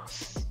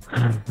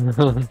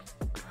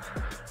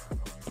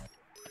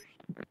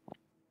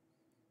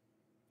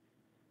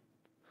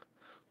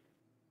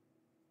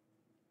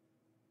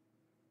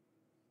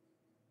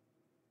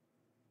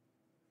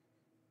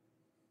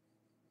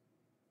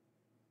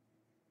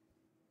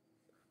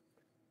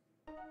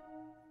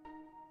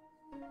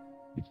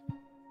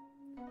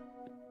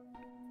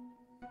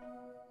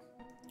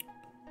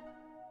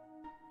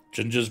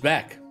 Ginger's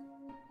back.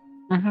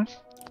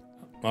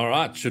 All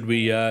right. Should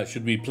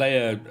we play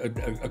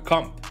a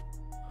comp?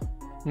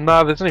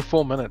 No, there's only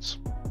 4 minutes.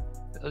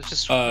 It's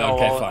just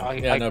okay,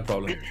 fine. No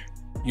problem.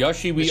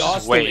 Yoshi, we are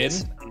still in.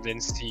 And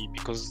then see,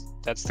 because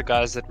that's the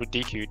guys that were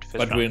DQ'd.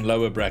 But we're in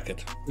lower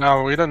bracket.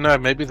 No, we don't know.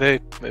 Maybe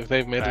if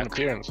they've made an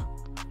appearance.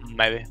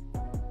 Maybe.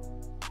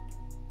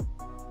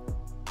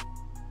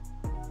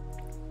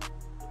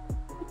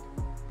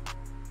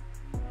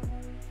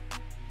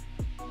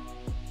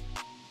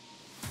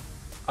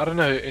 I don't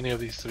know who any of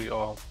these three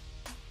are.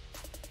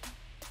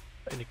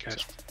 Any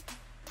case.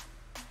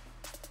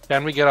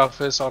 Can we get our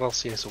first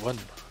RLCS win?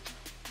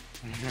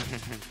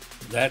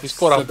 That's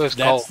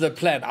the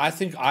plan. I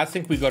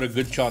think we got a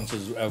good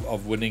chances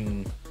of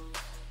winning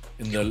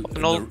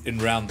in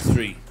round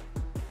 3.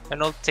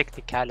 An old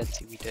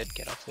technicality, we did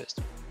get our first.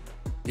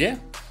 Yeah.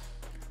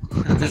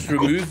 Just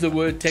remove the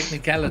word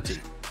technicality.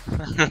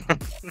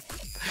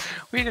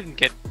 We didn't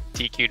get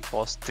DQ'd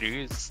fast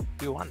through.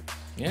 We won.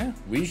 Yeah,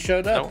 we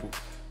showed up. No.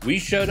 We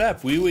showed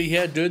up. We were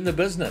here doing the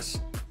business.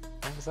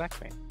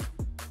 Exactly.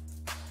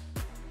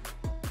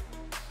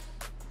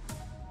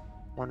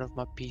 One of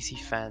my PC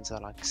fans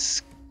are like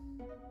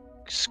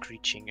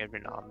screeching every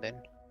now and then.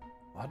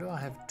 Why do I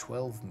have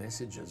 12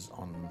 messages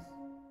on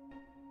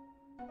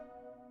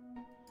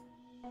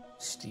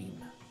Steam?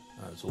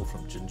 Oh, it's all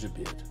from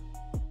Gingerbeard.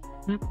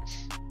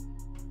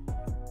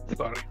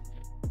 Sorry.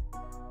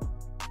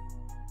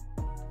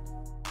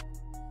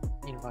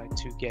 Invite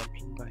to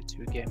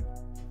game.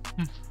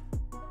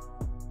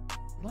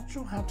 Not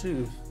sure how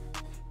to.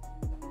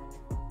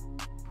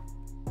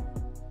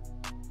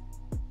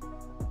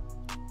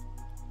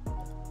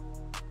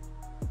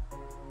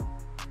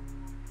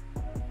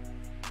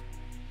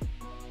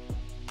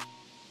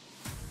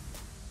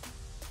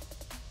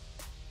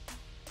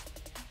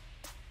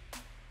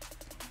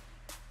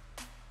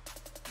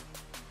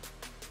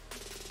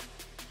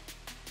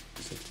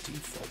 Is it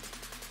default?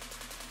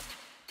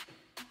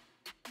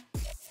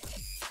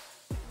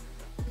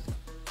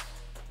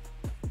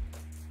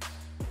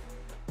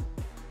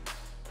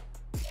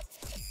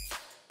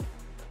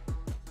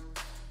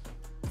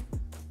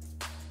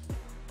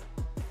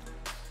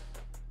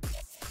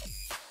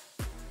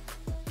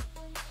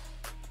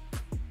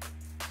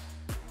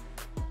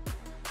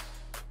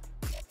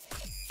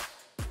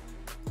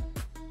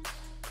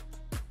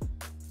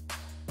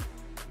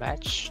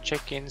 Match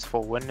check-ins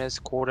for winners,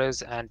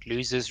 quarters, and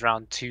losers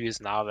round 2 is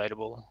now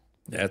available.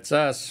 That's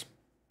us.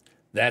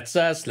 That's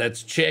us.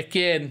 Let's check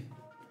in.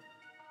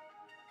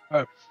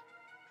 Oh,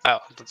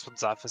 that's what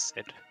Zypher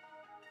said.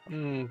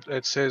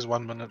 It says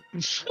 1 minute.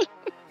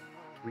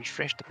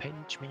 Refresh the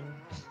page, man.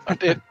 I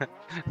did.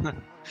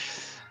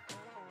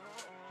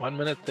 1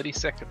 minute 30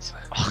 seconds.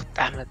 Oh,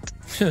 damn it.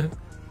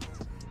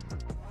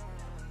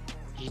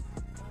 You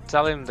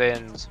tell him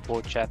then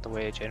support chat the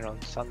way general.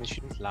 Tell him he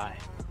shouldn't lie.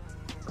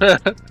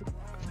 Take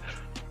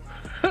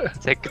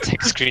a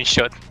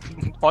screenshot.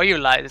 Why you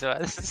lie to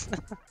us?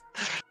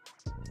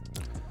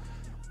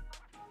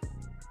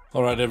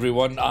 All right,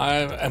 everyone. I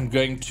am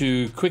going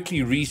to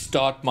quickly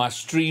restart my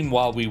stream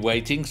while we're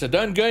waiting. So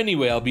don't go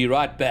anywhere. I'll be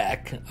right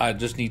back. I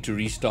just need to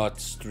restart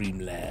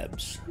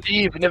Streamlabs.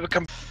 Leave, never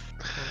come.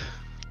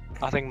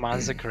 I think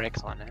mine's the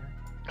correct one.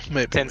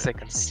 Maybe. 10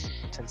 seconds.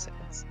 10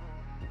 seconds.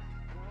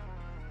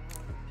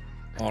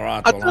 All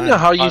right. I don't know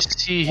how you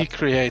see he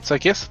creates. I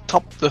guess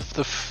top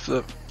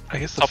I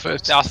guess the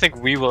first. I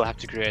think we will have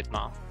to create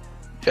now.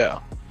 Yeah.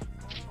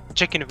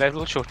 Check-in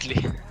available shortly.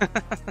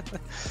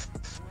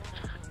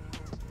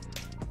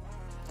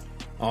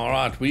 All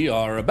right, we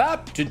are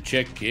about to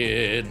check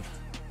in.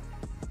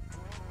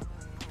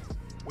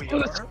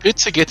 Well, it's good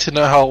to get to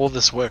know how all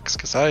this works,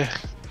 because I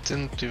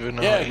didn't even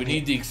know. Yeah, we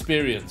need the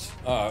experience.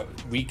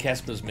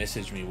 Casper's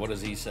messaged me. What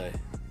does he say?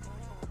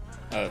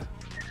 Oh.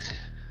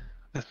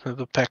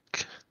 The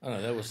pack. Oh no,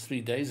 that was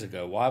 3 days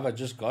ago. Why have I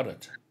just got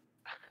it?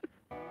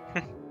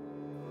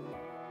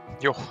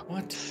 Yo.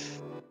 What?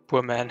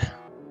 Poor man.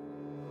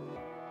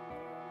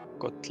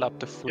 Got clapped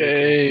the foot.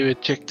 Okay, we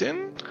checked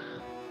in.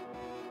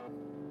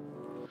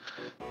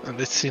 And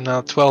let's see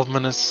now, 12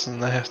 minutes,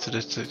 and they have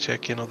to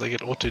check in or they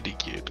get auto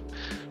DQ'd.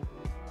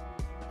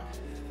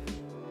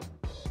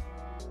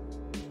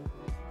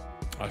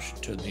 I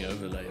should turn the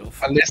overlay off.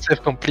 Unless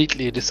they've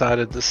completely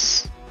decided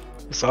this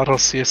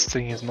RLCS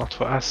thing is not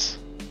for us.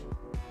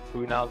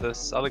 Who now?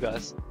 This other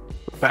guys.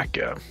 Back,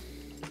 yeah.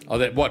 Oh,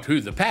 that what?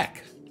 Who? The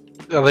pack?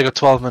 Oh, they got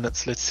 12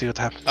 minutes. Let's see what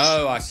happens.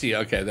 Oh, I see.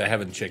 Okay, they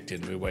haven't checked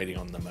in. We're waiting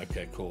on them.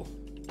 Okay, cool.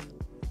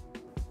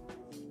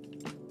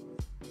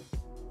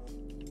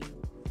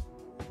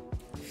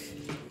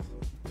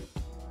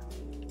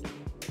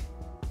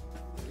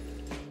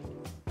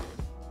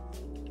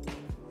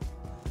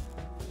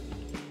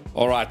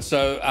 All right,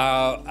 so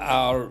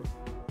our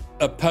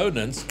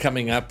opponents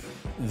coming up,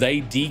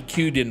 they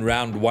DQ'd in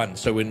round 1,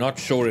 so we're not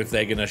sure if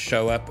they're going to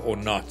show up or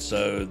not.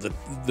 So the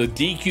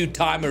DQ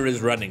timer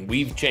is running.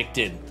 We've checked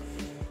in.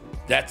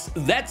 That's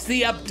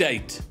the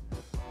update.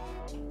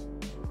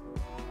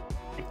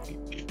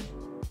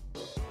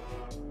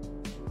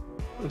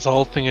 The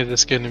whole thing is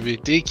just going to be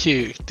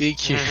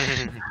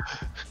DQ.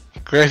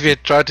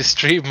 Graveyard tried to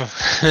stream.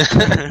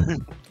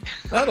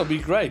 That'll be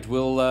great.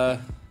 We'll.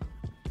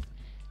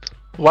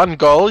 One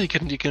goal, you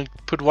can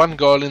put one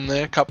goal in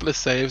there, a couple of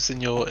saves in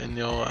your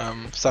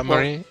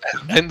summary, and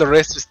then the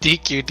rest is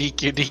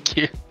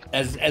DQ.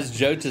 As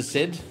Jota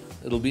said,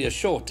 it'll be a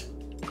short.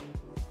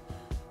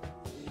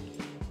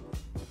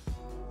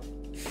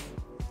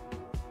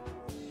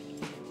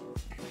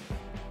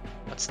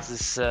 What's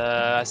this?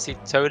 I see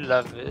Toe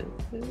Love.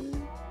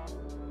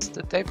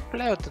 Did they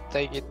play or did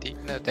they get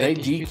they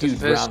DQ'd the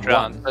first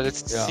round? But it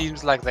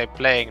seems like they're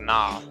playing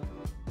now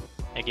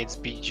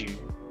against BG.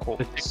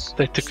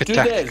 They took a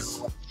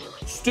tactical.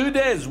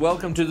 Studez,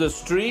 welcome to the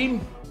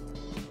stream.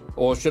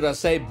 Or should I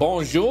say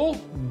bonjour?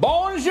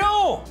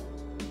 Bonjour!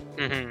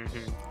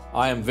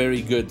 I am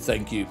very good,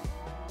 thank you.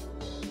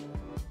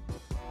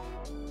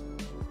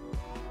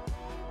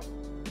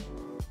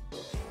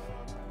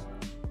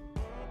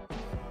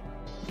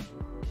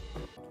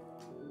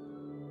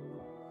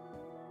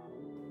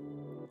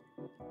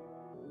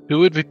 Who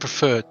would we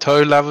prefer,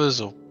 toe lovers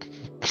or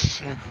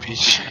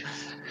BG?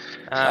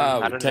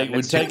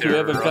 We'll take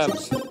whoever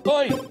comes.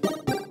 Oi!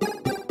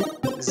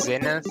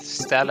 Zenith,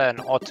 Stella, and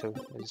Otto.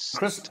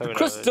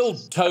 Crystal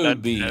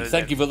Toby,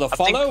 thank you for the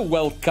follow.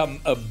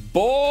 Welcome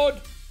aboard.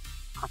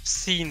 I've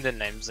seen the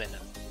name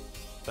Zenith,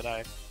 but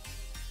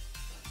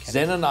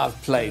Zen and I've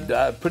played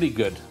pretty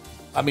good.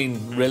 I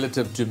mean,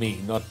 relative to me,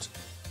 not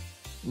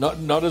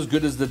as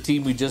good as the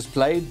team we just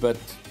played, but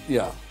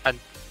yeah. And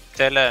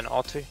Stella and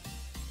Otto.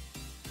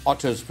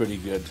 Otto's pretty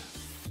good.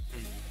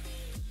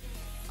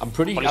 I'm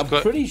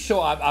pretty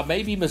sure, I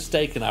may be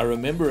mistaken. I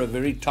remember a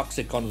very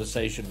toxic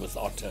conversation with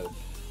Otto.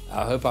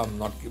 I hope I'm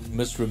not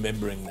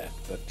misremembering that.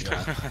 But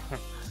yeah.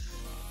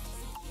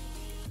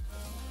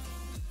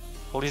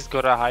 Well, he's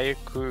got a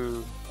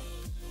Haiku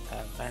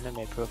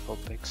anime profile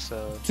pic,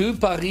 so... Tu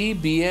paries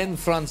bien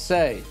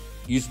français.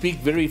 You speak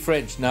very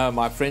French. No,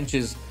 my French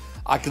is...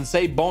 I can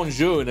say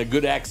bonjour in a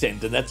good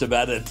accent, and that's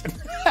about it.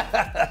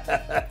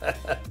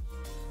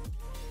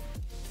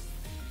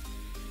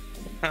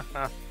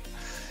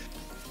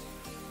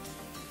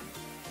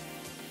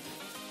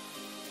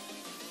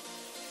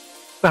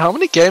 How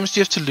many games do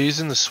you have to lose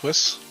in the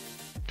Swiss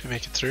to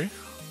make it through?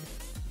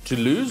 To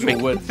lose or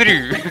win?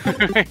 Through.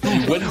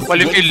 Well,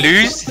 if you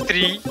lose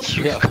 3,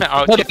 you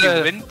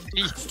win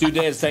 3.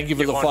 Studes, thank you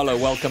for the follow.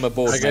 Welcome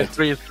aboard. Okay,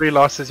 three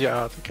losses, you're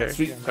out. Okay.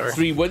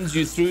 Three wins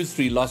you through,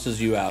 3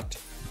 losses you out.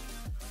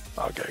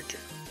 Okay.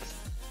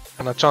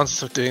 And the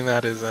chances of doing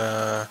that is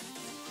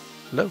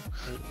low.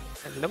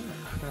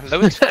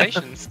 Low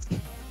expectations.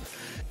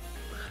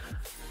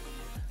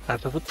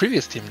 That was the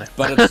previous team now.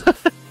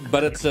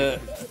 But it's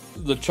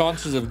the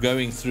chances of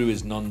going through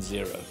is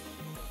non-zero.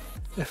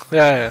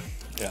 Yeah.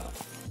 Yeah.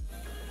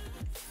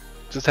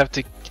 Just have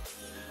to,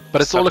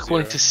 but it's all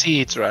according to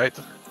seeds, right?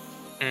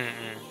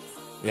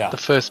 Yeah. The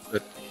first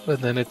bit, and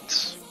then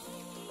it's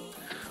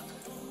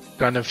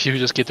kind of you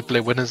just get to play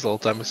winners all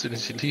the time as soon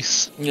as you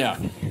lose. Yeah.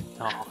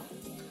 Oh.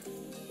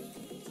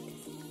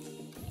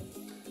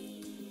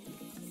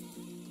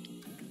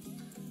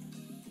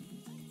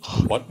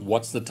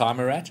 What's the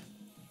timer at?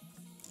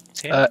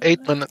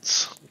 8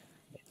 minutes.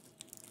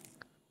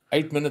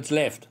 8 minutes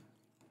left.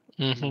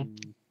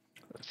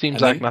 Seems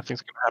And like then-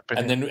 nothing's gonna happen.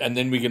 And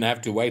then we're gonna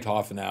have to wait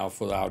half an hour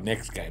for our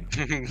next game.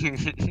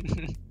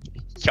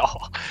 Yeah.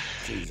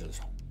 Jesus.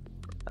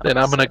 Then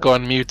I'm gonna go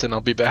on mute and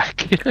I'll be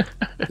back.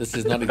 This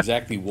is not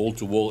exactly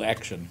wall-to-wall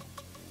action.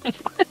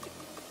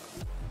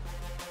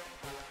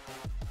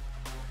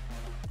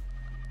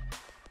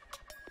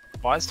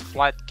 Why is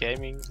Flight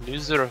Gaming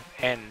loser of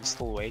N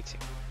still waiting?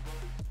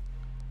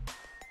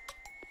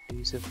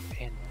 Loser of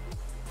N.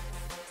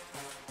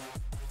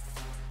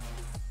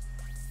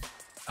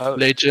 Oh,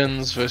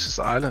 Legends versus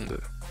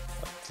Islander.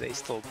 they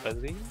still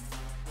busy?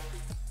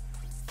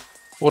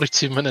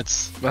 42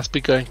 minutes. Must be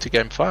going to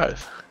game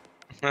 5.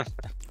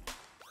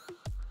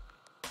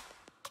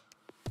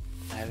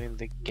 Having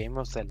the game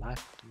of their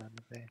life at the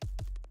moment there.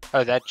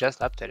 Oh, that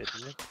just updated,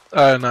 isn't it?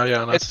 Oh no,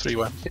 yeah, no, it's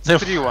 3-1. It's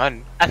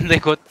 3-1, and they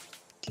got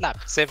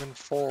slapped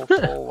 7-4,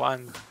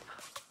 4-1,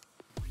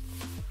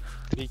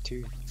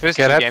 3-2. First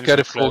two games Go to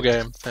were 4 close.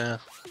 games. Yeah.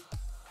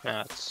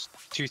 Yeah, it's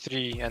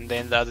 2-3, and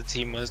then the other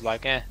team was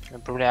like,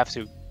 we'll probably have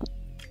to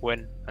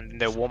win,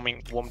 and they're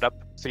warmed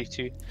up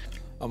 3-2.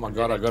 Oh my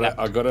god, I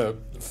got a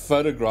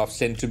photograph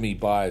sent to me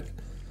by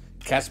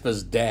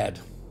Casper's dad.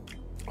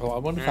 Oh, I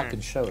wonder if I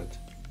can show it.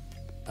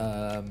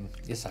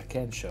 Yes, I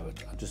can show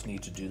it. I just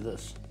need to do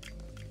this.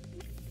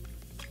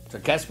 So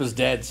Casper's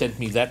dad sent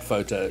me that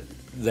photo.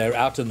 They're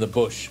out in the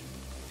bush.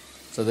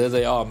 So there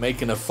they are,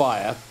 making a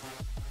fire,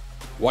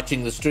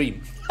 watching the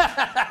stream.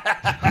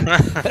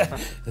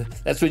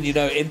 That's when you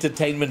know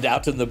entertainment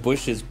out in the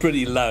bush is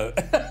pretty low.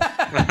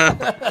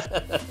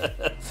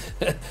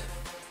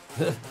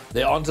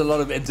 There aren't a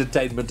lot of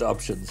entertainment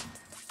options.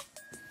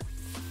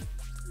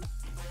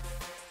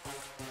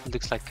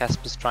 Looks like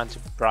Casper's trying to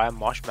fry a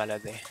marshmallow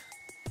there.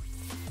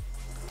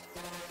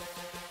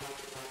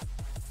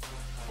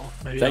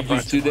 Thank you,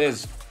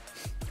 Studes.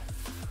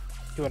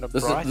 You want to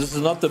This fry? is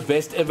not the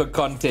best ever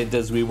content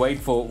as we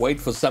wait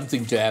for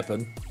something to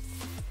happen.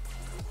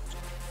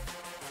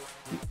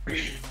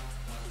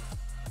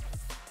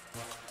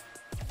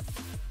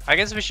 I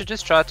guess we should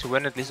just try to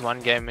win at least one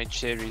game each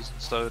series,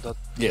 so that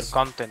Yes. the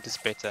content is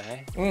better,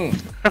 eh?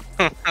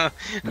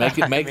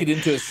 Make it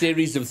into a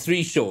series of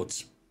 3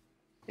 shorts.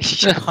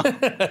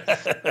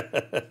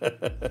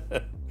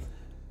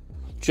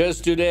 Cheers,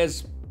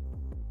 Studes.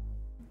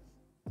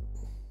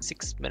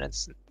 6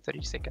 minutes and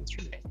 30 seconds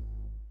remaining.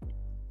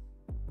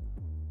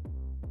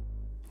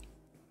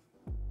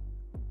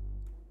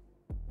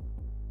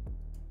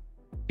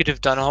 Could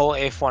have done a whole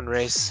F1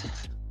 race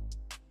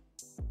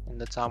in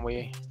the time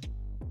we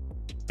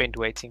spent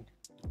waiting.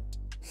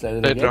 Say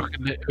that Play again. Rock,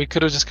 we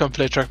could have just gone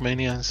play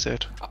Trackmania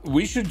instead.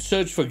 We should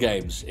search for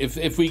games.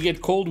 If we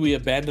get called, we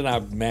abandon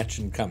our match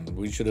and come.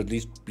 We should at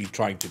least be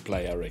trying to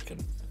play, I reckon.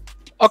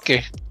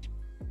 Okay,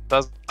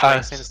 Does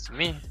make sense to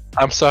me.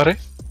 I'm sorry.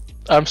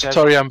 I'm Yeah.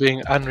 sorry. I'm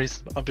being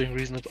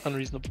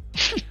unreasonable.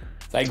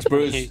 Thanks,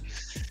 Bruce.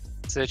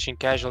 Searching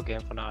casual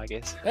game for now, I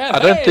guess. Yeah, I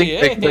don't think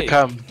hey, they hey.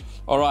 come.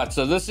 All right,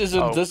 so this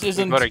isn't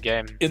We've got a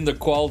game. in the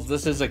quals.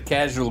 This is a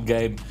casual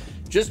game,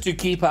 just to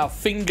keep our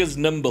fingers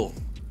nimble.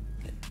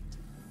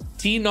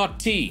 T not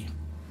T.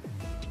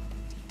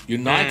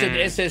 United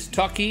SS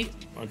Toki.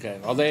 Okay,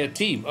 are they a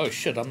team? Oh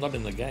shit, I'm not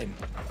in the game.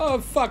 Oh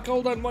fuck,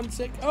 hold on 1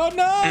 sec. Oh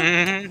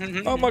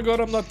no! Oh my god,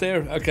 I'm not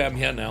there. Okay, I'm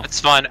here now. It's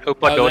fine.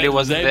 Opa Dolly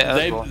wasn't there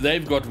as well.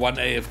 They've got one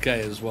AFK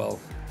as well.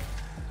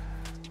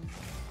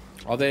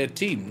 Are they a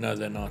team? No,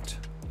 they're not.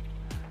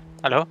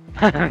 Hello?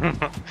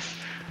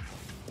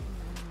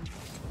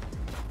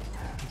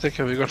 It's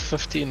okay. We got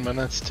 15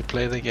 minutes to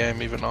play the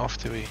game, even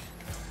after we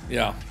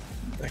Yeah.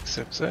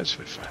 accept. So that should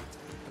be fine.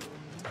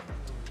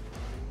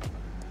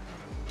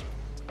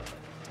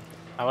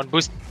 I want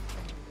boost.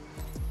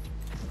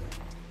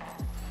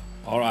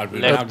 All right,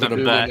 we've Left now got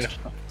and a back. match.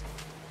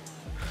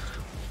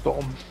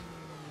 Storm.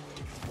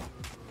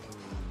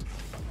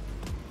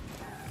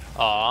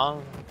 Aw.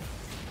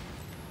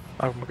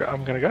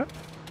 I'm gonna go.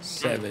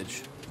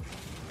 Savage.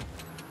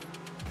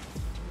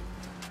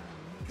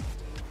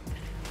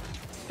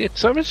 It's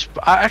so much.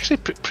 I actually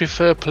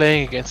prefer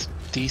playing against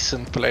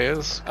decent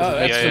players. 'Cause Oh,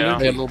 it makes me yeah.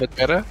 play a little bit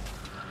better.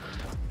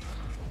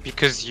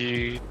 Because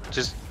you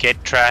just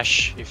get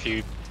trash if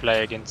you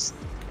play against.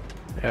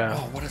 Yeah.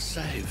 Oh, what a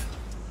save!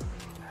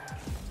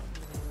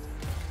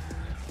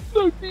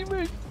 No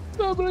teammate.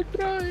 I'm gonna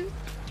cry.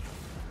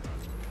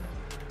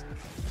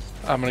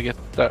 I'm gonna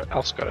get that.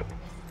 Alf's got it.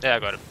 Yeah, I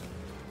got it.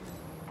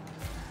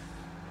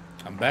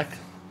 I'm back.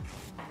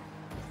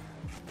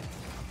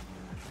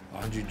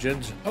 100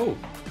 gens. Oh,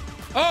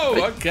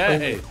 oh,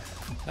 okay,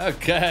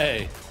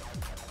 okay.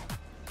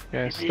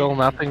 Yeah, still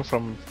nothing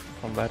from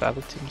that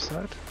other team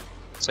side.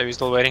 So we're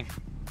still waiting.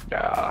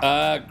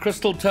 Yeah.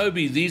 Crystal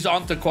Toby, these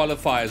aren't the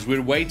qualifiers.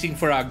 We're waiting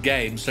for our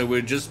game, so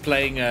we're just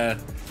playing a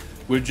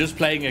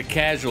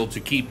casual to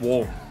keep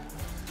warm.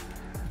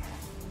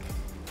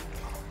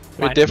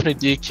 We're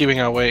definitely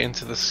DQing our way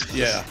into this.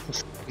 Yeah.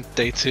 This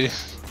day 2.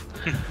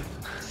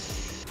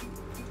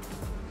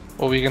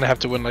 Or we're gonna have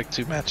to win like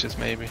 2 matches,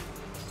 maybe.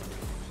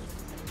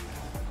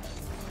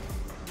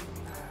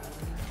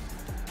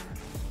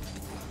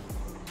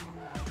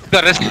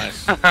 That is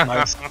Nice.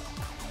 Nice.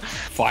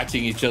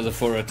 Fighting each other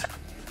for it.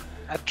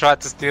 I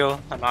tried to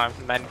steal and I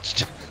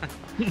managed.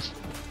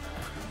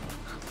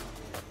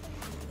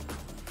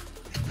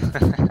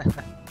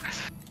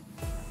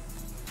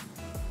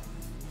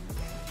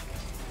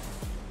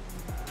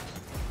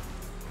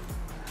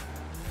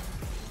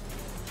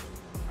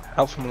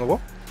 Alpha on the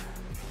wall.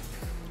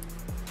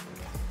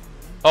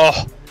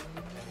 Oh,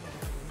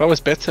 That was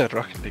better at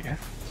Rocket League, eh?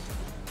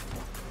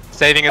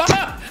 saving it.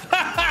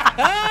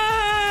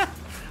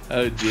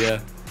 Oh dear.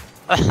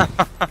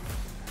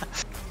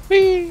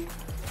 Whee!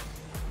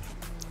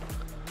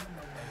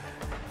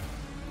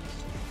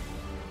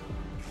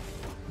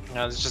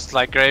 Yeah, it's just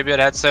like Greybeard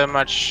had so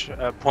much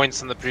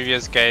points in the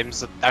previous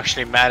games that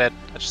actually mattered.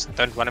 I just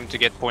don't want him to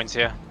get points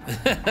here.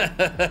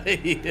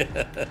 Yeah.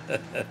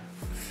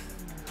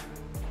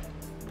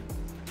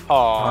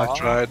 I Oh,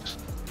 tried.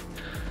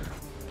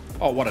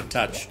 Oh, what a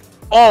touch.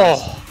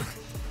 oh,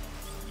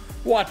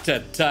 What a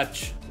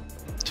touch.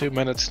 2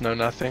 minutes, no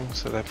nothing,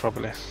 so they're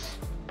probably...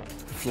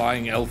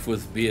 Flying elf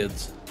with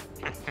beards.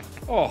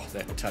 Oh,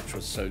 that touch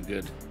was so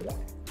good. it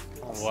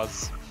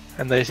was.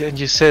 And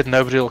you said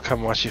nobody will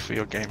come watch you for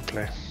your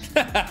gameplay.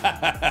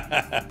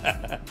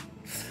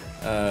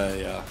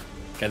 Yeah.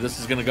 Okay, this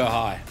is gonna go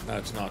high. No,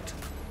 it's not.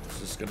 It's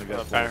just gonna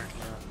go forward.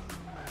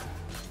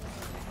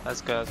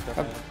 Let's go, let's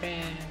go.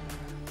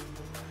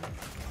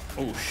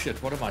 Oh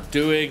shit, what am I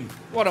doing?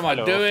 What am I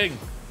Hello. doing?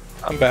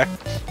 I'm back.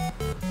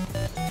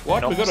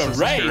 What? We got a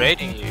raid?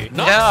 Raiding you.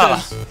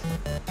 Noxus!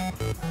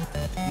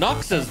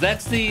 Noxus,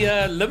 that's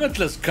the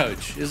Limitless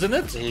coach, isn't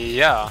it?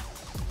 Yeah.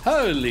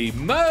 Holy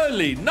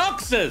moly,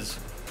 Noxus!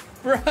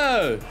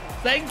 Bro,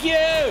 thank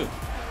you!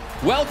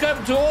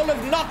 Welcome to all of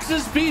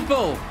Noxus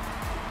people!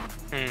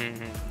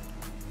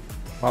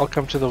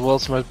 Welcome to the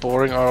world's most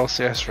boring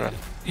RLCS run.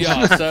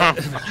 Yeah,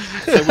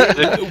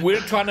 so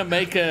we're trying to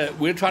make an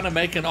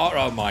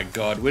oh my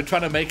god, we're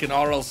trying to make an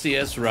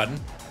RLCS run.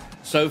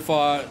 So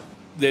far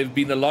there've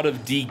been a lot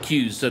of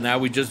DQs, so now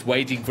we're just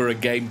waiting for a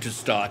game to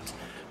start.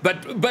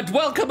 But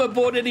welcome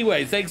aboard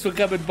anyway. Thanks for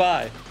coming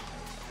by.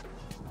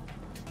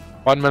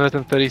 1 minute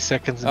and 30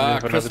 seconds. And we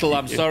have another Crystal,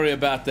 I'm DQ. sorry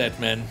about that,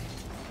 man.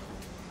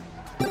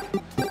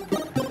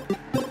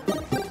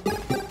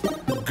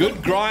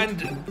 Good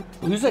grind.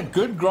 Who's that?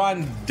 Good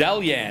grind,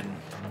 Dalian.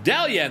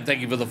 Dalian,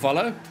 thank you for the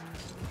follow.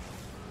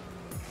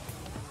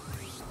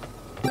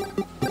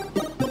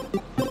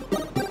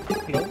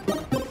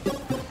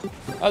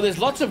 Oh, there's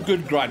lots of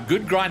good grind.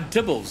 Good grind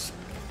Tibbles.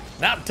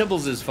 Now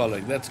Tibbles is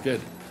following. That's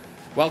good.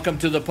 Welcome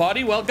to the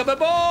party. Welcome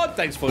aboard.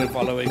 Thanks for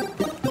following.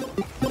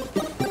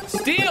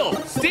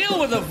 Steel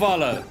with a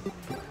follow.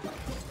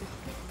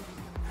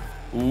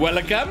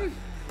 Welcome.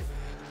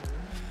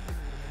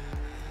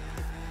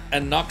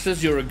 And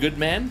Noxus, you're a good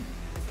man.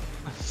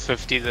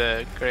 50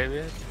 the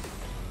Greybeard.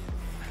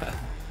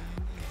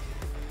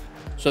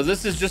 So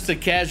this is just a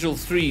casual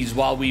threes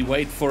while we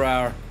wait for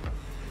our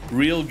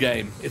real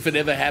game, if it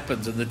ever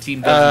happens and the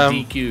team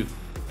doesn't DQ.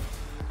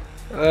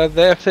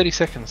 They have 30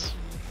 seconds.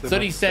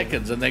 30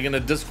 seconds and they're going to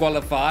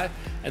disqualify,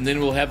 and then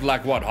we'll have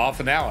like what, half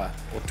an hour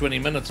or 20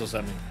 minutes or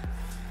something.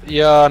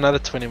 Yeah, another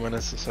 20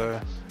 minutes or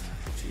so.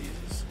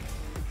 Jesus.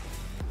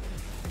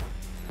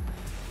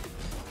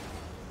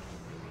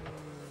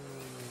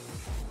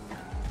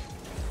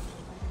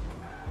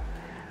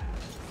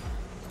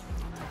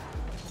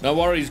 No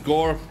worries,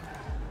 Gore.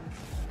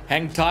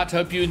 Hang tight.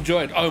 Hope you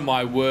enjoyed. Oh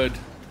my word.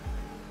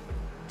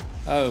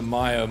 Oh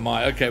my, oh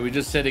my. Okay, we're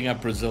just setting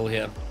up Brazil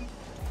here.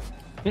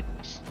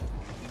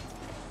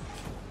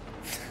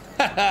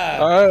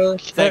 Okay,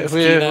 Thanks,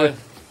 Gino.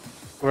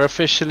 we're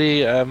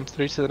officially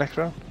through to the next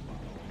round.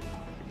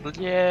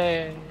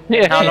 Yay!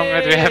 Yay. How long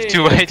do we have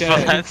to wait for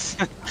Okay. that?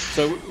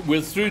 So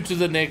we're through to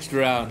the next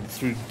round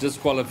through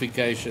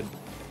disqualification.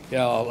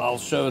 Yeah, I'll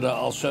show it.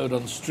 I'll show it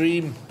on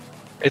stream.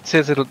 It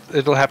says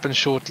it'll happen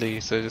shortly,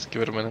 so just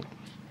give it a minute.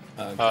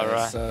 Okay,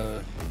 Alright.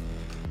 So,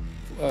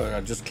 oh,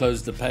 I just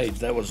closed the page.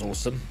 That was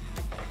awesome.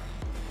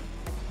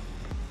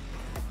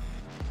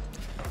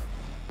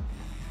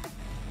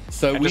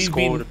 So I just we've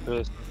scored been a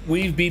person.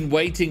 we've been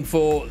waiting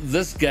for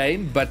this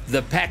game, but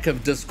the pack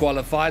have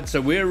disqualified, so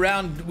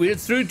we're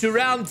through to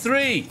round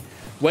 3,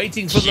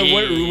 waiting for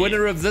the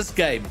winner of this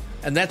game,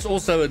 and that's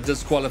also a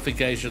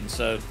disqualification.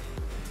 So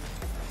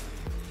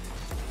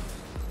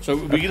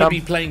we're going to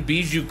be playing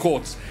Bijou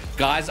Courts.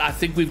 Guys, I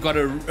think we've got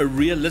a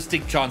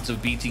realistic chance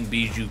of beating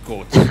Bijou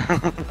Courts.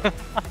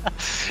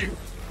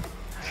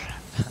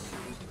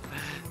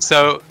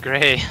 So,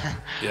 Gray,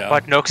 Yeah.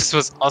 what Noxus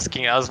was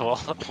asking as well,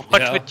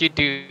 what would you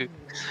do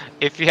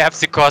if you have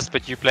to cast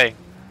but you play?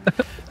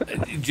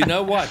 Do you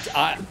know what?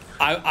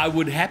 I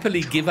would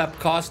happily give up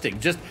casting.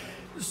 Just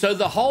so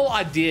the whole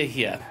idea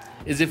here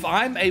is if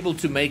I'm able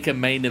to make a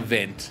main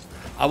event,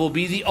 I will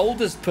be the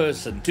oldest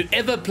person to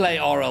ever play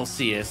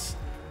RLCS,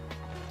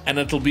 and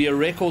it'll be a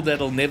record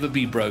that'll never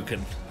be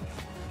broken.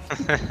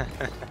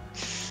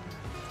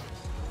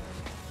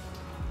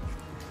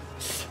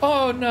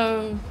 Oh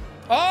no.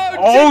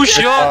 Oh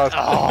shit!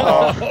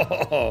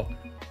 Oh.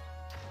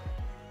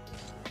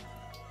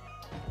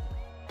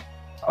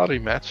 I'll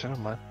rematch, I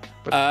don't mind.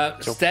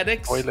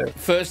 Statics,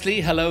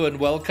 firstly, hello and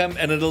welcome,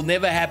 and it'll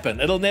never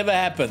happen. It'll never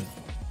happen.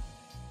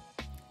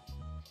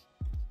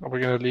 Are we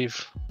gonna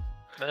leave?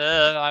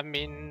 I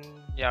mean,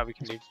 yeah, we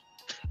can leave.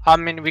 I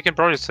mean, we can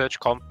probably search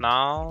comp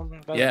now.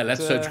 But, Yeah,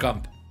 let's search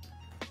comp.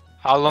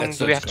 How long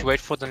do we have to wait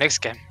for the next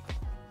game?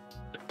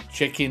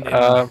 Check in.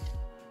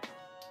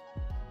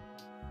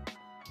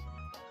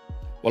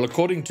 Well,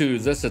 according to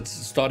this, it's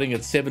starting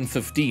at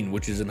 7:15,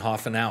 which is in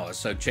half an hour.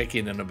 So check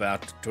in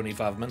about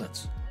 25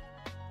 minutes.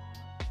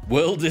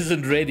 World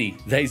isn't ready.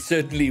 They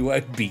certainly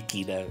won't be,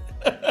 Kino.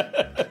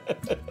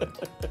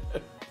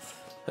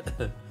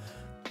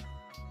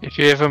 If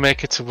you ever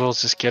make it to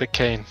Worlds, just get a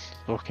cane.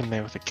 Walk in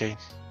there with a cane.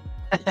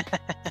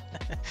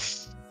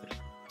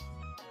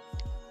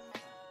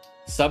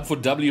 Sub for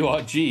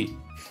WRG.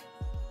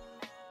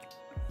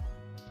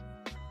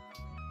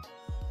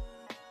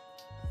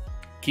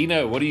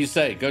 Kino, what do you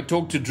say? Go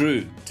talk to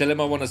Drew. Tell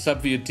him I want to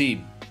sub for your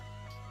team.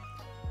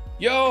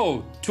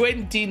 Yo,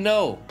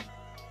 20-0.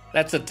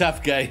 That's a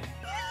tough game.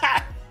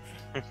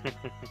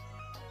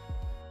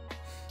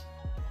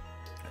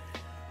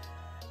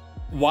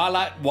 While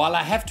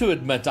I have to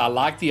admit I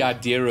like the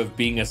idea of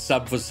being a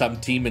sub for some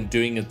team and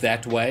doing it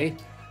that way,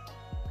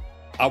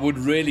 I would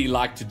really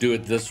like to do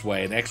it this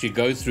way and actually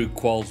go through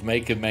quals,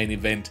 make a main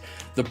event.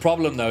 The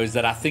problem though is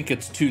that I think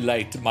it's too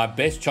late. My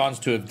best chance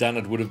to have done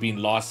it would have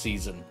been last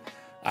season.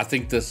 I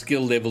think the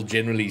skill level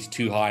generally is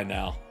too high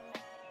now.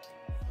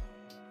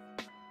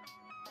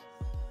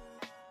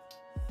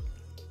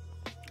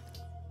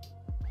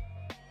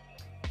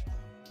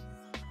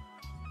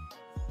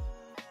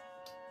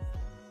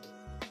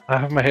 I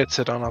have my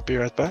headset on, I'll be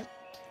right back.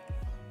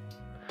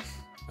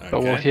 Okay.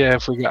 But we'll hear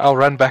if we get, I'll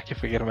run back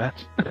if we get a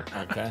match.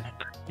 Okay.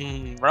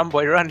 Run,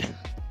 boy, run.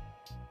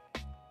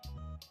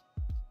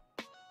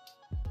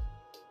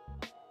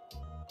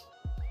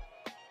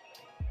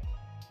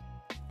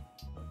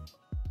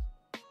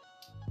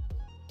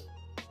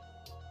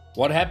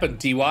 What happened,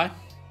 TY?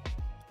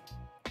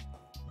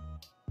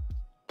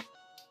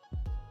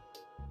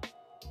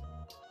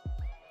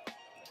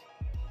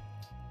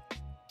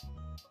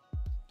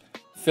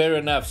 Fair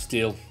enough,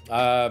 Steel.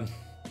 And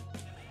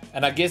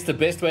I guess the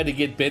best way to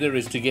get better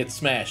is to get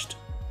smashed.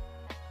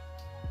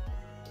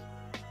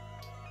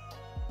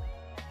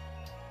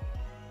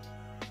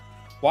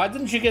 Why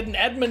didn't you get an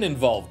admin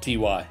involved,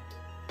 TY?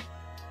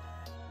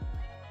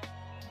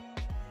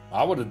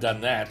 I would have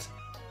done that.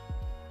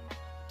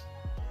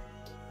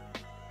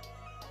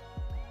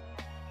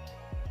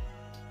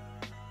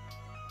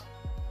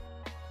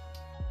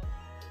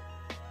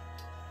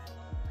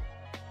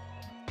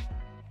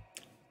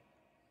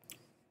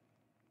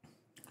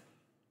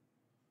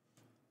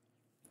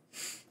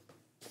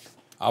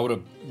 I would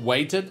have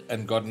waited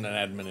and gotten an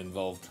admin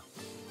involved.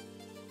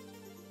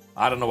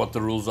 I don't know what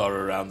the rules are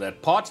around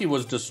that. Party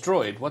was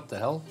destroyed. What the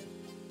hell?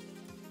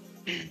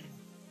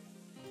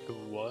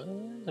 What?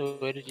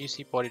 Where did you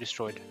see party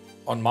destroyed?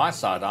 On my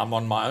side, I'm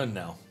on my own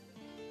now.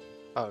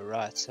 Oh,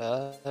 right.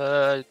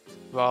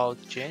 Well,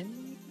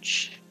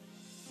 Ginge?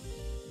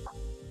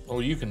 Oh,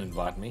 you can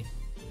invite me.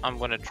 I'm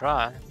gonna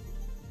try.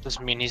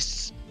 Doesn't mean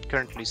he's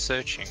currently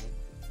searching.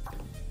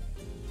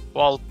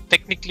 Well,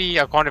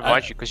 technically, I can't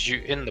invite you because you're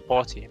in the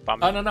party. Oh,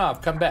 no,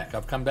 I've come back.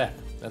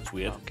 That's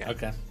weird.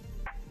 Okay.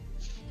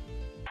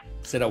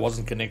 Said I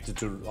wasn't connected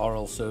to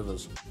RL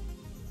servers.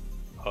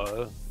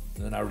 Oh.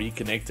 And then I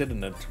reconnected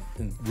and it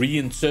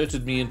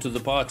reinserted me into the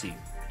party.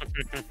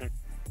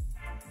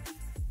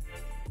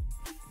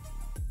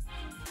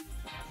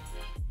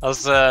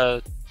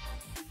 The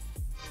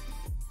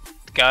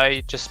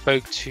guy just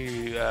spoke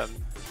to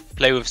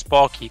play with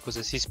Sparky because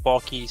I see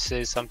Sparky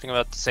says something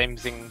about the same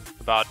thing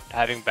about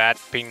having bad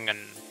ping and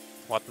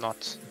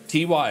whatnot.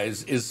 TY,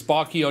 is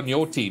Sparky on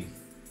your team?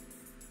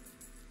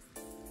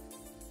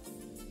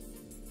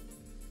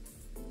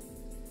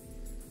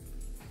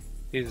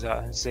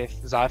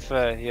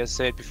 Zypher here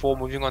said, before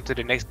moving on to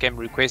the next game,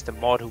 request a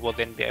mod who will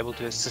then be able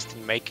to assist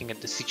in making a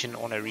decision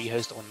on a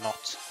rehost or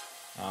not.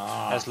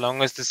 As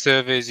long as the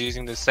server is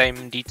using the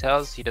same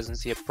details, he doesn't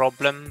see a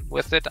problem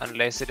with it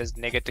unless it is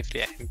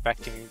negatively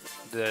impacting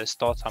the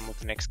start time of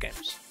the next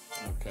games.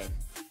 Okay.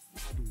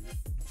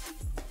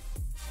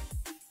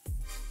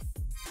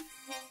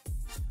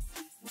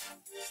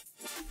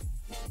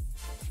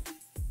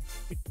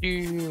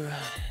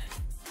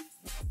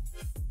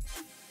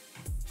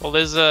 Well,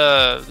 there's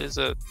a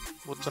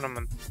what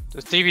tournament?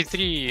 The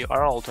 3v3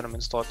 RL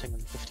tournament starting in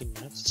 15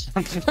 minutes.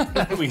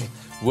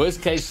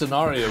 Worst case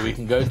scenario, we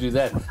can go do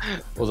that.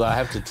 Although I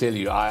have to tell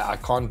you, I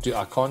can't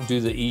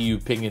do the EU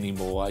ping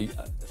anymore.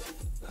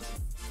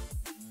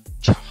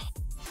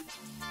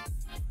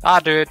 I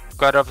do it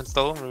quite often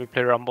still when we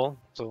play Rumble,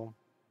 so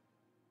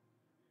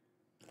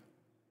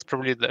it's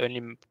probably the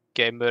only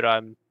game mode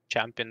I'm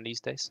champion these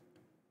days.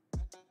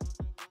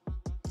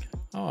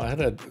 Oh,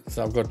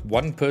 so I've got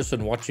one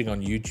person watching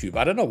on YouTube.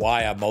 I don't know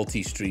why I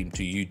multi-stream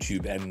to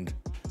YouTube and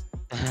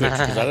Twitch,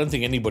 because I don't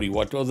think anybody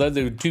watched. Although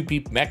there were two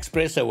people, Max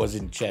Presser was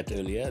in chat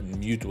earlier and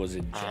Mute was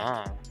in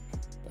chat.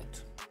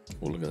 But,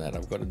 oh, look at that,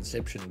 I've got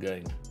Inception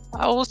going.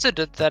 I also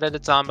did that at the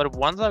time, but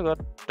once I got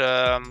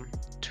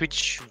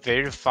Twitch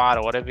verified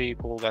or whatever you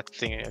call that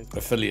thing.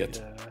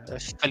 Affiliate.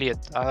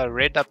 I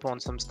read up on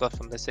some stuff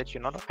and they said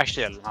you're not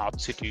actually allowed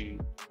to do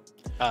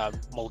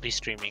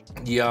multi-streaming.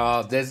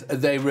 Yeah,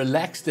 they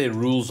relaxed their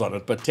rules on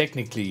it, but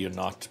technically you're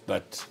not.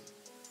 But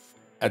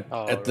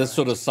at this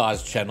sort of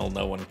size channel,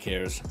 no one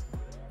cares.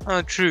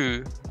 Oh,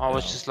 true. I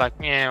was just like,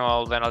 yeah,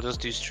 well, then I'll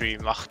just do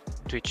stream,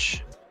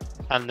 Twitch,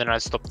 and then I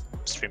stopped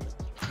streaming.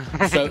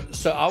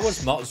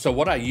 So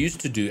what I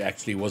used to do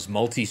actually was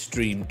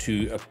multi-stream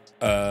to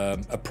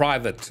a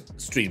private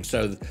stream,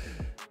 so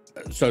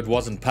it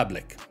wasn't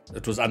public.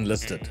 It was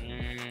unlisted,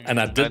 and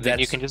I did that. Then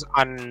you can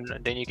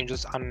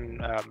just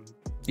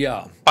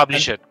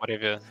publish it,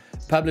 whatever.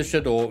 Publish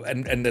it,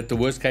 and at the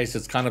worst case,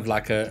 it's kind of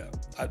like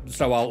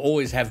so I'll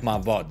always have my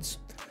VODs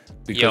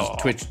because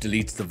Twitch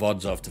deletes the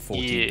VODs after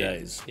 14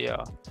 days.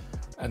 Yeah.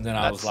 And then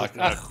I was like,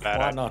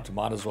 why not?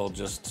 Might as well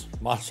just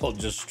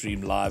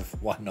stream live.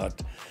 Why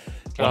not?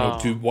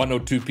 One or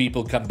two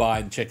people come by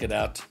and check it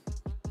out.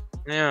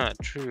 Yeah,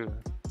 true.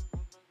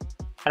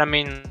 And I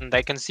mean,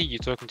 they can see you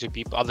talking to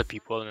other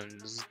people,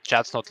 and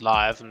chat's not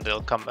live, and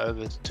they'll come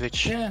over to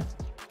Twitch. Yeah.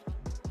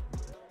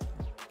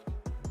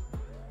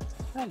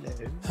 Hello.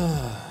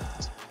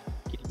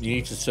 You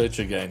need to search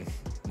again.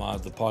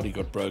 The party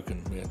got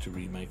broken. We had to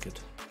remake it.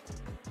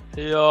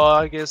 Yeah,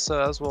 I guess so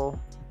as well.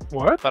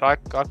 What? But I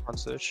can't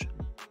search.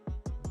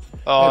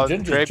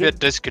 Graveyard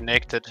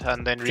disconnected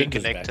and then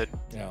reconnected.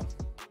 Yeah.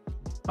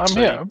 I'm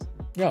here.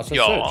 Yeah, so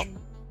search.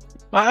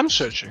 I'm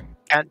searching.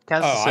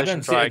 Cancel search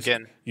and try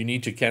again. You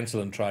need to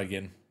cancel and try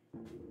again.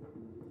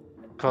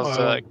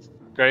 Because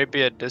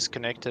Graveyard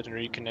disconnected and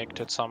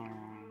reconnected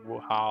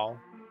somehow.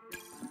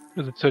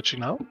 Is it searching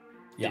now?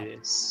 Yeah.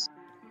 Yes.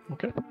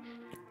 Okay.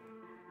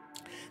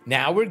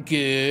 Now we're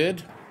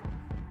good.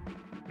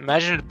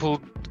 Imagine it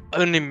pulled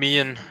only me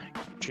and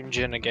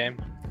Ginger in a game.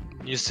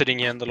 You're sitting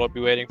here in the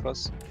lobby waiting for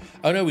us.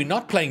 Oh no, we're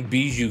not playing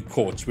Bijou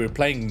Courts. We're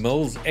playing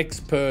Mills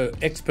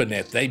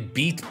Exponet. They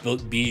beat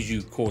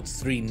Bijou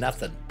Courts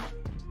 3-0.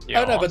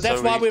 Yeah, oh no, but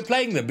that's why we're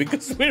playing them,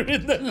 because we're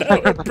in the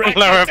lower bracket.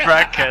 Lower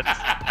bracket.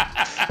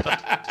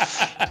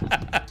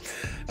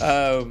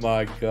 Oh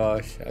my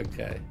gosh.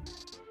 Okay.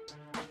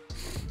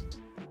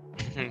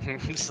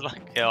 It's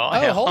like,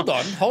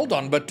 hold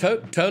on. But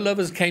Toe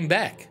Lovers came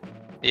back.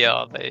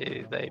 Yeah,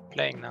 they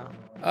playing now.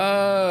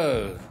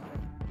 Oh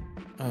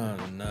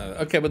no.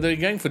 Okay, but they're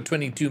going for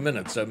 22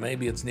 minutes, so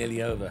maybe it's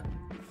nearly over.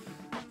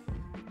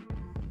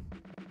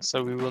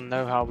 So we will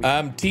know how we...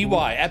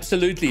 TY,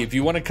 absolutely. If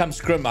you want to come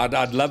scrim,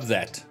 I'd love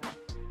that.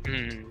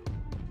 In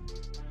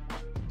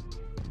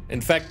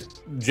fact,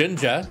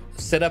 Ginger,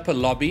 set up a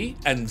lobby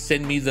and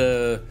send me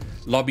the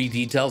lobby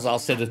details. I'll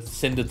send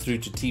it through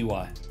to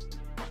TY.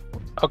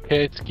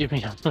 Okay, give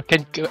me...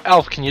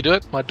 Alf, can you do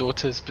it? My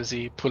daughter's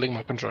busy pulling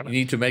my controller. You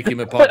need to make him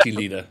a party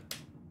leader.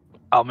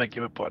 I'll make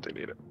him a party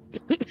leader.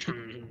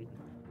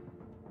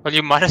 Well,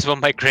 you might as well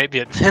make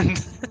Graveyard then.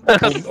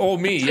 or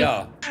me,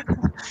 yeah.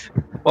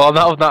 Well,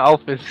 now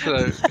Alf is...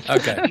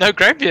 Okay. No,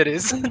 Graveyard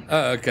is.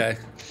 Oh, okay.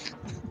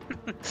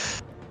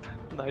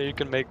 Now you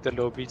can make the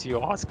lobby to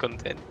your heart's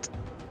content.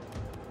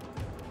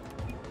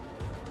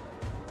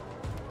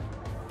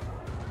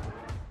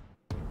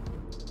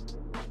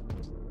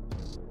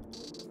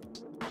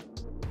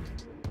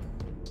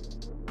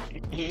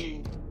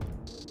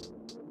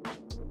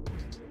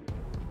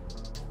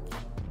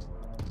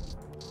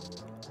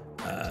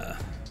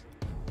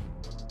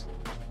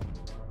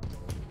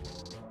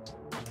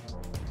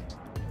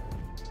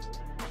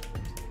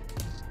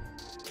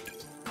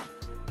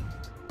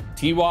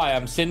 TY,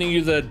 I'm sending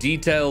you the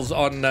details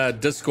on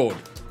Discord.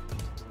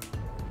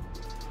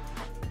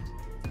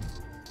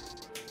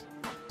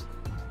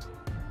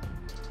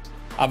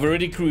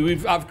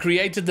 I've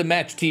created the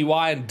match,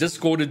 TY, and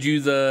Discorded you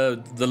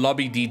the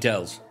lobby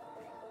details.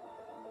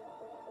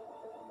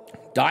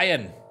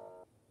 Diane.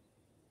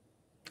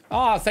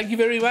 Thank you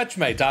very much,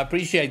 mate. I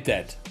appreciate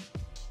that.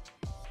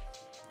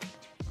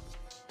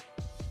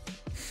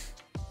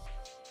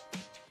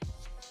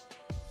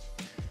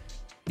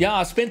 Yeah,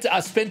 I spent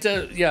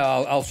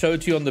I'll show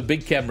it to you on the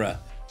big camera.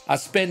 I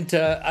spent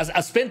a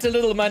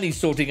little money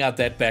sorting out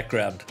that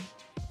background.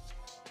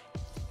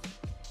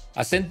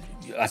 I sent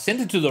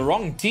it to the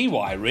wrong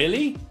TY,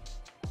 really?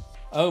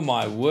 Oh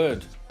my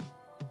word.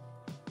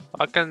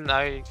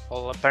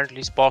 Well,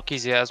 apparently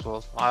Sparky's here as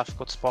well. I've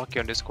got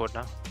Sparky on Discord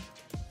now.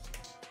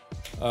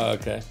 Oh,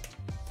 okay.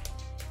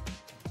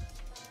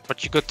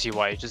 But you got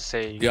TY, you just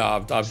say...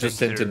 Yeah, I've just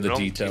sent him the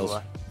details.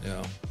 TY.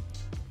 Yeah.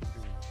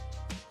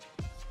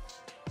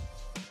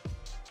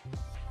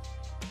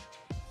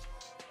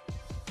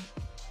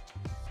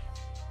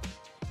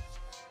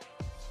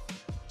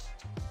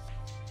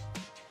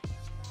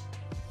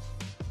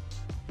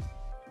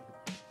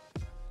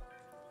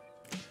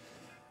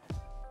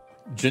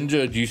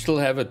 Ginger, do you still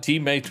have a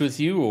teammate with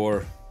you,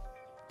 or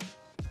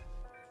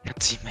A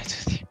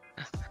teammate with you.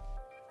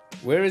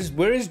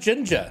 where is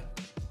Ginger?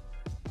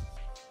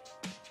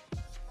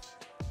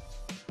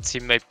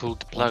 Teammate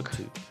pulled the plug. 1,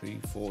 2, 3,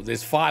 4.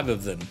 There's 5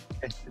 of them.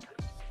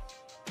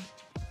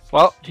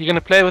 Well, you're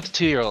gonna play with the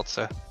 2-year-old,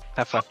 so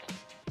have fun.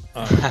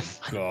 Oh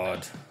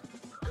God.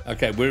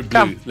 Okay, we're blue.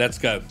 Come. Let's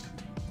go.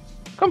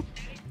 Come.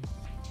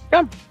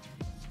 Come.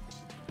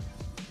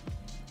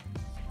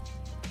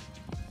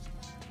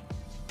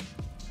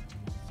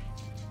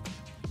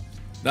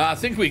 No, I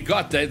think we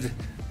got that.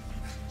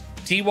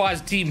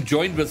 TY's team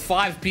joined with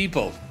 5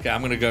 people. Okay,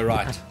 I'm gonna go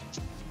right.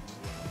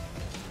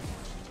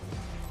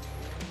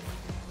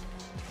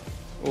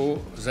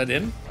 Oh, is that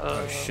in?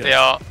 Oh shit.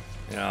 Yeah.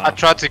 Yeah. I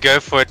tried to go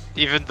for it,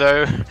 even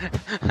though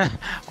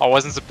I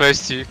wasn't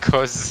supposed to,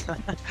 because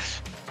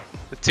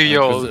the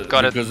 2-year-old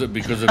got it.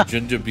 Because of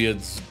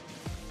Gingerbeard's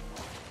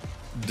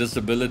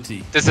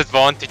disability.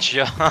 Disadvantage,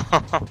 yeah.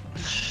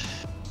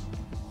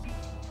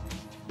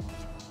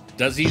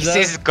 Does he He though?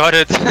 says he's got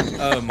it.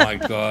 Oh my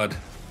God.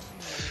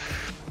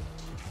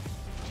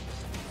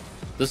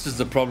 This is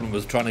the problem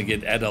with trying to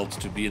get adults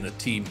to be in a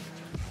team.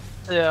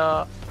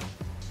 Yeah.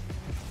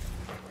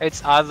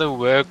 It's either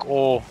work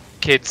or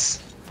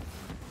kids.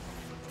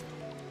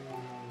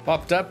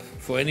 Popped up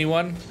for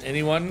anyone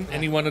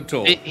at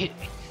all.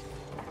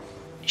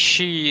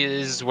 She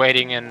is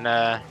waiting in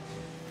our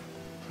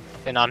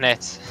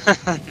net.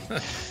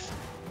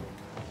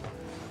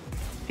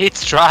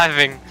 It's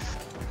driving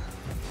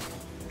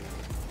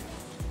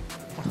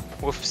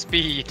with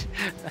speed.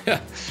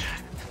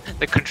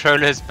 The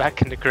controller is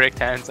back in the correct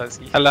hands, I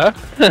see. Hello?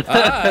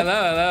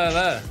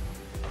 Hello.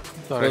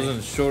 Sorry.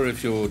 Wasn't sure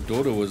if your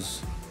daughter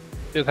was...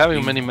 He was having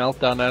a mini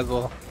meltdown as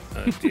well.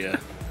 Oh dear.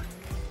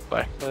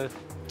 Bye.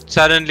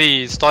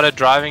 Suddenly started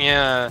driving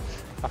here.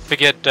 I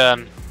figured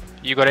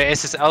you got a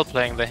SSL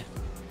playing there.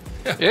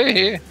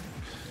 Yeah.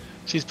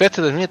 She's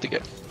better than me at the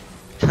game.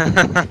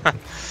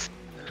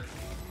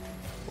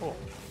 Oh.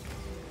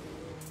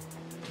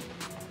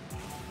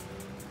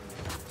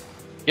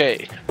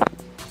 Yay.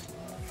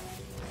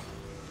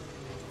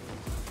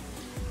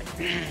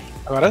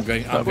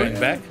 I'm going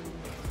back.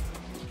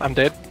 I'm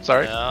dead.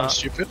 Sorry. Yeah. I'm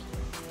stupid.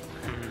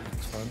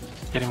 It's fine.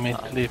 Getting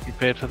mentally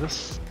prepared for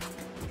this.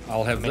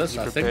 I'll have this,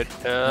 I think.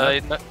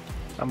 No.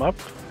 I'm up.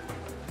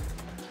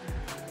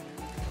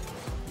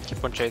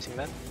 Keep on chasing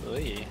that.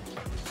 Oy.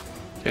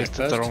 Chased it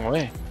first. the wrong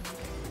way.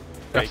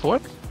 Go Right.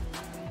 forward.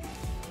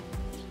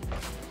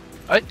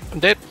 I'm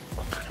dead.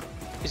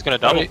 He's gonna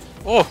double. Sorry.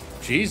 Oh!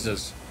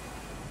 Jesus.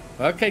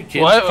 Okay,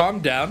 kids, What? calm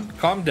down.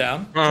 Calm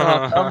down.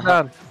 Calm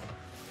down.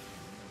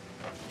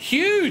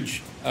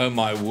 Huge! Oh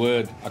my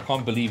word. I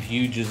can't believe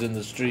Huge is in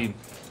the stream.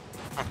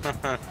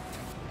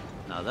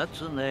 Now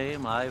that's a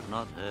name I've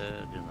not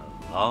heard in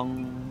a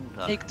long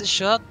time. Take the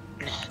shot.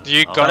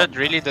 You got Oh. it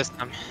really this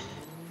time.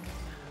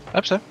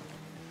 Hope so.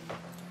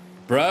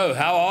 Bro,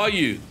 how are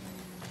you?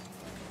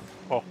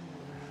 Oh.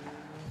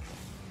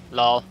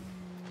 Lol.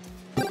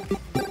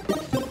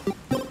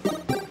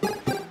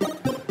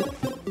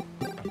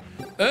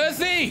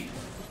 Earthy!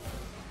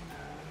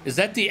 Is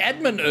that the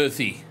admin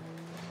Earthy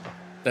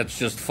that's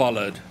just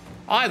followed?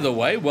 Either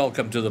way,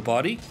 welcome to the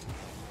party.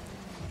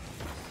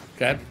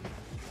 Okay.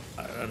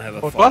 I don't have a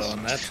What follow was?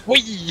 on that.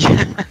 Whee!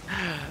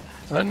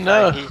 Oh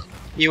no.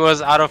 He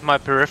was out of my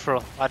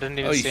peripheral. I didn't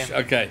even Oh, see him.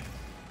 okay.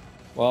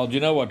 Well, do you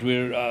know what?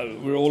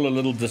 We're all a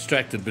little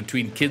distracted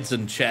between kids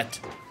and chat.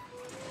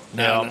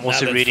 Yeah, I'm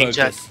also let's reading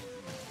chat. focus.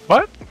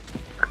 What?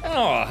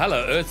 Oh,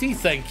 hello, Earthy.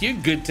 Thank you.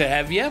 Good to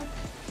have you.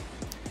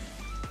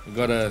 We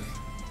got a.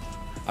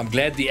 I'm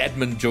glad the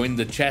admin joined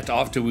the chat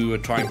after we were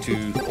trying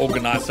to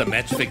organize some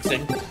match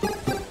fixing.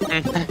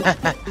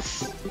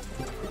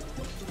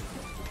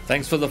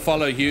 Thanks for the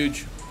follow,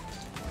 Huge.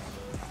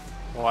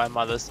 Why am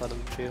I this side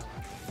of the field?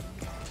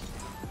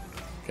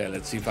 Okay,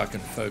 let's see if I can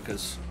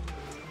focus.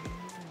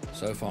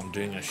 So far, I'm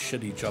doing a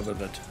shitty job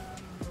of it.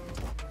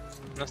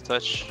 Nice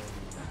touch.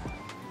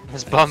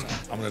 His bump.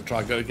 I'm gonna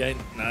try go again.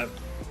 No.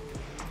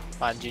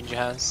 Fine, Ginger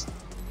has.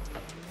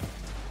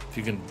 If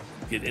you can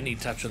get any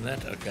touch on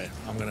that, okay.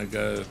 I'm gonna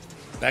go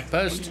back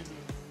post.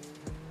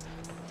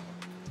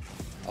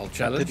 I'll Did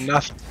challenge.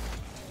 nothing.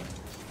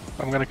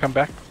 I'm gonna come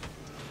back.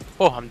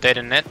 Oh, I'm dead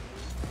in net.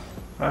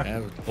 Yeah,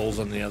 with balls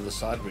on the other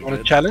side. We're Want to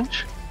good.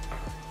 challenge?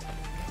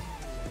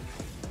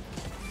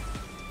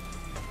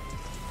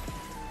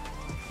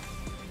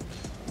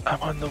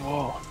 I'm on the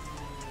wall.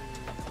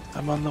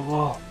 I'm on the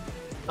wall.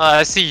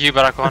 I see you,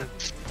 but I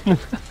can't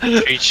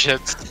reach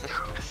it.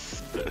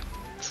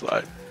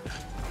 Slide.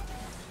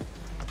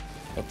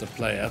 Got the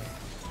player.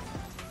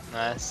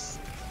 Nice.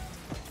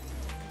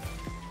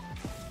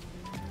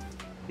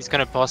 He's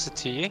gonna pass it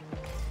to you.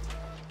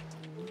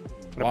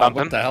 Gonna Wow, bump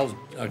what him. the hell?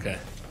 Okay.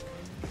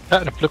 I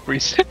had a flip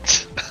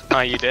reset. Oh,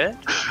 you did?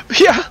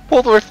 Yeah,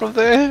 all the way from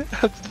there.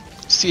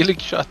 Ceiling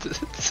shot it.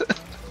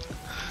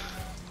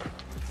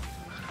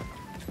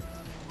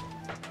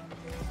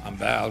 I'm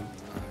bowed.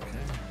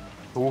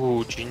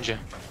 Ooh, ginger.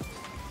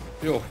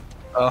 Yo.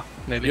 Oh,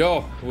 nearly.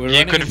 Yo. We're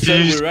You're running,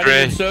 confused, we're running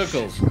in Gray.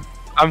 circles.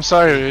 I'm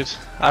sorry, Rude.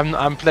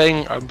 I'm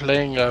playing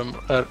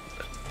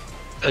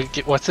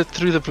what's it,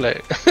 through the play.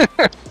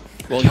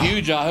 Well,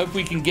 Huge, I hope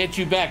we can get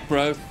you back,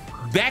 bro.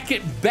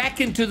 Back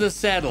into the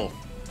saddle.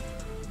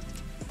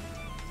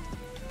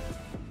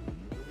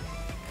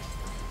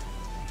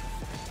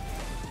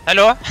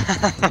 Hello?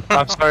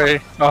 I'm sorry,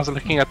 I was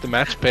looking at the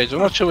match page. I'm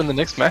not sure when the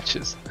next match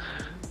is.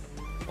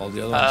 Well,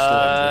 the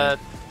other one's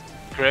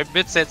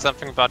Grabbit said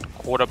something about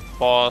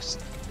 7:15.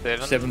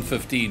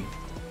 7:15.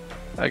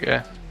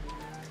 Okay.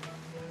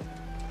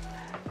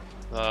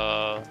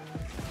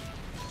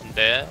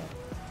 There.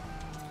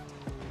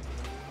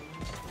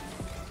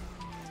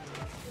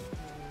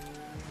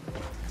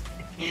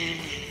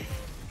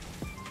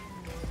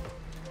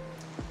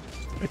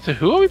 Wait, so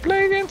who are we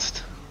playing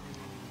against?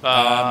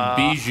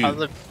 Bijou.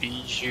 Other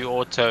Bijou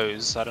or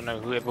Toes. I don't know,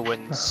 whoever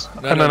wins.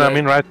 No, I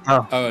mean right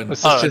now. Oh, and,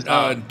 This is just-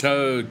 and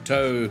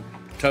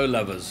toe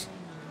lovers.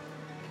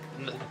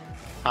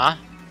 Huh?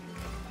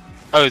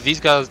 Oh, these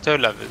guys are toe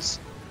lovers.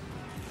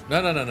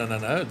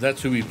 No.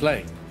 That's who we're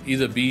playing.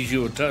 Either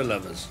Bijou or toe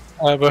lovers.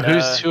 But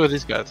who are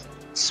these guys?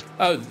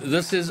 Oh,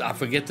 this is, I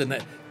forget the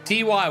name.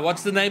 TY,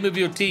 what's the name of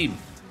your team?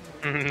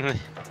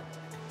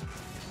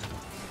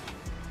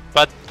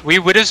 But we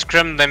would have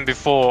scrimmed them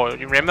before.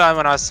 You remember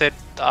when I said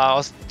I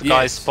asked the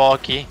guy Yes.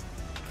 Sparky?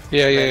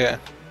 Yeah.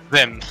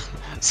 Them.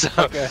 So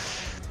Okay.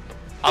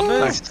 I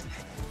moved.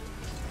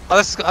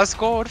 I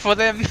scored for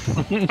them.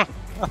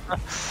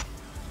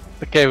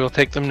 Okay, we'll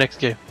take them next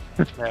game.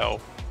 No,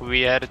 we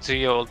had a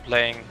 2-year-old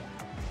playing.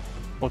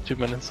 Or 2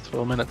 minutes,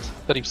 12 minutes,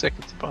 30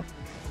 seconds apart.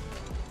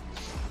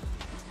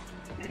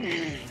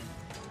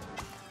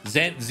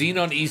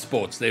 Xenon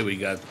Esports, there we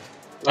go. Okay.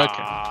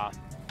 Ah,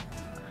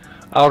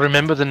 I'll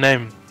remember the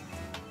name.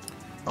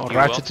 I'll You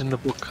write will? it in the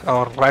book.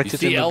 I'll write You it in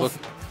see, the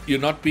Elf, book. you're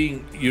not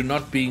being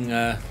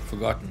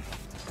forgotten.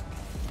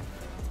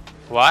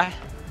 why?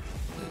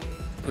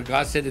 The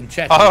guy said in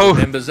chat, Oh. he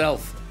remembers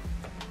Elf.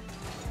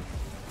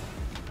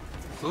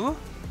 Who?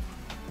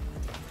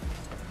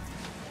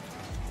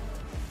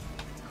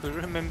 Who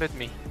remembered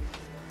me?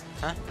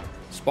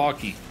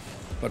 Sparky,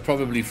 but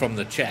probably from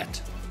the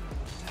chat.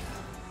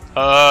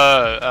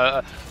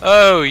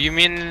 Oh, you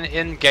mean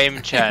in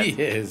game chat?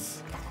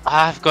 Yes.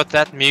 I've got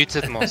that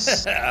muted,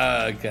 Moss.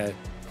 Okay.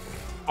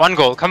 1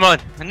 goal, come on.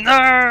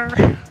 No!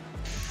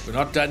 We're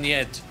not done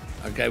yet.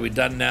 Okay, we're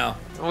done now.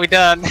 We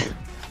done.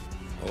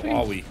 Or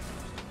are we?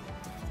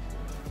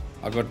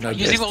 I got no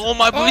Using best. all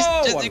my boosts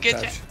Oh, just what to a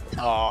get touch. you.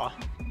 Aw.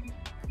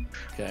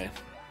 Okay.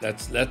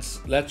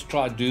 Let's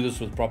try and do this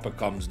with proper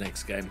comms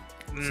next game.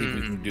 See if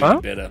we can do Huh?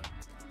 it better.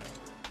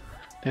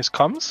 There's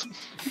comms?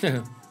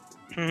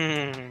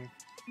 Hmm.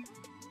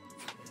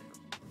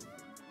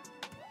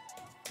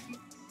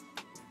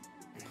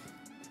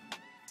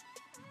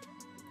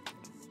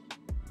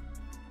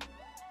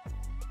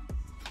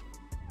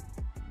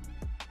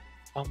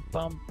 Bum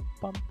bum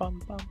bum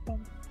bum bum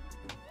bum.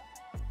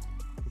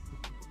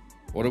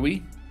 What are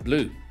we?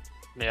 Blue.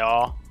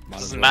 Yeah, Might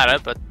as doesn't well matter,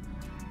 be. but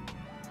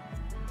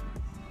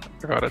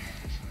Got it.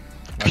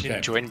 I Okay.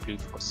 should join blue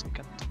for a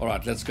second. All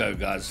right, let's go,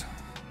 guys.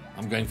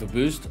 I'm going for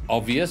boost.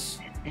 Obvious.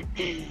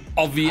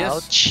 Obvious.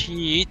 I'll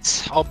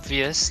cheat,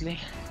 obviously.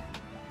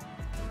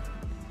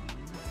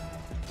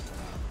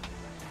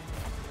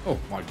 Oh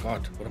my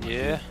god. What am I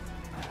Yeah, doing?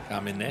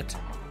 I'm in net.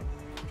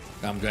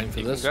 I'm going for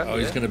You this. can go, Oh,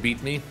 he's yeah. going to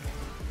beat me.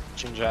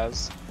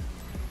 Ginjaz.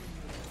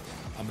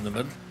 I'm in the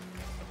mid.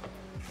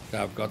 Okay,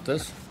 I've got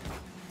this.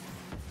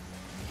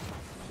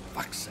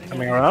 Fuck's sake.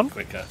 Coming around?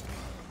 Quicker.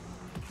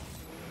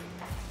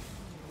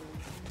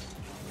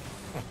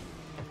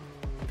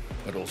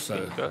 But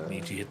also Go.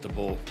 need to hit the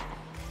ball.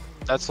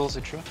 That's also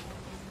true.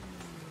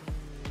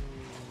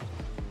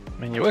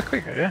 I mean, you were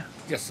quicker, yeah?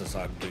 Just as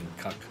I'm doing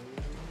cuck.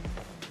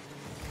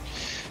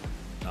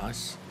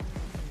 Nice.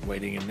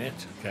 Waiting in net.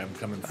 Okay, I'm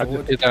coming I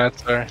forward. did that,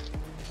 sorry.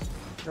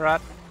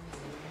 Right.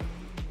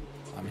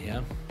 I'm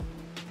here.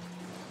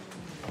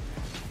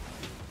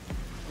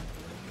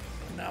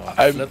 Now I've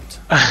I'm- flipped.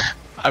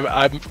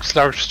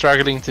 I'm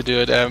struggling to do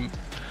it.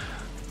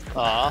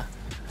 Ah.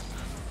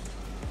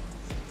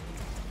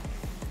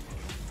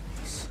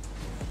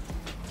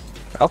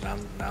 Now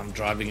I'm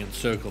driving in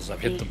circles. I've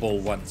hit the ball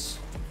once.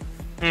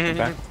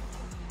 Back.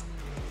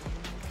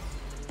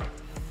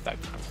 Back.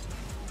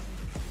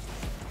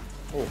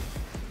 Oh,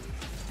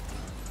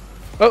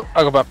 Oh,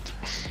 I got bumped.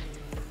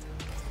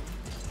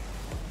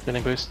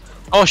 Getting boost.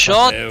 Oh,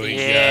 shot! There we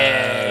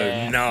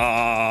Yeah. go.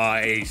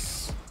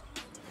 Nice.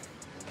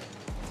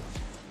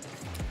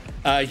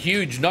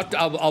 Huge. Not.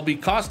 I'll be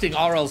casting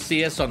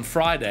RLCS on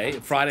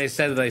Friday,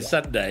 Saturday,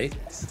 Sunday.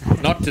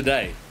 Not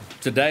today.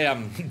 Today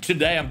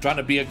I'm trying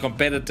to be a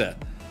competitor.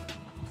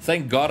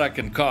 Thank God I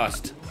can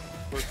cast.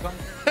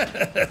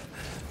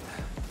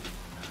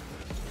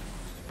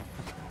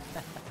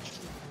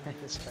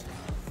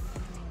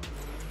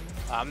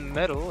 I'm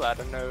middle. I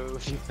don't know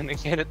if you're gonna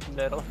get it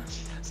middle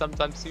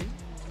sometime soon.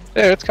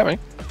 Yeah, it's coming.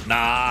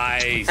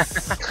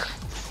 Nice.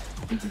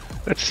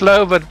 It's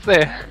slow, but it's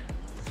there.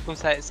 Kom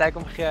zij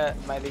kom gee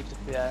my liefde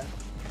vir jou.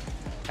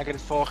 Ek het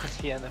dit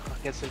voorgegee en ek gaan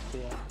dit vir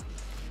jou.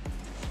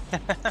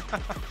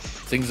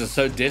 Things are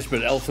so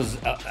desperate.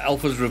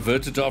 Alpha's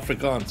reverted to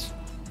Afrikaans.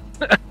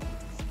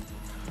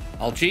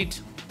 I'll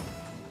cheat.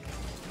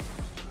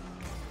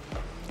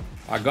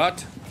 I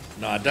got.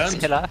 No, I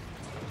don't. Hello.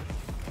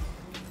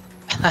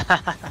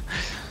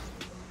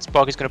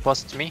 Sparky's gonna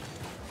pass it to me.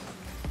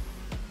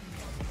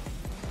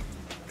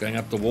 Going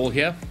up the wall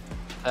here.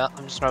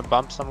 I'm just gonna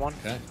bump someone.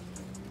 Okay.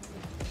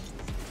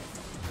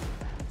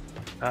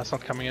 It's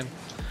not coming in.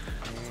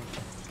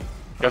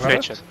 Go Got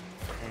fetch it? it.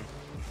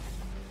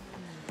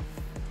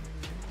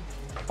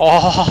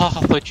 Oh,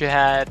 I thought you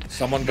had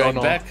Someone going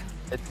no. back.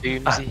 a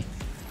doomsy.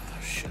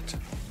 Oh shit.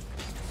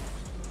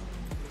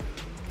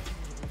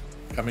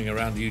 Coming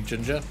around you,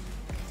 Ginger.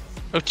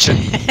 Oh,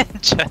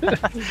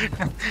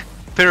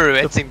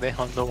 pirouetting there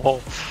on the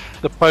wall.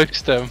 The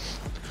pokestem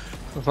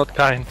was not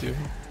kind to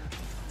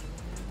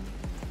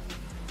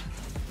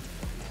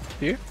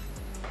you.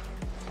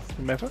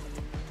 Remember?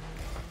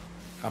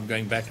 I'm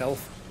going back,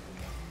 Elf.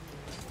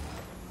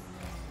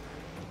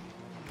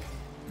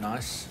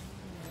 Nice.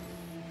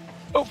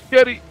 Oh,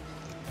 Gary!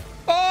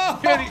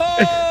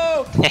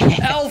 Oh!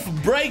 Elf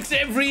breaks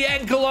every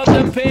ankle on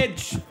the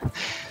pitch.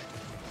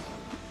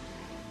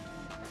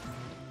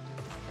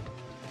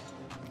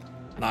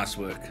 Nice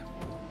work.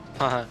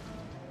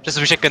 Just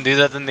wish I can do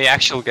that in the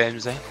actual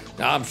games, eh?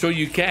 I'm sure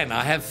you can.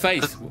 I have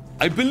faith.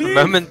 I The believe.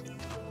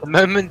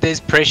 moment there's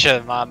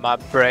pressure, my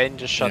brain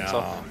just shuts Yeah,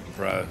 off.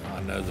 bro. I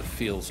know the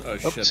feels. Oh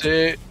shit.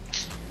 Oopsie.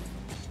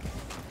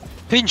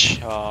 Pinch!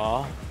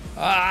 Aww.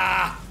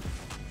 Ah!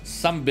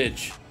 Some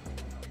bitch.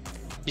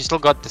 You still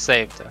got the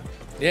save though.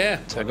 Yeah,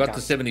 I got okay.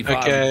 to 75.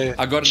 Okay,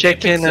 I got an check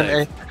epic in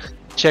save.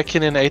 check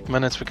in 8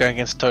 minutes. We're going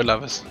against toe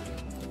lovers.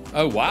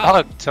 Oh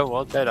wow. Oh, so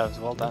well done,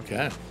 well done.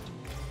 Okay.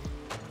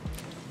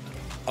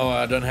 Oh,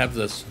 I don't have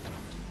this.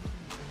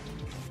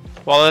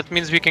 Well, that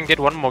means we can get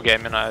one more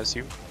game in, I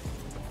assume.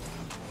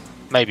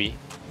 Maybe.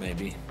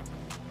 Maybe.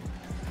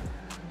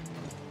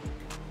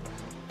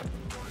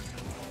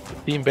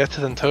 Being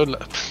better than toe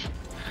love.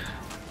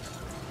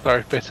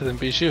 Sorry, better than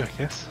Bijou, I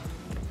guess.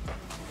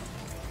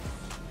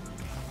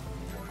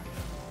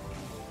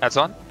 That's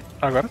on?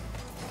 I got it.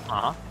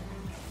 Uh-huh.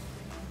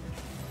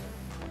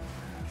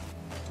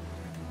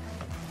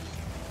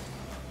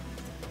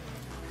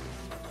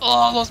 Oh,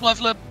 I lost my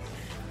flip.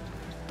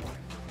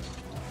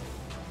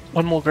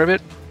 One more, grab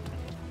it.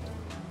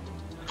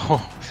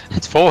 Oh,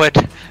 it's forward.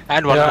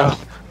 And one Yeah. more.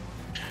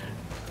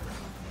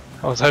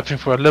 I was hoping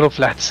for a little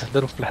flat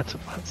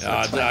once.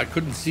 Yeah, That's I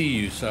couldn't see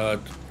you, so it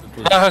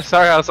was. Oh,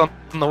 sorry, I was on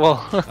the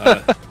wall.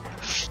 Oh.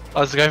 I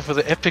was going for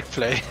the epic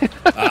play.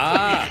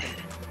 Ah!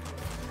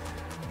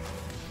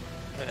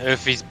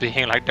 If he's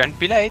being like, don't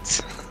be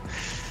late.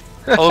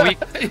 Oh,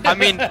 I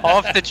mean,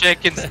 half the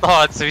check-in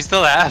starts, so we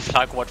still have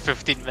like, what,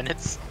 15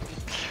 minutes?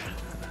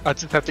 I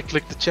just have to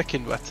click the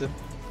check-in button.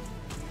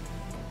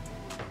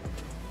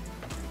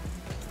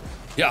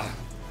 Yeah.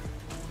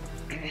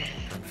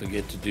 Don't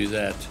forget to do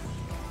that.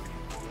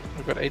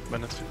 We've got 8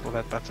 minutes before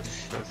that button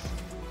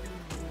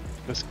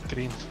goes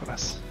green for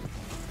us.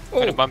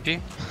 Gonna bump you?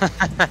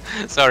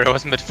 Sorry, I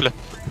was mid-flip.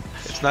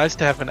 It's nice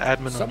to have an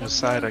admin on Someone- your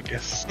side, I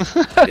guess.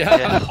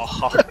 Yeah.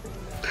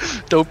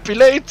 Don't be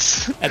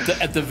late!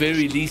 At the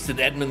very least, an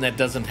admin that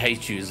doesn't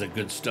hate you is a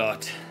good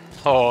start.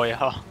 Oh, yeah.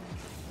 Sorry.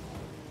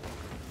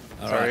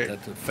 Alright,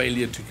 that's a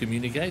failure to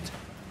communicate.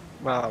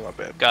 Nah, my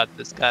bad. Got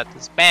this.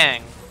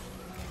 Bang!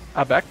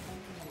 I'm back.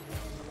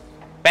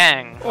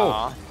 Bang! Oh.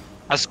 Aw.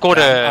 I scored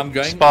a I'm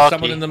going. Sparky.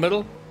 Someone in the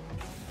middle?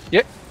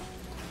 Yep.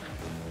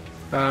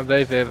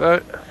 They there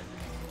though.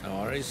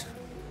 No worries.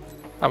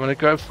 I'm gonna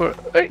go for.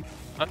 Hey!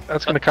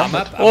 That's gonna come.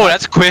 I'm up. Oh,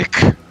 that's quick!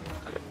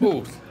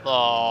 Ooh,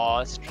 Oh,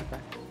 that's tripping.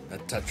 a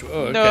touch. Oh,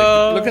 okay.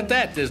 No. Look at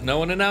that. There's no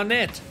one in our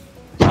net.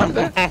 I'm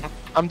dead.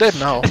 I'm dead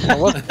now. I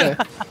wasn't there.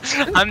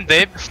 I'm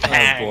dead.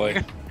 Bang! Oh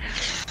boy.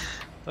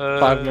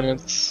 5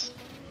 minutes.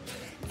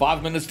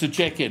 5 minutes to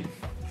check in.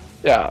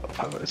 Yeah,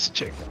 5 minutes to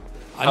check.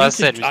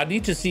 I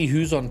need to see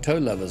who's on toe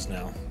lovers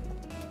now.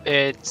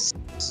 It's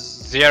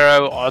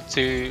 0 or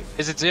 2.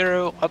 Is it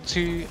 0 or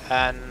 2?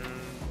 And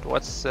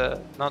what's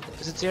not?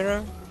 Is it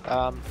 0?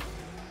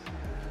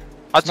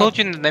 I told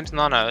you the name's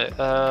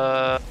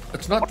Nano.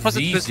 It's not what was it,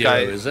 the this 0, guy?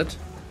 is it?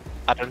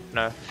 I don't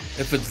know.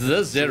 If it's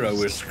the 0,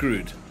 we're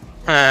screwed.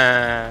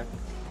 I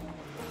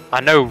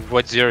know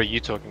what 0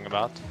 you're talking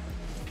about.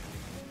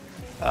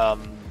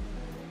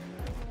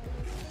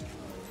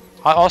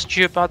 I asked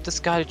you about this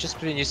guy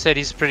just and you said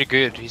he's pretty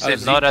good. He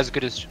said not as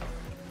good as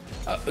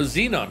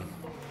Xenon.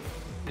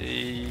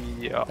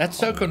 Yeah. That's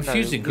so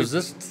confusing because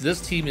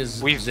this team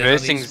is. We're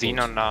versing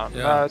Xenon now.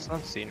 Yeah. No, it's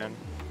not Xenon.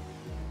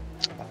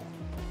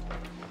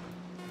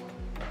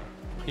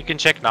 You can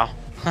check now.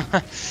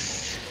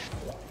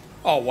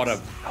 Oh, what a!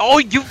 Oh,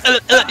 you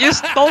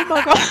stole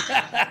my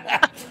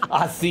god!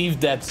 I thieved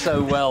that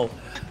so well.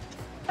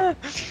 Look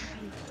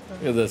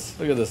at this!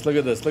 Look at this! Look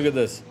at this! Look at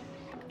this!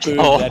 Boom,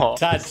 Oh.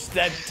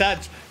 that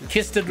touch!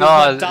 Kissed it with No,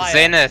 my tire.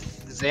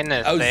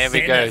 Zenith. Oh, there we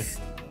Zenith.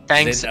 go.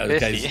 Thanks, Okay.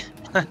 Biffy.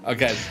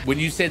 Okay, when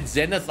you said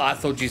Zenith, I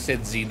thought you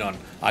said Xenon.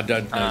 I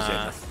don't know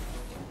Zenith.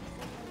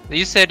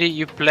 You said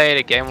you played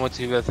a game or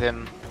two with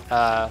him.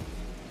 I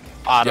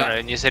don't know,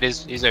 and you said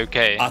he's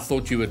okay. I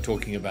thought you were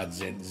talking about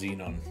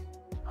Xenon.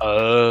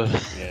 Oh.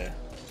 Yeah.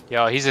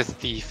 Yeah, he's a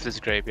thief,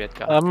 this greybeard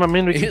guy. I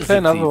mean, we can He's play a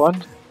another thief.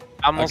 one.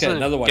 I'm Okay, also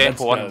another one. game Let's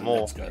for go. one more.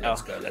 Let's go.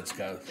 Let's go. Let's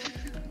go.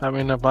 I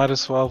mean, I might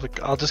as well.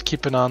 I'll just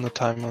keep an eye on the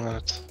time on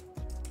it.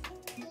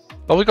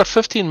 Well, we got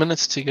 15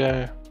 minutes to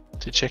go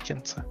to check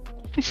in. So.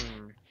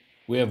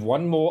 We have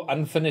one more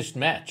unfinished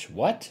match.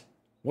 What?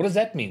 What does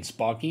that mean,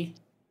 Sparky?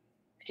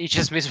 He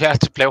just means we have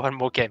to play one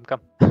more game.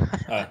 Come.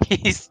 Oh.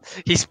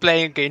 He's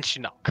playing against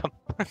you now. Come.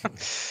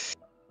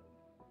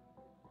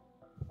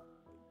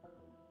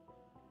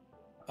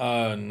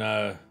 Oh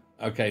no.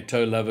 Okay,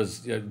 toe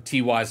lovers.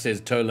 TY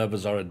says toe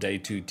lovers are a day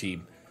 2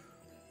 team.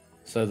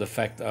 So the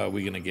fact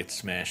we're gonna get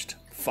smashed.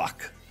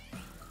 Fuck.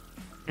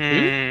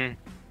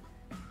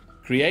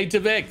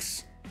 Creative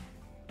X.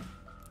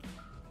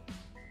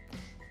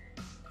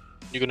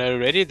 You gonna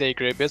ready there,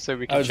 greybeard, so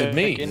we can. Oh, is it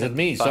me? Is it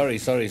me? Sorry.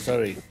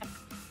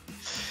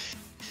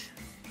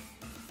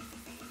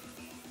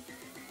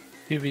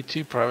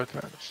 PV2 private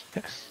match.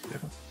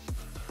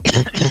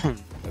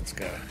 Let's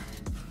go.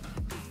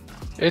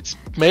 It's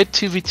made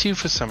 2v2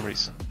 for some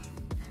reason.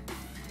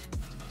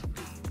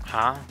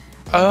 Huh?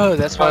 Oh,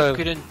 that's why I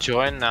couldn't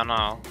join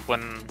now.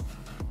 When.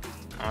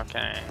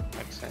 Okay,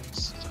 makes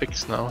sense. It's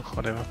fixed now,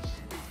 whatever.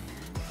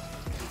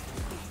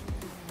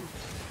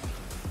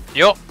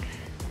 Yo.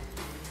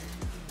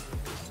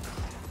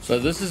 So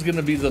this is going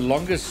to be the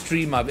longest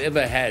stream I've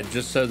ever had,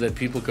 just so that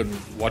people can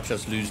watch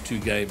us lose 2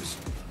 games.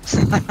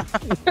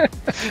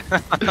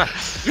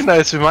 Who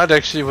knows? We might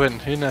actually win.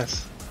 Who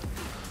knows?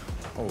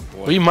 Oh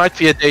boy. We might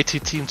be a day 2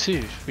 team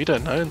too. We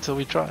don't know until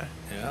we try.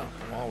 Yeah.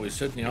 Well, we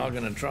certainly are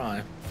going to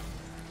try.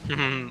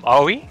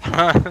 Are we?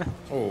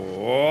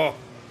 Oh.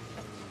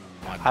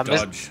 My I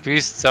dodge. missed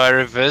boost, so I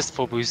reversed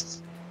for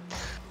boost.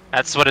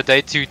 That's what a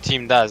day 2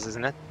 team does,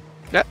 isn't it?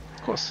 Yeah,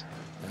 of course.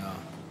 Yeah.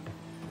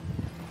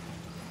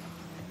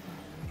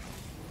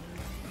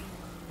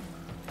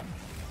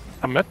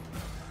 I'm mid.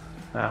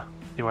 Ah,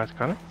 you might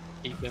got it.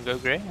 You can go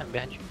grey, I'm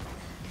behind you.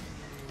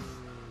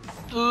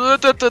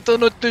 What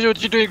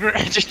you doing,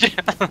 grey?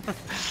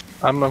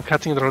 I'm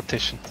cutting the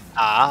rotation.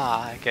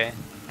 Ah, okay.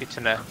 Good to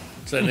know.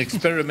 It's an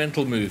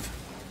experimental move.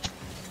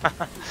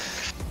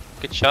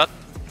 Good shot.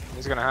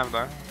 He's gonna have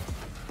though.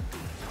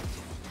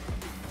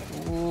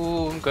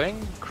 Ooh, I'm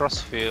going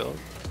crossfield.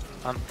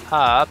 I'm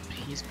up.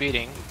 He's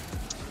beating.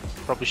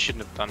 Probably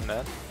shouldn't have done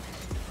that.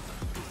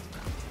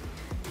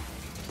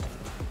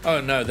 Oh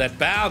no, that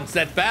bounce!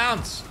 That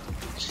bounce!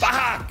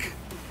 Fuck!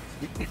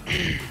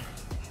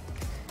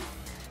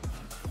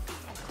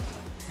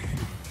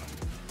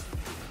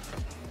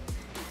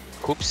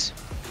 Oops.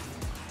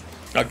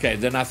 Okay,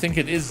 then I think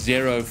it is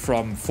Zero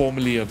from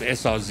formerly of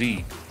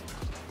SRZ.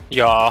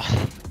 Yeah,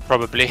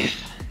 probably.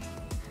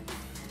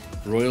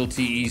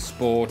 Royalty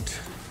Esport.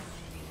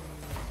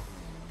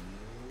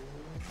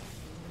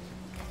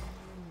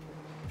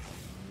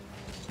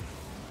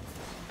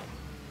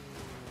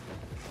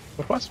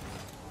 What was?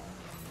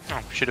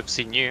 Oh, should have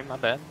seen you, my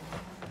bad.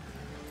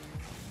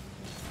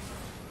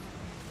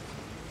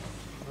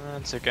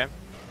 That's okay.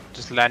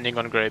 Just landing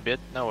on greybeard,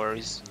 no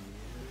worries.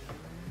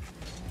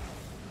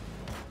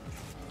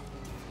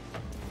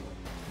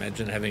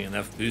 Imagine having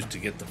enough boost to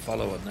get the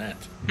follow on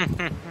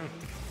that.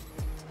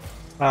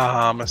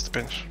 Ah, missed the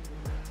pinch.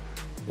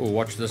 Oh,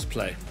 watch this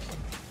play.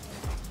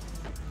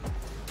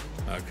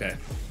 Okay.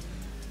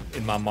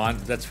 In my mind,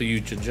 that's for you,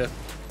 Ginger.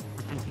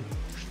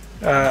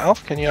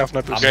 Alf, can you have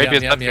no boost?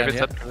 Greybeard's yeah, up, yeah,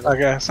 greybeard's yeah. up.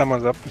 Okay,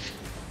 someone's up.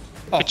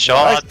 Oh, Good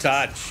shot. What a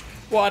touch!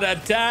 What a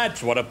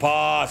touch! What a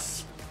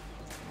pass!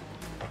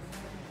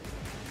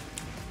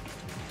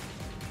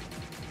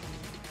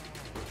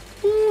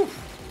 Woo.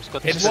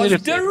 Got It this was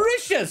needed-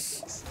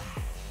 delicious!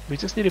 We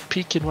just need a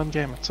peak in one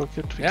game. It's all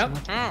good. We Yeah.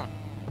 can- Mm.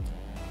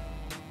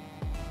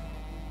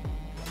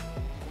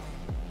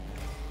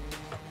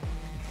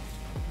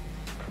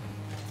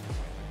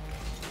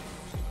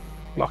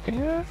 Blocking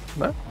it?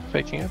 No,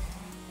 faking it.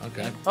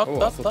 Okay. Up, Oh,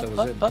 I up, thought that up,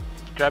 was it. up.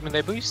 Grabbing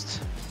their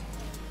boost.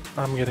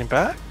 I'm getting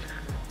back.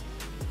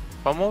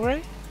 One more,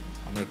 Ray?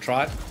 I'm gonna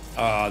try it.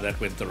 Ah, that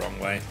went the wrong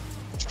way.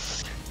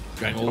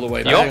 Going all the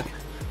way Yup.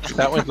 back.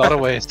 That went a lot of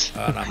ways.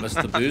 And I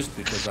missed the boost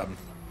because I'm...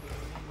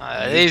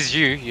 There's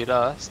you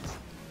lost.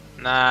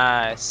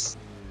 Nice.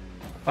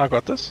 I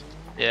got this.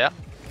 Yeah.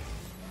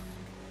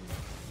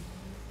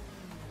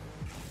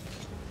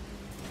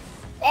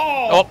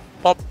 Oh!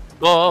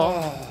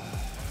 Oh.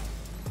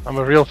 I'm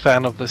a real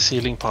fan of the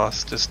ceiling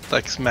pass, just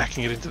like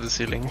smacking it into the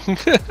ceiling.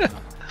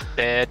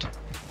 Dead.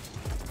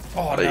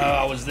 Oh no,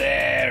 I was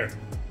there.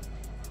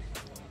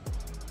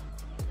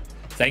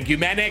 Thank you,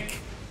 Manic.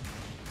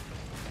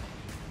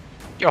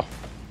 Yo.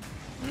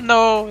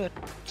 No.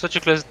 Such a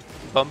close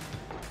bump.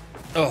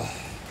 Oh.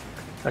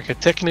 Okay,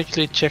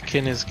 technically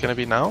check-in is gonna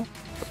be now.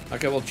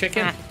 Okay, well, check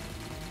in.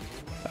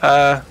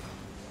 Yeah,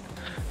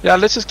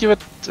 let's just give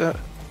it.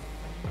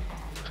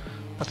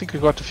 I think we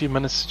got a few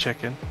minutes to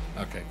check in,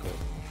 Okay, cool.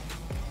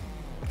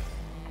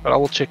 but I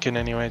will check in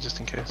anyway, just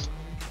in case.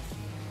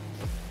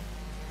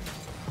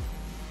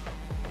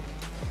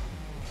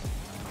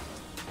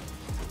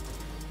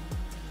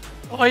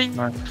 Oi.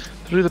 Right.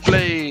 Through the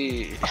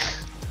play.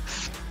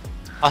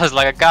 I was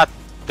like, I got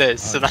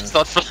this, and I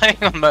start flying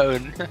on my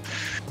own.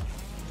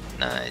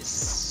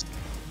 Nice.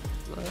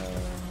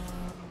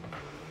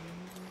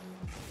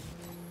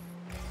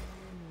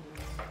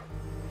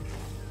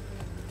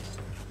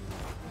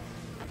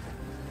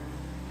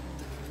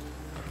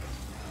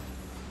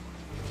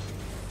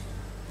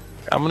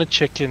 I'm gonna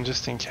check in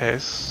just in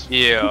case.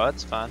 Yeah,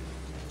 that's fine.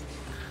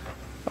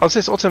 I'll say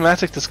it's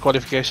automatic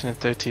disqualification in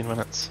 13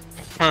 minutes.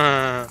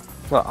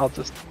 Well, I'll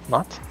just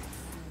not.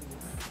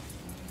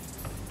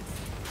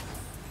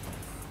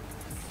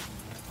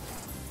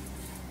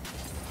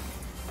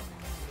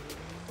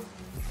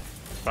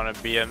 Trying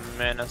to be a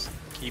menace.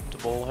 Keep the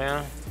ball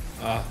here.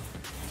 Ah.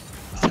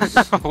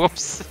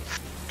 Whoops.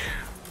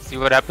 See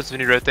what happens when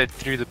you rotate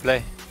through the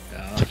play.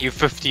 Yeah. You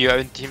 50 your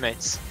own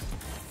teammates.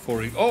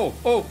 Oh.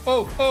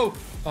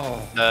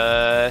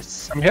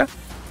 I'm here?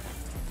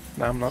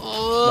 No, I'm not.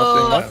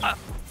 Oh. Not doing that.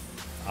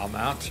 I'm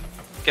out.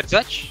 Get a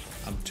touch.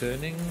 I'm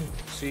turning.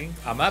 Seeing.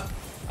 I'm up.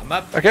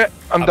 Okay,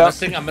 I'm I'm done.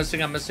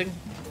 missing.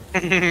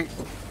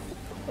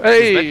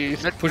 Hey!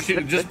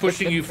 Just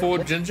pushing you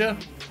forward, Ginger.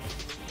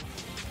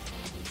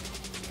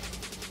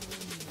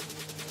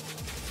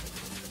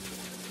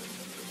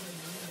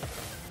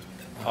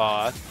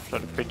 Oh, try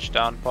to pinch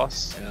down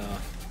pass. Yeah.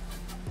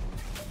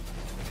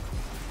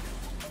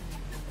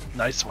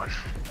 Nice one.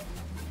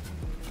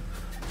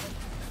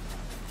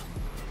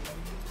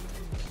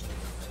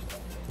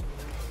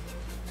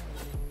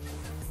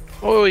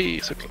 Oi,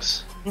 so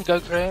close. Go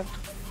grab.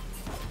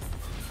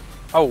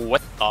 Oh,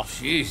 what the?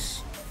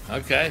 Jeez.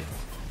 Okay.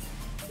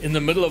 In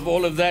the middle of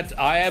all of that,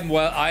 I am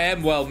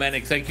well,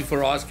 Manic. Thank you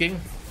for asking.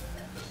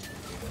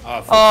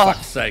 Oh, for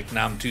fuck's sake!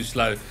 Now I'm too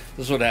slow.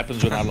 This is what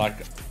happens when I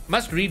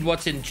must read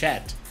what's in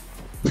chat.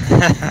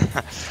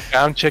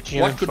 I'm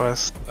checking in could-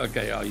 first.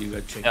 Okay, you go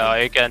check. No,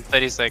 you can.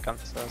 30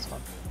 seconds. That's fine.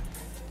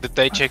 Did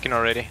they check in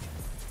already?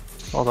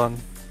 Hold on.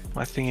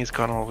 My thingy's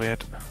gone all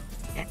weird.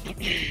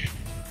 Okay.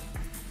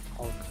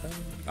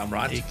 I'm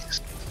right.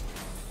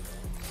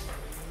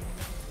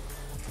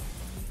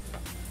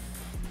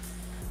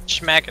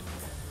 Smack it.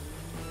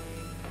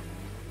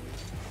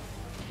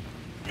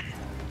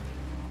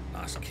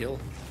 Nice kill.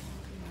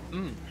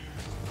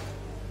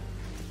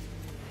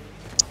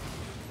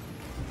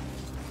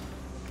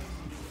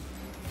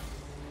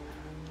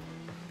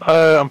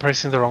 I'm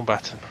pressing the wrong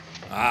button.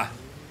 Ah.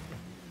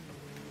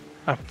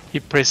 I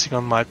keep pressing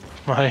on my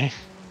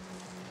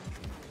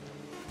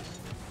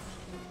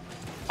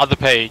Other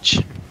page.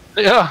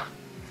 yeah.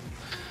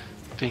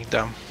 Being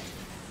dumb.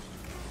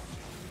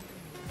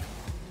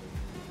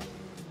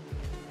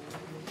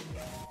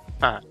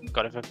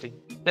 Got a 50.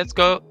 Let's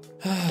go.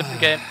 Different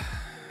game.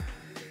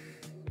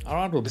 All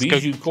right. Well, Let's go.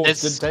 Bijou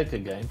Courts Let's- did take a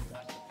game.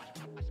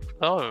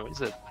 Oh,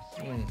 is it?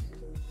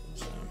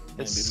 So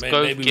Let's maybe,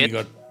 go maybe we get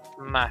got.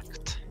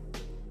 smacked.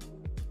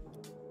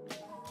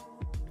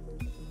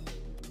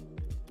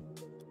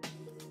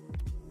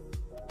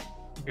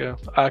 Yeah.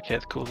 Okay,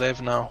 cool.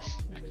 They've now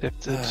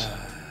accepted.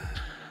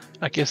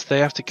 I guess they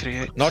have to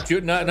create. Not you.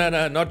 No.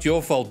 Not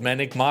your fault,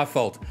 Manic. My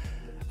fault.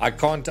 I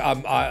can't.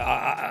 I'm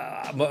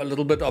a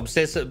little bit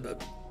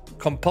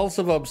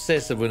compulsive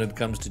obsessive when it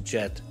comes to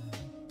chat.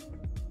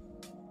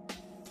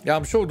 Yeah,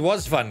 I'm sure it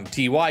was fun.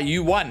 TY,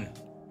 you won.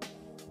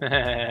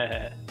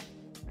 The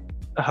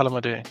hell am I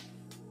doing?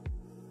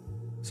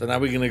 So now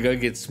we're gonna go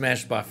get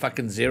smashed by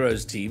fucking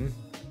Zero's team.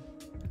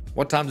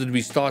 What time did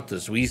we start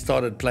this? We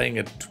started playing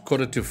at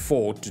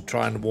 3:45 to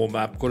try and warm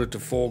up.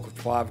 4:45,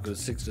 5,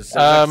 6 to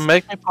 7.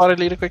 Make me party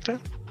leader quickly.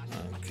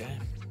 Okay.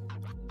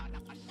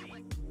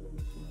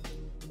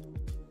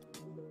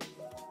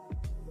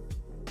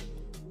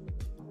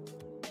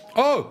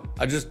 Oh,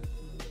 did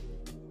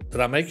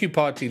I make you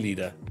party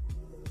leader?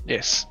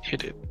 Yes, you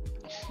did.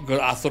 Because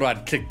I thought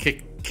I'd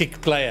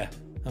kick player.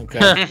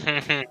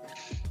 Okay.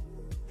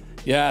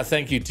 Yeah,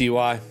 thank you,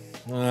 TY.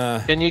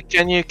 Can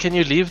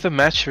you leave the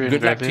match room?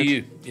 Good luck to Rabbit?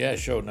 you. Yeah,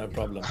 sure, no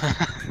problem.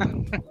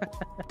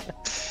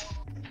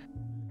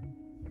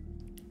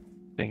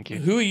 Thank you.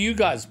 Who are you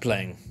guys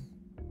playing?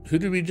 Who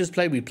did we just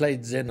play? We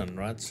played Xenon,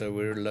 right? So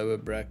we're lower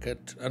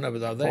bracket. Oh no,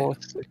 but are they? 4,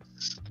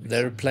 6.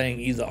 They're playing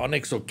either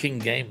Onyx or King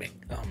Gaming.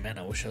 Oh man,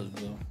 I wish I was.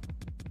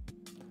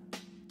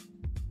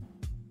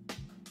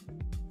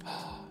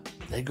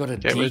 They got a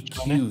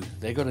DQ.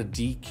 They got a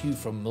DQ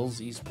from Mills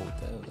Esport.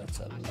 Oh, that's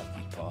a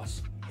lucky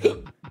pass.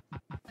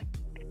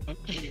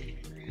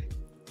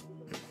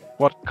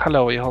 What color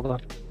are we? Hold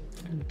on.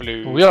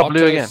 Blue. We are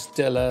blue again.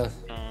 Stella.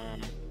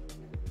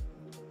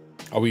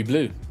 Are we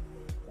blue?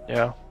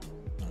 Yeah.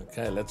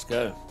 Okay, let's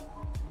go.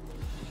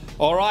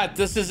 All right,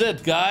 this is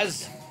it,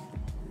 guys.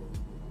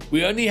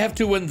 We only have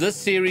to win this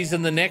series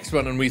and the next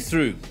one, and we're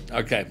through.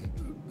 Okay.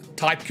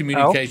 Tight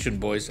communication,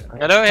 boys.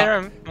 Hello,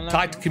 Aaron.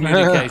 Tight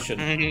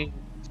communication.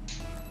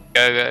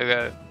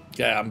 Go.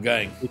 Okay, I'm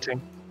going.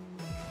 Eating.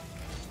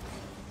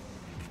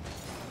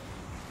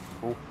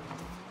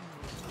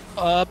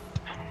 Up.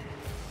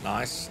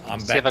 Nice. I'm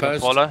See back if I can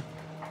post. follow.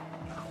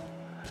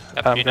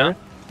 Yep, you know.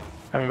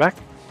 Coming back.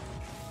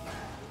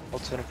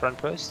 Also in front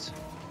post.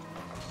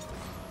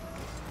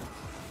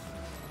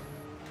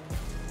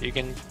 You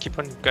can keep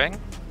on going.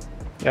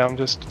 Yeah, I'm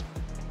just.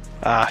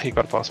 He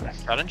got past me.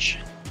 Challenge.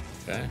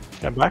 Okay.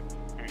 Come back.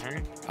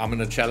 I'm going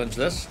to challenge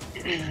this.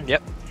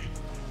 Yep.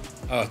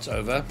 Oh, it's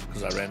over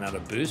because I ran out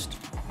of boost.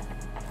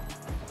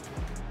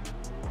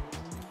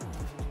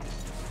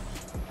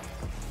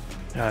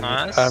 Yeah,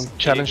 Nice.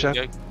 Challenge You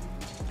that.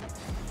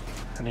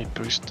 can I need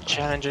boost. go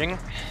challenging.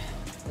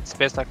 That's the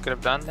best I could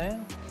have done there.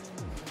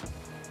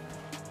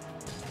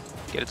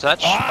 Get a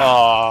touch.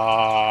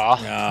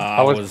 Ah. Yeah,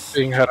 I was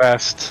being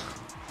harassed.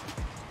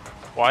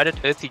 Why did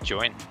Earthy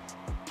join?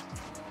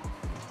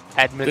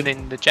 Admin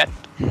in the chat.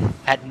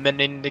 Admin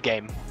in the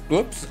game.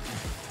 Whoops.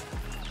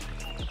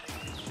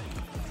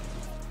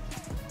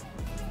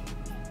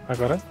 I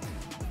got it.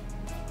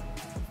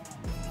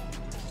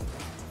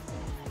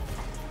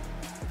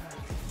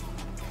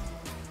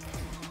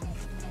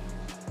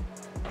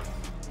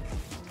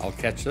 I'll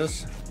catch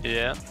this.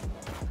 Yeah.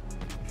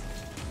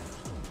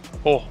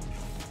 Oh.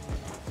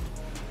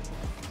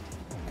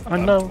 Oh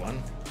no.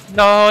 One.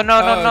 No, no,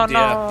 Oh, no, no, dear.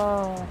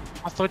 no.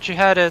 I thought you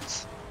had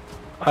it.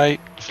 I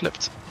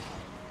flipped.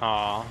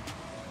 Aw.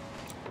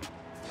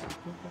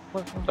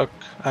 Look,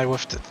 I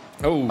whiffed it.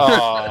 Oh.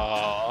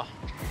 Aw.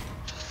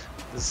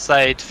 The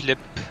side flip.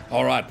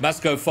 All right.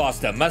 Must go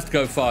faster. Must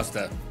go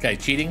faster. Okay,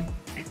 cheating.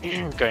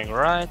 Going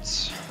right.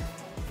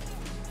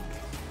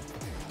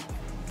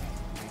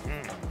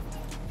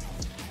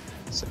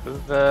 So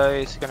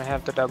is gonna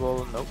have the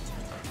double. Nope.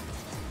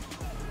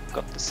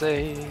 Got the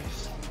save.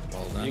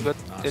 Well done. You got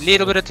Nice. a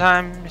little bit of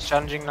time. It's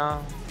challenging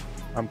now.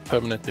 I'm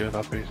permanently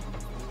without boost.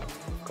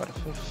 Got a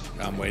fifth.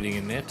 I'm waiting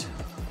in net.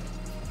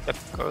 Yep,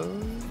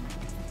 go.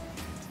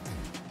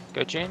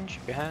 Go change.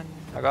 Behind.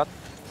 I got.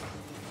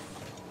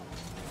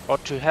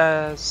 Otto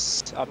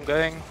has. I'm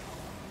going.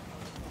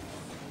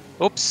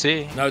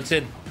 Oopsie. No, it's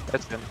in.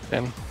 That's him.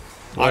 Then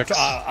I works.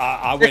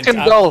 went Second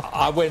up. goal.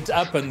 I went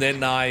up and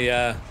then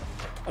I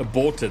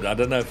aborted. I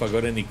don't know if I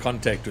got any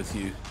contact with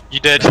you. You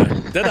did.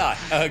 Did I?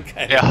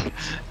 Okay. Yeah.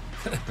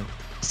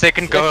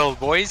 Second goal,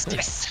 boys.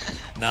 Yes.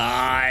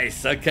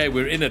 Nice. Okay,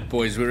 we're in it,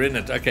 boys. We're in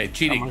it. Okay,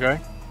 cheating. I'm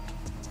going.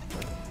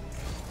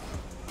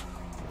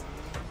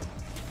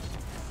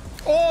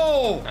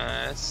 Oh!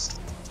 Nice.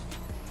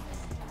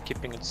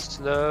 Keeping it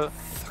slow.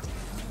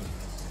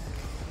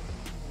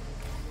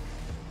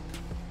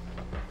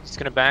 It's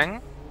gonna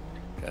bang.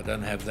 Okay, I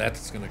don't have that.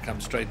 It's going to come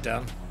straight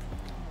down.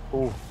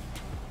 Ooh.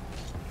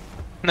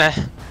 Nah.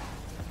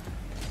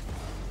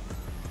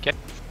 Okay.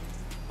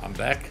 I'm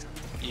back.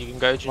 You can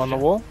go, On the Ginger.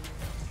 wall.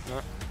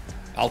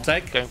 I'll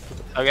take. Going for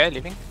the... Okay,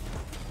 leaving.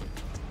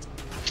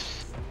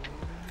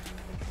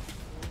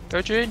 Go,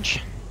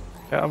 Ginge.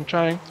 Yeah, I'm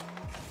trying.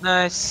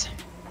 Nice.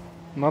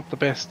 Not the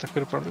best. I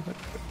could have probably been.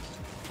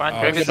 Fine, Oh,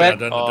 grab shit, it I back.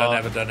 don't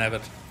have it. Don't have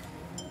it.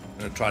 I'm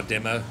going to try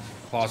demo. Gonna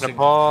Passing.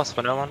 pass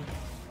for no one.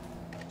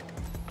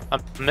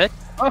 I'm mid.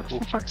 Oh,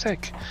 for fuck's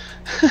sake.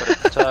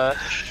 Got a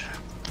touch.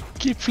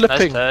 Keep Nice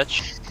flipping.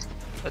 touch.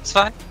 That's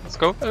fine. Let's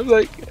go. I'm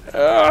like,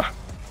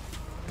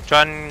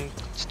 Try and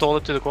stall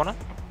it to the corner.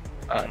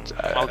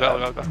 I'll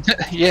go.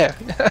 yeah.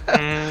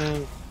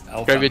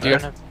 Alpha. Go with you.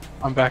 Don't have-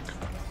 I'm back.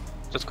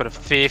 Just got a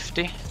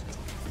 50.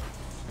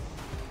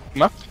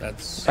 Come up.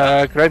 That's.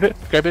 Grab it.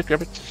 Go.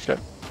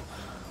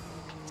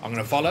 I'm going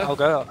to follow. I'll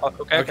go.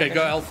 Okay,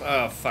 Go, Alpha.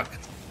 Oh, fuck.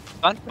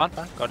 Fine.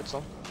 Got it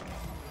all.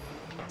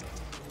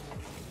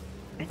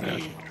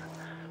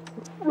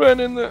 Run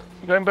in there.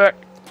 Going back.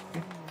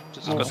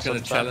 Just I'm got just going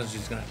some to time. challenge.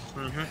 He's going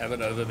to have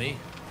it over me.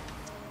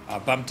 I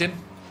bumped him.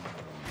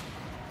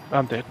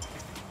 I'm dead.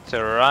 To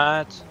the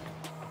right.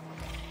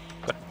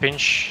 Got a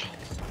pinch.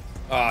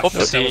 Oh, shit, that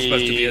was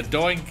supposed to be a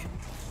doink.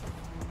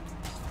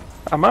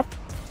 I'm up.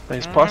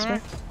 He's past me.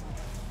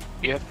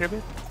 You have grab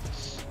it?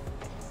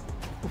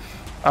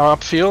 I'm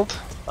upfield.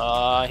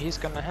 He's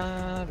gonna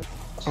have.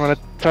 I'm gonna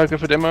try to go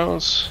for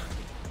demos.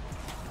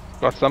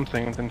 Got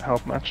something, it didn't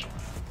help much.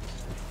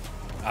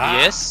 Ah,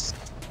 Yes.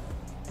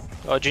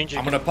 Oh, Ginger.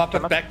 I'm going to pop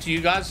it back to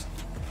you guys.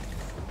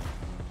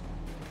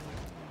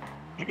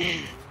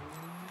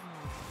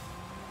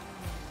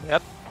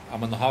 Yep.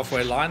 I'm on the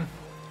halfway line.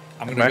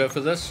 I'm going to Back. go for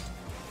this.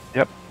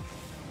 Yep.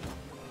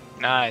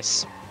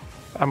 Nice.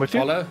 I'm with you.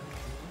 Follow.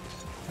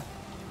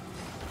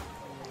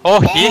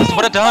 Oh, yes,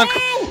 what a dunk!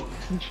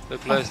 So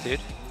close, dude.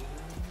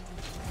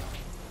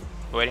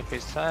 Waiting for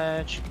his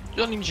touch.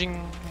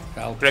 Challenging.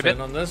 I'll Grab turn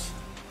it. on this.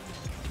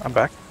 I'm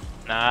back.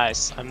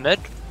 Nice. I'm mid.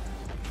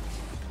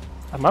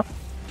 I'm up.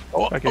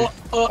 Oh, Okay.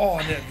 Oh,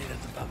 I needed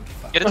the bump.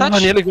 Fuck. Get a Oh, touch. I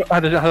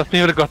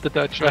nearly got the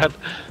touch, man.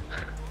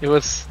 It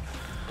was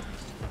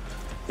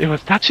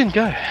touch and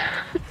go.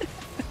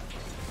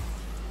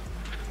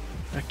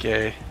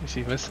 Okay, is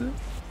he missing?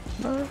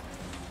 No.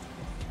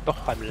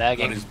 Oh, I'm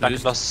lagging. Got his Back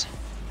boost. loss.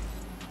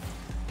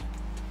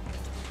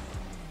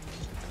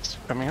 It's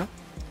coming up.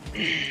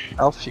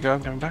 Alf, you go,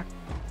 I'm coming back.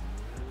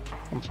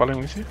 I'm following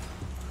with you.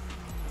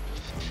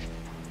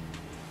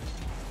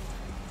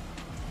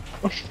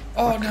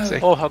 Oh no. Say,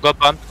 Oh, I got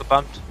bumped.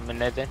 I'm in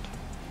there then.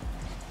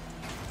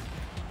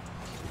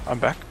 I'm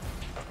back.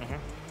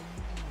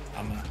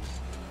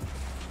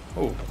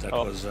 Oh, that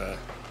Oh. was a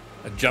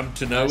jump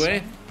to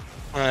nowhere.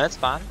 That's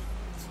fine.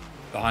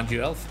 Behind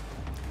you, Elf.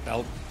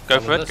 Elf, Go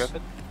follow for it. this. Go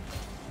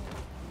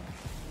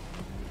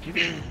for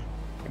it.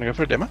 Gonna go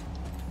for a demo?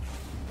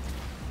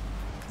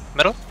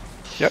 Middle.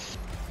 Yep.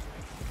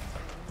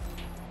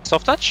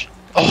 Soft touch.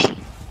 Oh,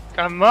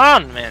 come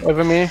on, man.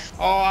 Over me.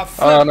 Oh, I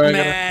flipped, Oh, no, I got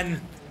it.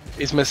 man.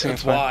 He's missing.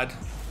 It's It's fine. wide.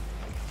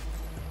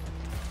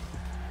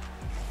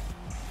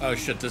 Oh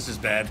shit, this is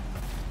bad.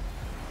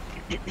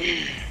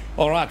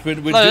 All right, we're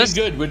doing this-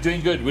 good. We're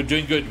doing good. We're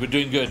doing good. We're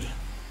doing good.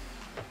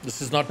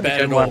 This is not bad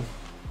Game at all. one.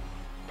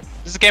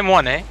 This is game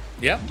 1, eh?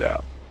 Yeah. Yeah.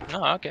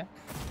 Oh, okay.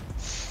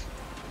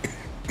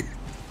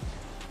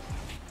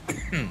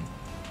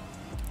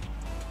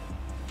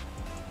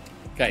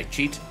 Okay,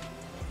 cheat.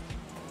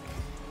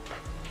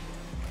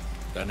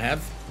 Don't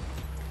have.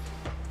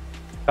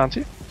 Can't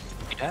you?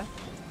 Yeah.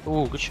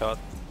 Ooh, good shot.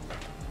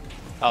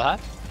 I'll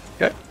have.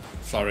 Okay.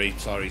 Sorry.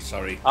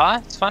 Ah,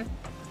 it's fun.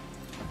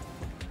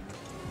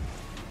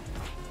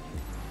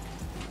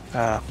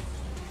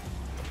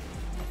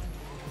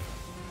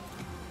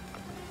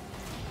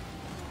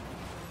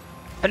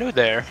 Hello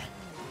there.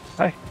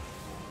 Hi.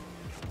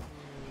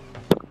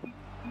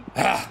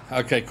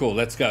 Okay, cool.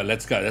 Let's go.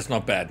 That's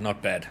not bad.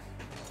 Not bad.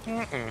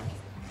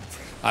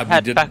 I We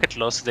had did. packet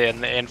loss there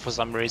in the end for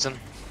some reason.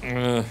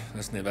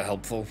 That's never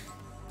helpful.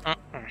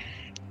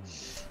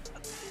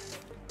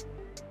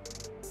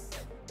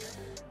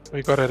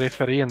 We got a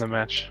referee in the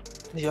match.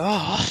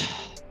 Yeah.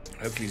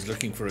 Hopefully, he's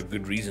looking for a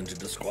good reason to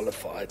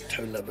disqualify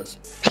toe lovers.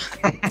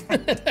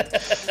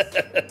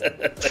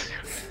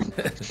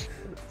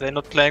 They're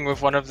not playing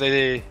with one of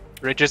the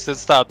registered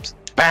stubs.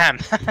 Bam!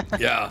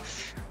 Yeah.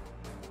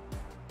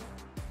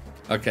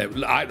 Okay,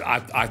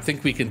 I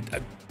think we can.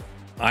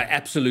 I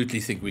absolutely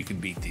think we can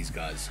beat these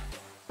guys.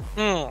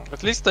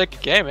 At least take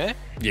a game, eh?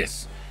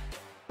 Yes.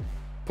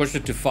 Push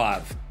it to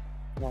 5.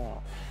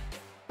 Oh.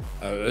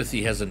 Oh,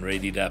 Earthy hasn't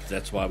readied up.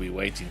 That's why we're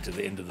waiting to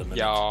the end of the minute.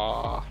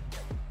 Yeah.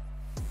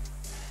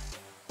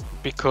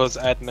 Because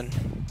admin.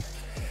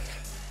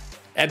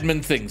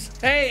 Admin things.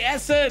 Hey,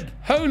 Acid!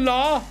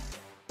 Hola!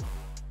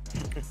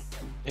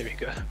 Here we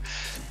go.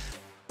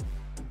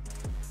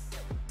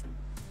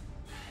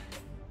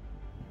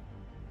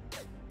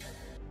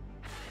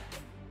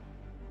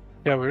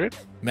 Yeah, we're it.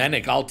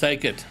 Manic, I'll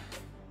take it.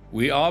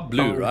 We are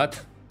blue, right?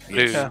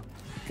 Blue. Yes. Yeah.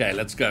 Okay,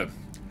 let's go.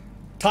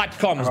 Tight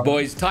comms,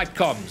 boys. Tight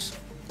comms.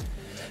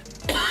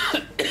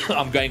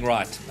 I'm going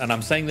right. And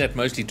I'm saying that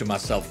mostly to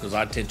myself because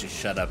I tend to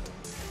shut up.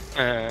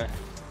 Okay,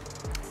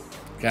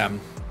 I'm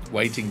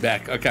waiting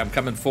back. Okay, I'm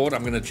coming forward.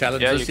 I'm going to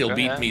challenge Yeah, this. you He'll go,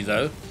 beat yeah. me,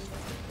 though.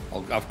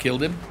 I've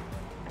killed him.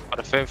 Got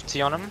a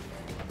 50 on him.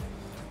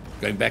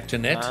 Going back to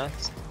net.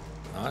 Nice.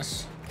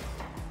 Nice.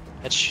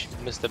 Edge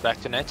missed the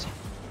back to net.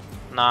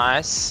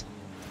 Nice.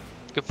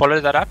 You can follow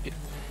that up.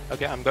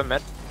 Okay, I'm going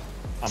mid.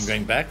 I'm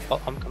going back. Oh,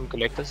 I'm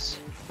collectors.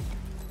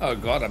 Oh,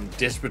 God, I'm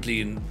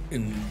desperately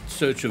in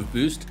search of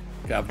boost.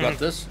 Okay, I've got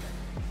this.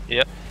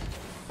 Yep.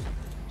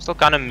 Still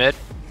kind of mid.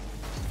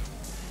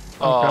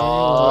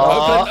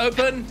 Oh.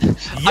 Open!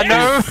 Yes! I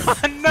know!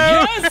 I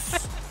know!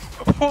 Yes!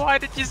 Why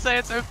did you say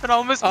it's open? I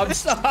almost I'm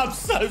missed.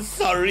 so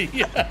sorry.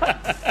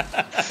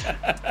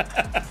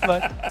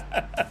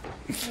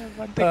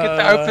 But ik heb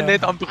de open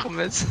net amper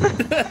gemist.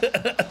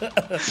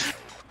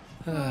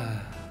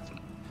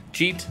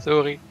 Cheat.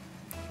 Sorry.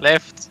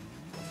 Left.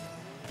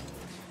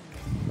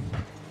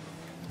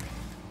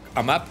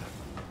 I'm up.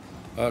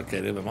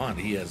 Okay, never mind.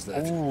 He has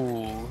that.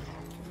 Ooh.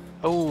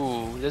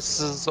 Oh, this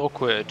is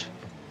awkward.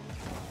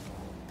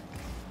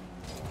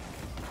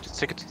 Just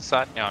take it to the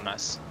side. Yeah,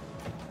 nice.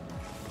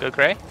 Go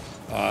grey.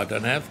 I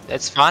don't have.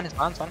 It's fine, it's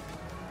fine, it's fine.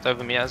 It's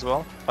over me as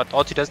well. But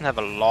Artie doesn't have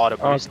a lot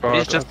of Oh, boost. God.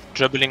 He's just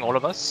dribbling all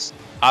of us.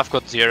 I've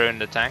got 0 in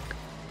the tank.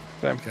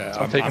 Same. Okay, So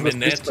I'm taking in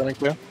this net. running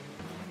clear.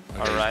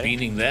 Okay, Alright.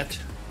 beaning that.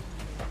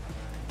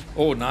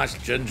 Oh, nice,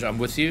 Ginge. I'm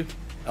with you.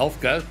 Elf,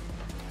 go.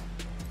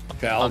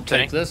 Okay, I'll I'm take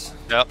turning. this.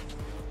 Yep.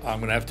 I'm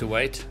gonna have to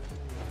wait.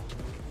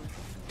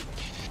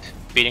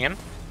 Beating him.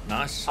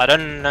 Nice. I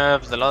don't know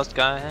if the last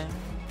guy.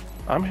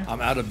 I'm here.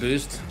 I'm out of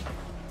boost.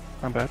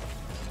 I'm bad.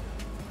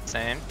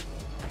 Same.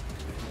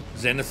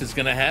 Zenith is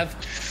gonna have.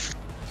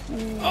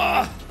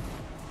 Ah,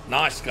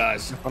 nice,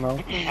 guys. Oh no.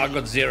 I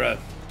got 0.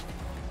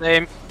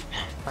 Same.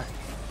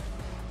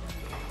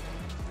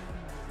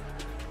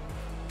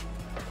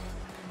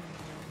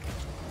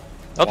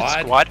 Oh,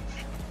 Wide. squad.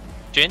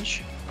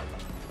 Ginge.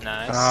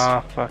 Nice.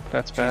 Ah, fuck,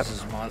 that's bad.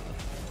 Jesus,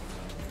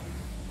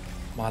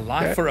 my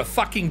life Okay. for a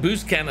fucking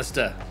boost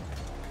canister.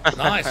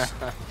 Nice.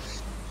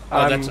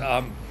 Oh, that's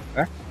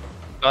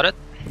Got it.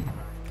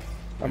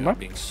 I'm I'm up.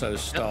 being so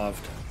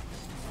starved.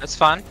 That's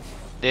fine.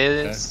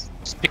 There's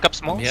just pick up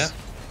smalls. Yeah.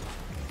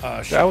 Oh, I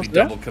That should was be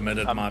there? double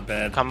committed. My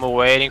bad. I'm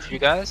waiting for you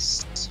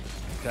guys.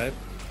 Okay.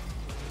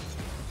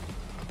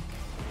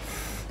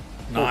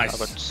 I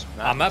Nice.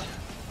 got I'm up.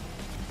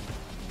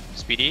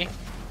 Speedy.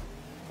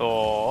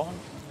 Oh.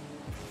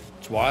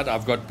 It's wide.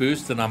 I've got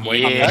boost and I'm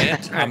waiting Yeah. in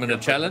it. I'm in a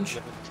challenge.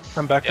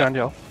 I'm back Yeah. down,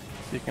 y'all.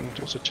 You can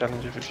also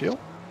challenge if you feel.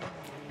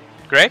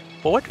 Great.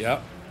 Forward. Yeah.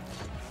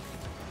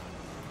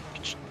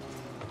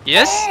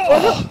 Yes.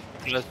 Oh!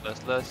 Close.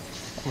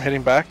 I'm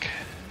heading back.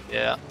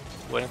 Yeah.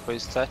 Waiting for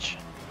his touch.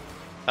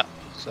 Ah,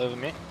 it's over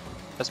me.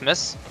 Let's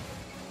miss.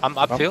 I'm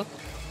upfield.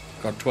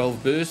 Got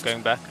 12 boost.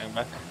 Going back.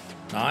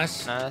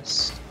 Nice.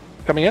 Nice.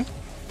 Coming in.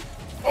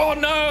 Oh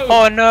no!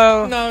 Oh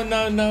no!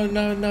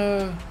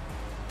 No.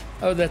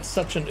 Oh, that's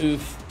such an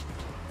oof.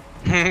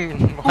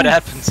 What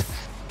happened?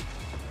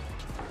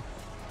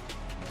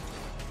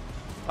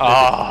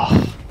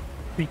 Oh.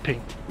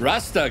 Beeping.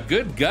 Rasta,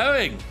 good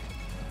going.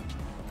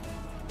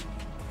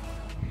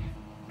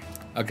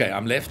 Okay,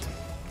 I'm left.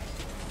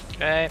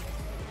 Okay.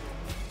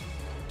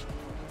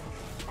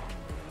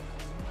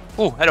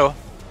 Oh, hello.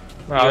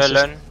 No, I You was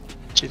just alone?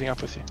 cheating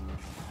up with you.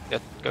 Yeah,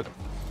 go.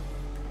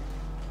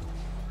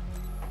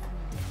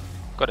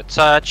 Got a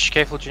touch.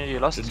 Careful, Ginger, you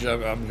lost.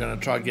 I'm gonna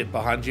try and get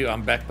behind you.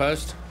 I'm back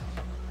post.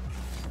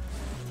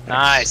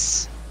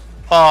 Nice.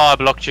 Oh, I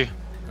blocked you.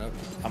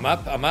 I'm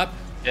up.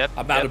 Yep.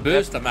 I'm out of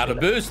boost. I'm out of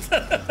boost.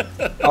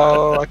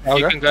 Oh, okay, I'll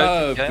You go. can go.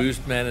 Oh, okay.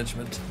 boost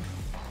management.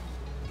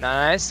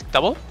 Nice.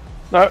 Double.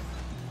 No,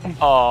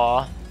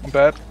 Oh. I'm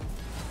bad.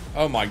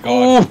 Oh my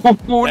god.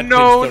 Oh That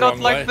no, pitched the not wrong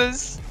like way.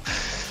 this.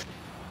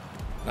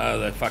 No,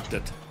 they fucked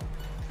it.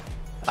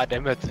 Ah,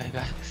 damn it.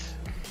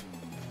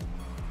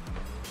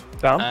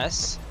 Down.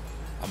 Nice.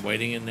 I'm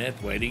waiting in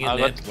net, waiting I in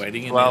got net,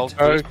 waiting in 12.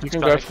 net. Oh, you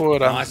can go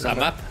forward. Nice, I'm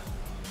up.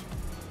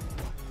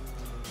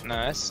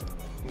 Nice.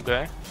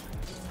 Okay.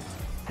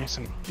 Need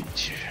some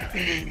beach.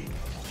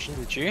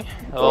 Did you?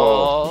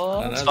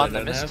 Oh, No, it's they fine. I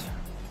don't missed. have.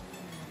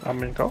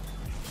 I'm in goal.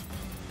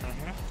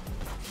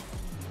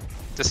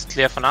 Just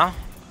clear for now.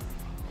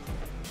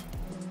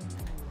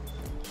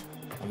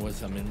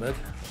 I'm in mid.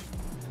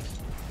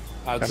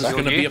 Oh, this is back.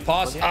 going to be a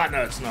pass. Yeah. Ah,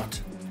 no, it's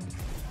not.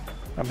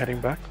 I'm heading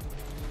back.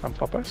 I'm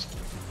Popeyes.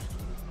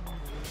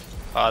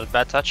 Oh,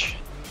 bad touch.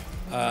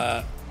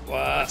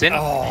 What? It's in.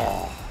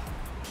 Oh,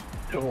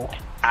 Oh,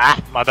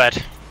 Ah, my bad.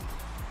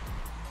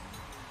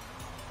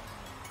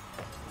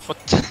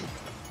 What?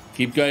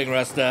 keep going,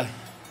 Rasta.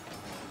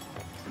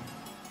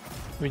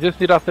 we just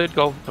need our third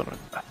goal.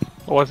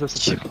 Or was this a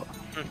second goal?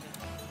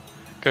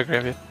 Go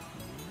grab it.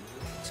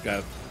 Let's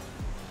go.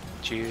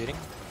 Shooting.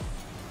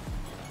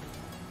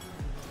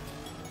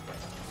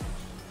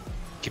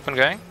 Keep on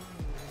going.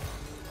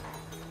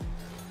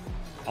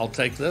 I'll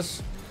take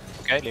this.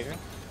 Okay, leaving.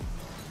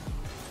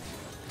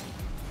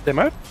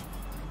 Demo?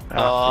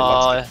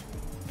 Ah, Oh,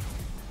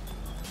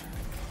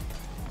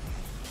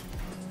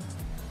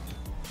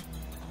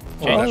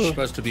 Oh, that's Oh.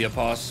 supposed to be a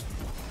pass.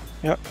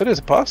 yeah, it is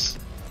a pass.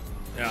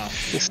 Yeah.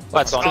 Just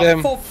That's on. to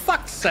them. Oh, for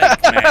fuck's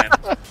sake,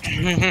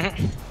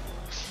 man.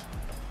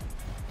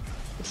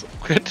 It's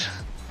good.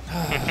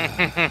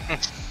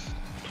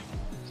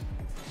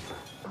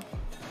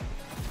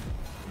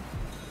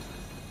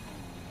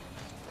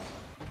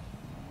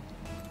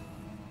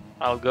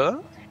 I'll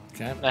go.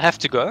 Okay. I have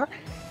to go.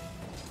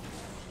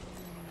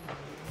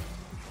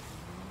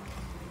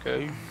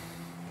 Go.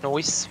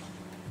 Noise.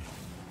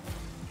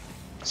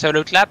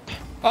 Solo clap.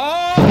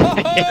 Oh,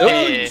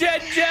 Yeah.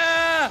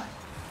 Ginger!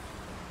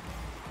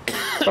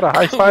 What a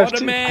high five. What a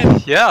too.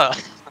 man! Yeah.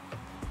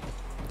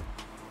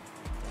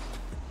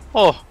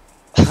 Oh.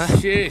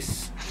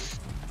 Jeez.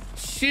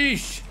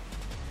 Sheesh.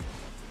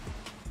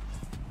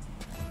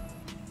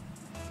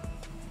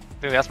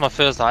 I think that's my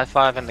first high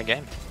five in the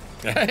game.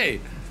 Hey.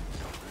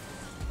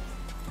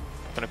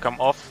 Gonna come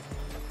off.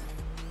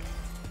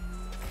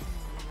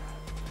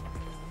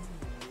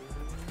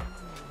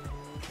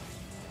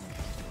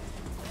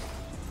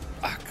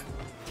 Fuck.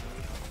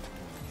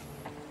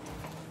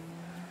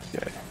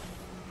 Okay.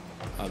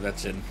 Oh,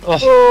 that's in. Oh,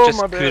 Oh,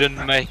 just my bad.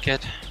 couldn't make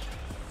it.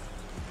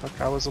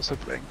 Fuck, I was also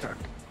playing duck.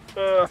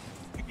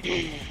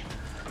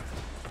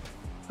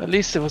 At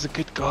least it was a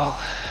good goal.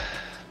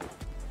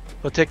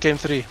 We'll take game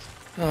 3.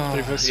 Oh,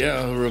 Reverse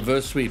yeah,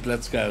 reverse sweep.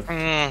 Let's go.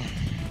 Mm.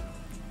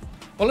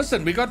 Well,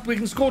 listen, we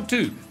can score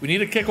 2. We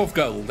need a kickoff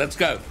goal. Let's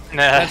go.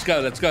 Nah. Let's go.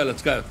 Let's go.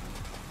 Let's go.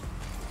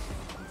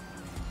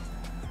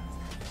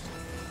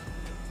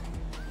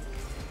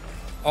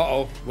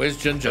 Uh-oh. Where's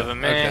Ginger? Over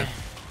me. Okay.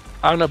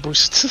 I'm no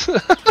boost.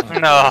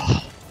 No.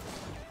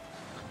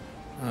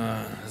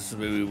 This is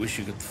where we wish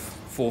you could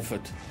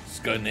forfeit. Let's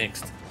go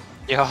next.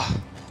 Yeah.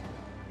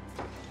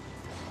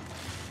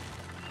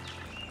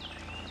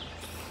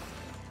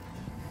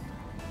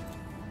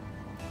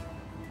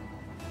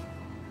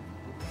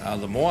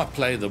 The more I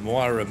play, the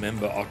more I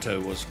remember Otto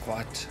was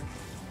quite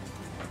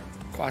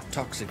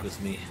toxic with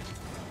me.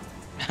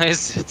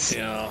 Is it?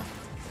 Yeah.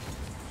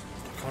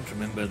 I can't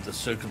remember the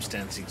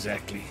circumstance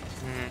exactly.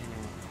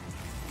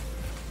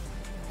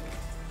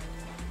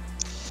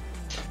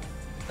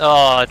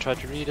 Oh, I tried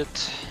to read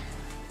it.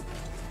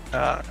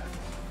 That's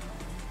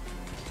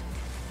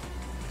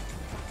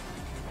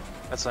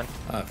fine.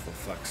 Oh, for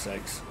fuck's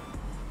sakes.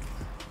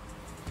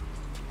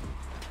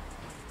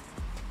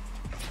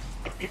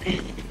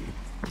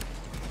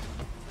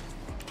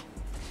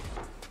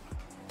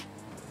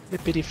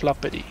 Flippity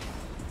floppity.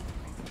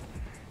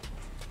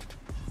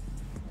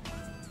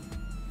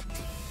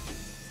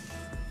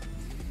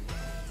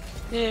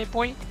 Yeah,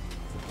 boy.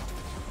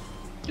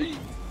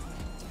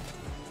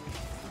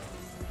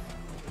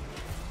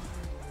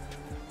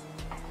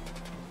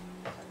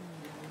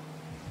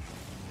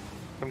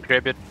 Come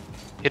grab it.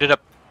 Hit it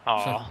up.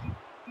 Oh.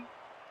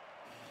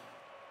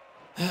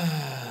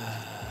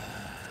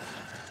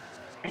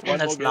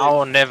 It's now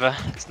or never.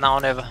 It's now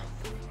or never.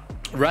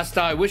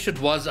 Rasta, I wish it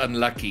was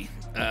unlucky.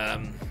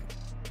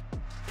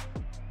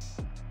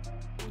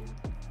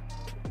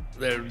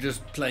 They're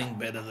just playing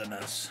better than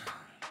us.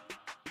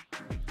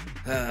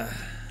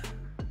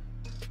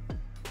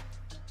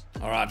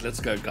 Alright, let's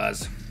go,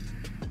 guys.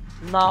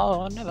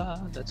 No, never.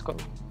 Let's go.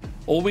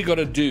 All we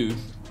gotta do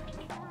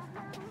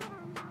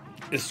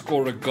is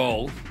score a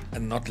goal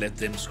and not let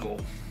them score.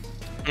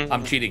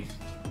 I'm cheating.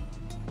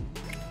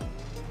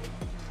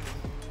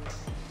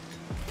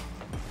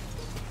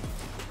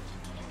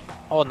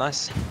 Oh,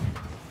 nice.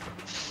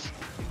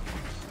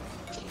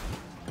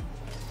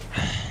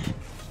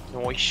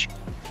 Nice.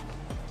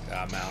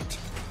 I'm out.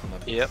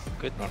 Yep,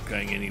 good. Not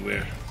going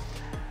anywhere.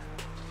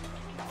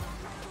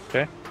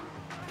 Okay.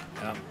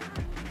 Yeah. I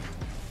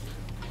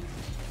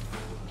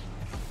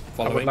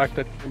Following. would like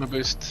that in a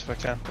boost if I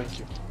can, thank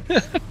you.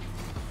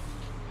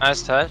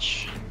 Nice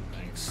touch.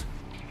 Thanks.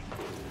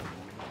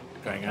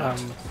 Going out.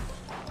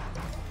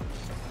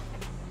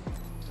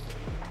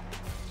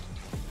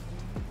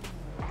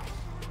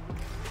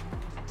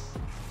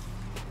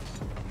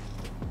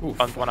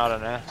 Bumped one out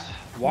of net.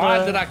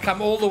 Why did I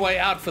come all the way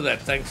out for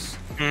that? Thanks.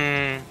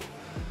 Nice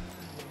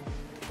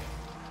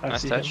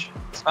touch.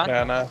 It's fine.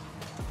 Yeah, no.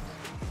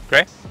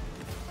 Great.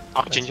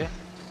 Oh, Ginger.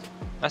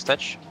 Nice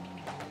touch.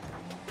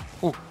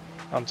 Ooh,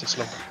 I'm too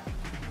slow.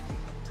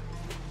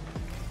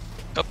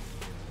 Up.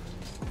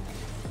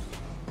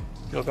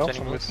 You'll go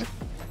Turning from with me.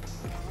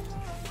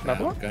 Yeah,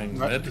 Another one? going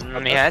No. mid.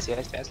 He has. I'm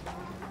gonna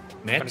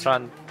Net. try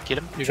and kill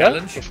him. You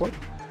Challenge? Go for it.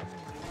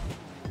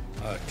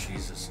 Oh,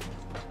 Jesus.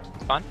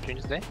 It's fine.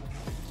 Ginger's there.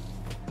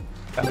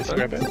 Let's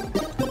grab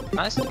it.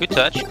 Nice. Good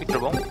touch. Good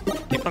dribble.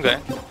 Keep on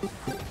going.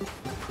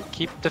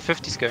 Keep the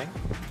 50s going.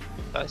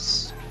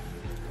 Nice.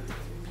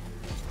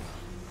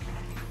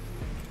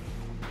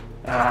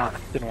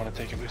 Didn't want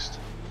to take a boost.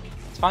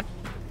 It's fine.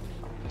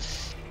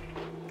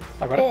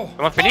 I got Oh, it.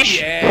 Come on, finish.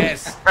 Oh,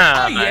 yes.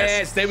 Ah, Oh, nice.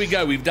 yes. There we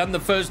go. We've done the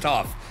first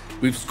half.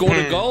 We've scored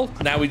a goal.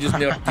 Now we just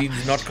need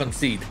to not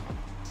concede.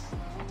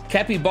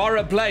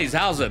 Capybara plays.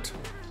 How's it?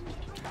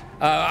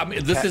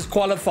 This is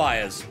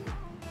qualifiers.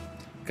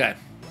 Okay.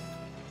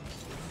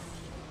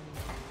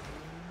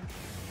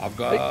 I've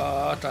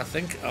got, I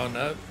think, oh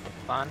no.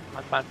 Fine.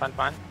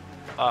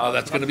 Oh,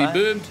 that's going to be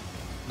boomed.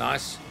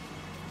 Nice.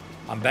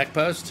 I'm back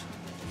post.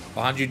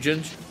 Behind you,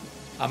 Ginge.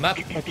 I'm up.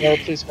 Okay,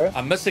 please go.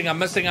 I'm missing.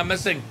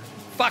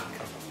 Fuck.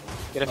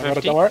 Get a I got it,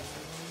 50. don't worry.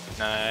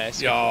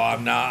 Nice. Yo,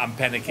 I'm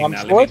panicking I'm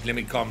now. scored. Let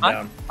me calm Fine.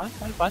 down.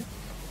 Fine.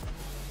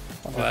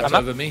 Oh, that's I'm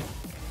up. over me.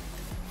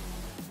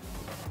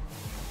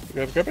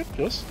 Grab it,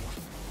 yes.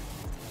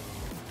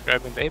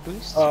 Grabbing bay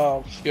boost.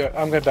 Yeah,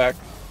 I'm going back.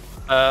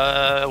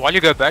 While you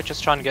go back,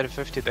 just try and get a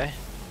 50 there.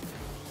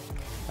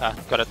 Ah,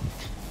 got it.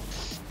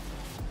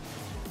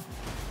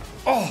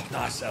 Oh,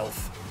 nice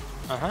elf.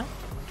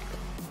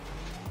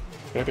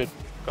 Grab it.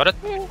 Got it.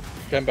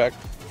 Going back.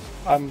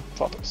 I'm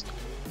focused.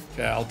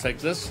 Okay, I'll take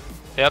this.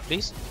 Yeah,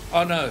 please.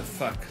 Oh no,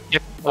 fuck.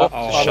 Yep. Oh,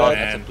 shot.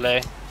 man. That's a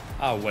play.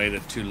 I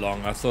waited too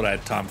long. I thought I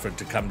had time for it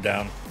to come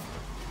down.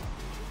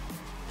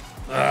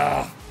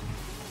 Ah.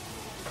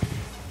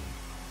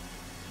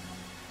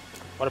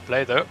 What a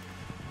play, though.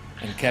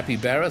 And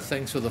Capybara,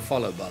 thanks for the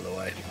follow, by the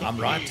way. I'm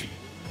right.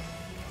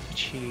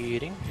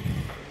 Cheating.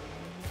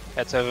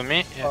 That's over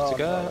me. You have to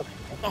go.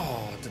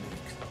 Oh, I didn't.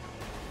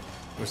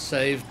 We're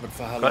saved, but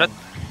for how Got long? it.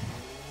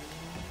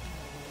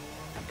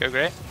 Go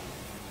great.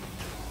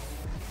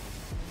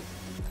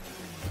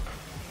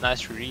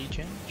 Nice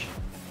regen.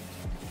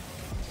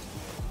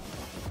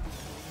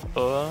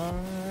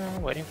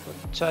 Waiting for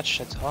the touch.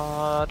 That's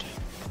hard.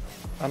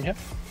 I'm here.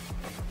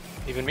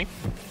 Even me.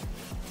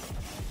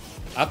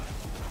 Up,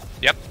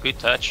 Yep. Good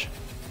touch.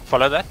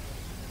 Follow that.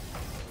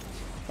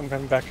 I'm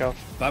going back out.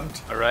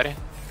 bumped. Alrighty.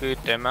 Good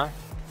demo.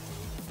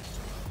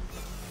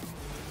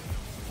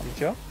 I'm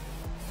here.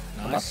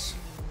 Nice.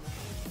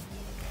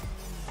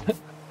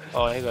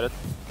 Oh, he got it.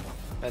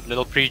 That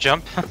little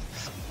pre-jump.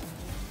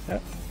 Yeah.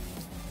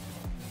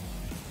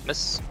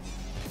 Miss.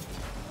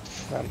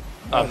 Man.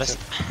 Oh, missed.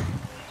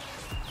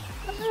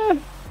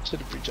 Should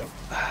have pre-jumped.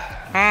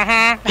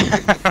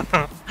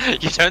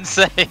 You don't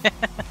say.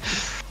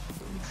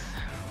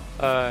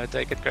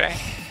 Take it, Gray.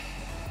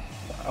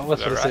 I was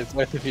Is that gonna say right? it's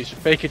both of you should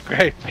fake it,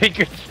 Gray. Fake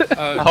it.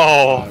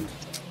 Oh.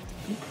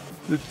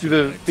 Let's do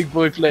the big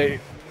boy play.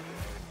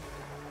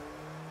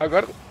 I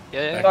got it.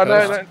 Yeah. Oh,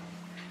 no.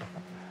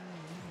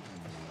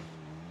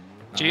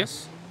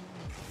 Cheers.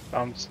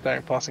 I'm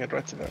staring, passing it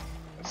right to them.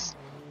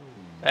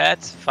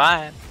 That's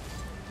fine.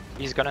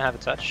 He's gonna have a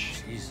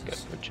touch.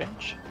 Jesus. Good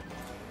change.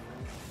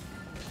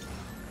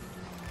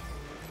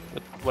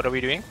 What are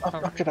we doing? Oh,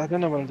 fuck it, I don't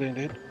know what I'm doing,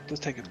 dude.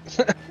 Just take it.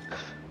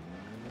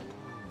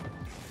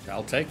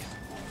 I'll take.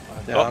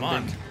 Yeah,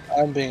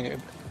 I'm being.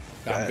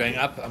 I'm going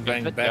up. I'm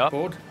going Good,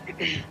 backboard.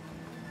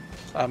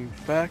 I'm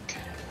back.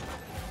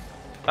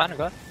 Fine, I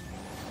got.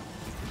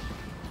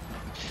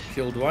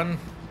 Killed one.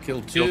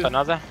 Killed two. Killed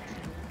another.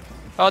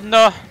 Oh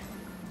no!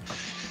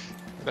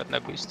 I got no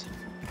boost.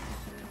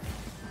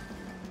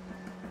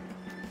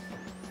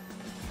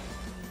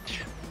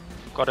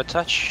 Got a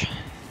touch.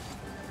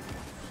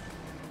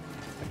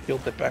 I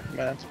killed the back,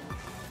 man.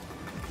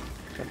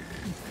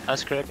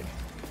 That's correct.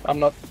 I'm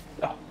not.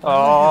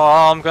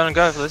 Oh, I'm gonna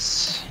go for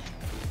this.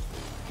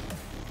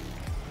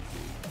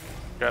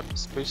 Grab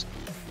this boost.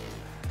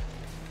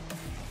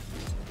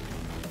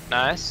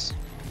 Nice.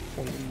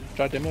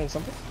 Try demo or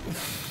something?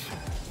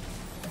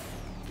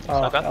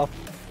 not bad. I'll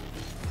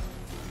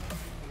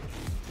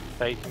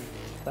Fake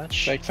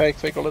touch.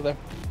 fake all of them.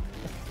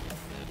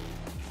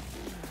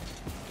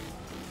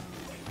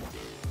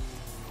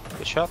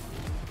 Good shot.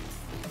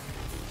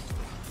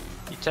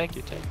 You take.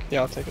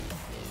 Yeah, I'll take it.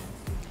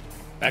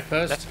 Back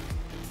post.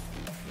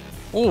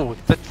 Ooh,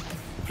 that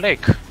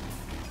flake. I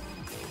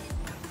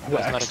was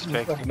not Actually, I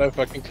expecting. have no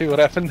fucking clue what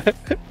happened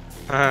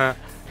there.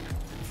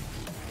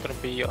 Gonna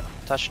be your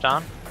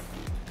touchdown.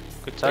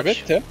 Good A touch. bit,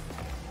 Tim?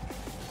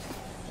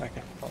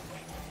 Okay. Well,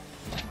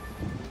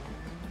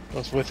 it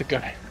was worth a go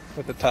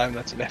with the time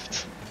that's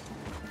left.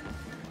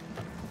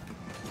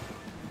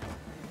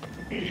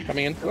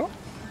 Coming in for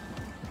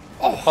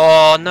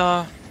Oh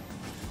no!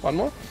 one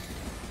more?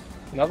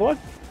 Another one?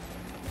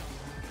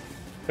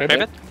 Grab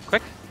it,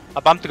 quick! I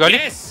bumped the goalie.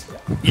 Yes!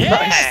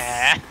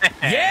 Yes!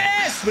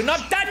 Yes! We're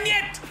not done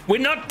yet! We're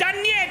not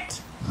done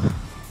yet!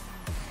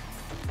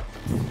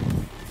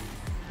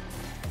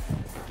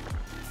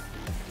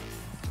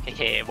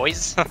 Hey,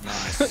 boys.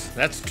 Nice.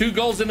 That's 2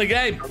 goals in the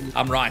game.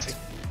 I'm right.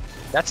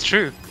 That's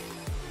true.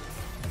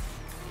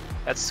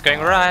 That's going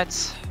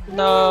right.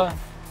 No.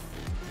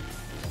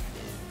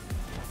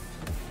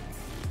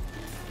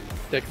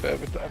 Take the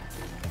overtime.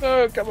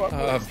 Oh, come on.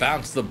 boys.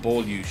 Bounce the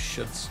ball, you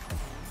shits.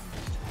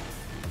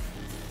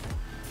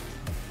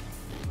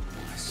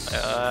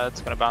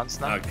 It's gonna bounce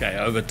now. Okay,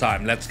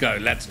 overtime. Let's go.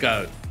 Let's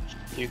go.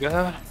 You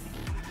go.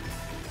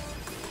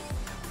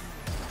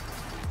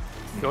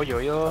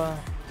 Yo.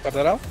 Got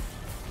that out?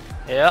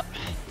 Yeah.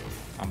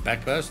 I'm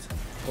back post.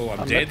 Oh, I'm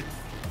I'm dead.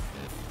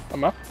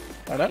 I'm up.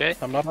 I know. Okay.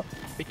 I'm not up.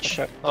 Bitch.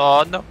 Okay.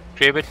 Oh no.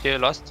 Grab it, you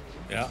lost.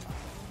 Yeah.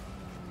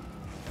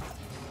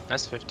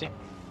 That's 50.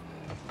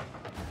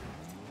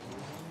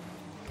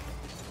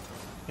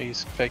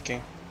 He's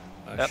faking.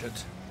 Oh, Yep.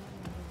 shit.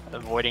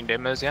 Avoiding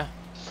demos, yeah.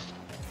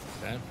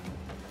 Okay.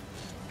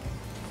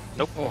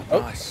 Nope. Oh, Oh,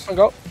 nice. one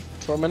goal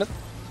for a minute.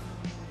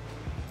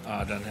 Oh,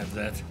 I don't have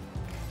that.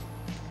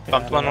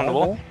 Bumped one on the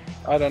wall.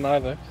 I don't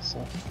either.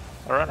 So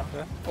Alright,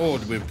 okay. Oh,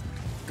 we've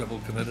double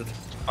committed.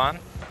 Fine.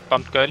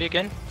 Bumped goalie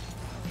again.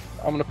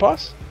 I'm gonna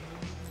pass.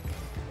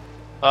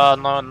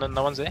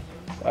 No one's there.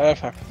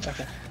 Fuck.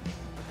 Okay.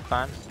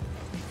 Fine.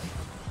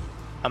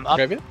 I'm up,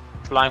 Grab it.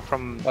 flying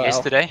from Oh,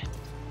 yesterday.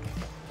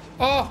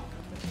 Oh!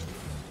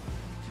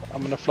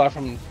 I'm gonna fly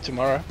from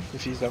tomorrow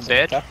if he's done.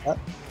 Dead.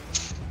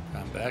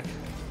 I'm back.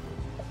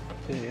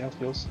 Yeah,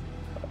 feels.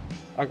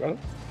 I got it.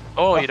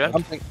 Oh, you don't?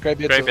 Grab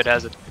it. Grab it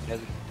has it.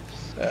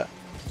 Yeah.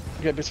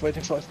 Grab it's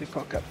waiting for us to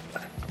cock up.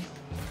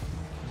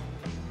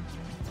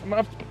 I'm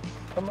up.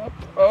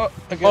 Oh,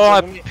 okay. Oh,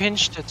 I so me.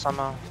 pinched it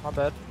somehow. My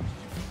bad.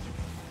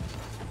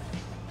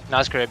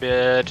 Nice grab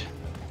it.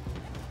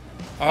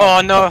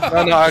 Oh no!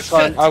 No, I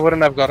can't. I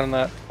wouldn't have gotten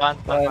that. Fine.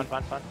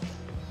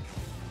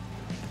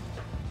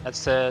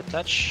 That's the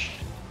touch.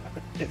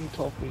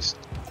 12, please.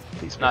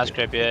 Please. Nice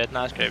grab it.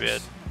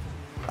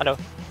 I know.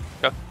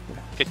 Go.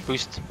 Get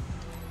boost.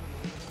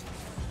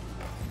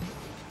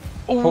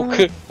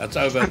 Oh, That's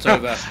over. It's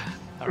over.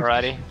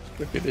 Alrighty.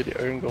 look at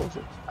your own goals.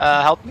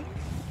 Help me.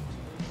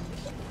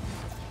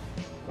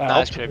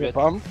 Nice grab it.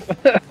 Bum.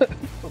 I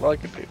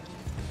like it, dude.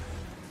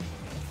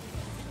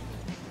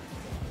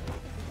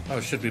 Oh,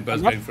 should be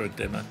both going for a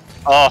demo.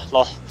 Oh,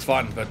 lol. It's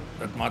fine, but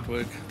it might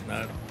work.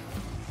 No.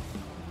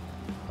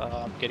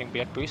 I'm getting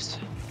back boost.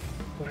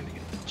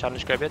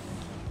 Challenge grab it.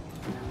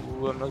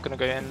 Ooh, I'm not gonna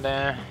go in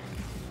there.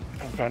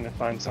 I'm trying to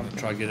find I'm something.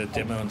 gonna try get a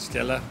demo on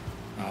Stella.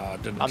 Oh, I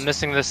didn't. I'm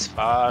missing this.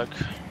 Fuck.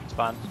 It's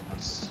fine.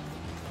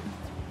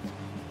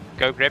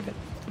 Go grab it.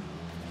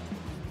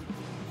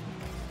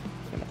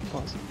 Gonna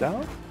pass it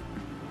down.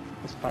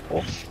 Let's find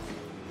off.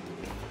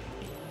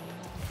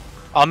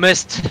 I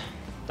missed.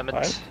 Damn it.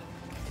 Right.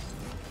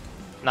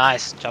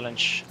 Nice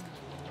challenge.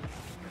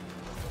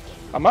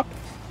 I'm up.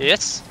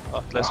 Yes.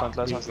 Oh, close one,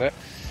 close one. There.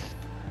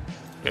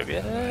 Go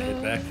here.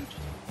 Head back.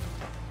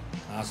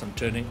 Nice, I'm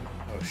turning.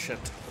 Oh shit.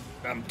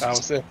 I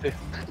was there.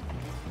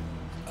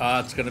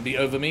 It's going to be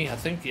over me, I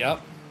think.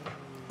 Yep.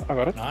 I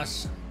got it.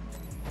 Nice.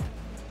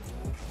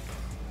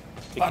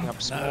 Picking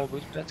up small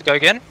boost. Let's go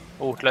again.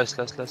 Oh, close,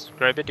 close, close.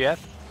 Grab it, you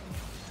have.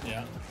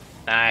 Yeah.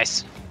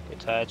 Nice. Good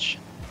touch.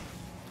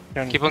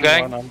 Can Keep on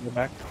going. On the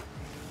back.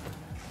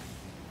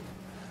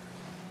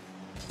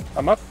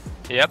 I'm up.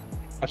 Yep.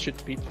 I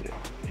should beat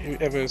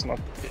whoever is not.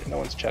 No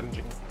one's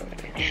challenging.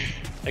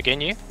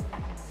 Again, you.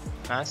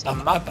 Nice.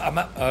 I'm up. I'm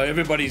up. Oh,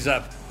 everybody's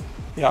up.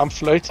 Yeah, I'm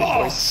floating,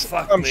 Oh, boys.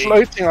 fuck I'm me.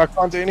 floating. I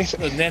can't do anything.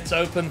 The net's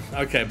open.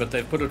 Okay, but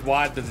they've put it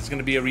wide that there's going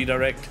to be a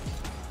redirect.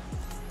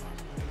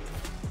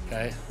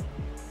 Okay.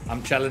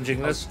 I'm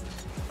challenging this.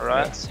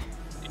 Alright.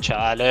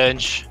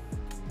 Challenge.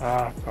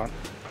 Ah, God.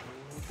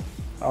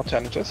 I'll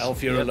challenge us.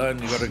 Elf, you're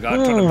alone. You got a guy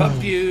trying to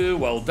bump you.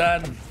 Well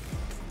done.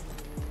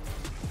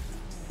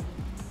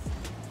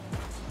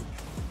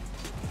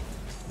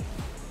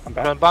 I'm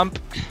Come on, back. bump.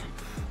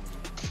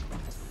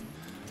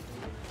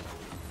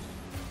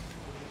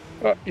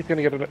 Oh, he's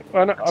gonna get it.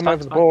 Oh no, I'm Fine,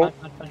 over the fine, ball.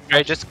 fine, fine.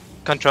 Great, just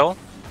control.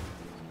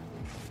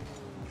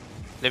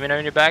 Let me know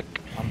when you're back.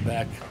 I'm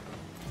back.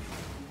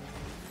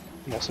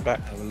 I'm also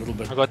back. I'm a little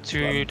bit. I got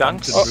 2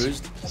 bumped dunks. and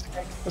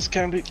bruised. This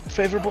can be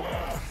favourable.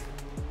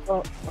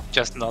 Oh,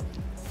 Just not.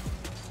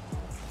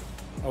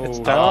 Oh, It's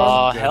good,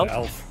 down. Help.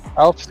 Elf.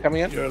 Alf's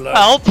coming in. You're alone.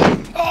 Help!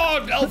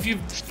 Oh, Elf, you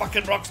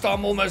fucking rockstar.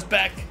 I'm almost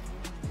back.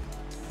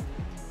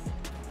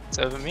 It's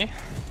over me.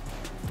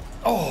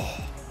 Oh.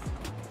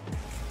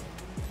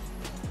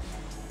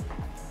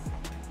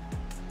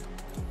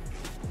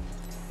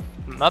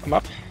 I'm up. I'm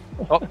up.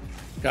 Oh,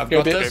 I've got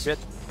Go bit. this. very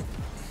good.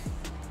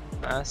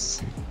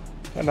 Nice.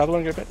 Another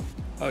one, go bit.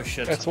 Oh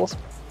shit. That's awesome.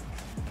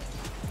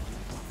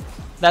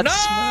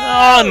 That's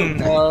on!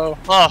 No.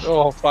 Oh,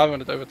 Oh, 5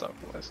 minute overtime.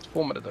 Almost.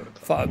 4 minute overtime.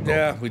 Fuck,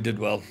 yeah, we did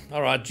well.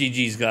 All right,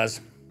 GG's,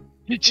 guys.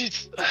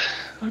 Jeez.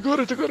 I got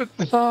it. I got it.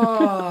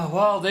 Oh,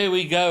 well, there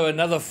we go.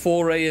 Another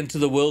foray into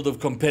the world of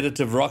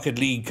competitive Rocket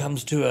League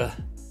comes to a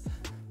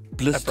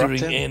blistering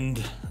Abrupt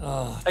end.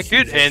 Oh, a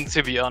good end,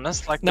 to be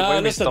honest. Like the no,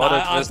 way listen, we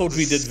started. I was- thought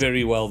we did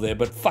very well there,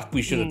 but fuck,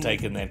 we should have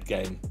taken that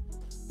game.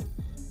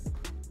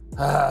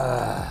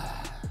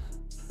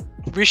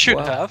 We should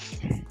Wow. have,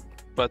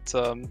 but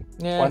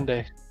Yeah. One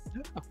day.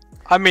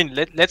 I mean,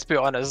 let's be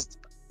honest.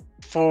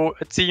 For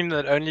a team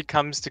that only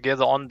comes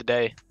together on the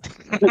day,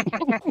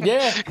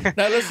 Yeah.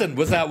 No, listen,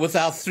 with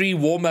our 3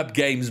 warm-up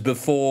games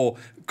before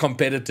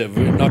competitive,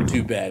 we're not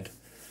too bad.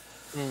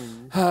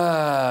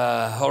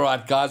 All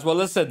right, guys. Well,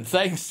 listen,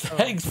 thanks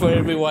for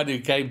everyone who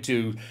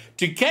came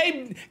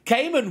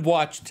and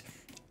watched.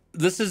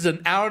 This is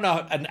an hour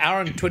and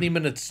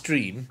 20-minute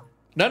stream.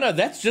 No,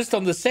 that's just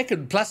on the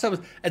second. Plus,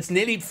 it's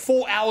nearly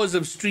 4 hours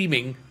of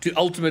streaming to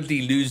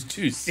ultimately lose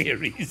 2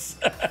 series.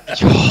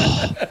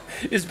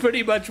 It's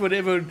pretty much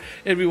whatever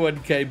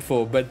everyone came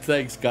for. But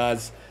thanks,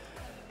 guys.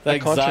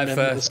 Thanks, I can't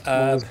remember the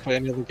Zypher. scores for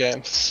any of the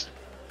games.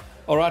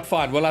 All right,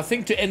 fine. Well, I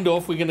think to end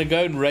off, we're going to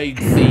go and raid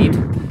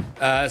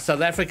Theed,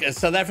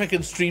 South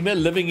African streamer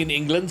living in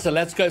England. So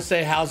let's go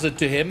say how's it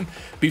to him.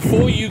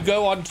 Before you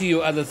go on to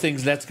your other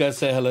things, let's go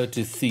say hello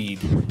to Theed.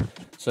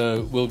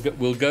 So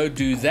we'll go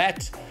do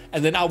that,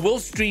 and then I will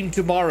stream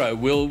tomorrow.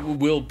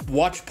 We'll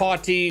watch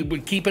party.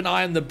 We'll keep an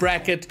eye on the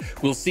bracket.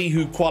 We'll see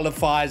who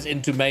qualifies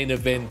into main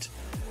event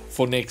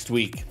for next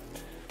week.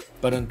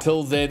 But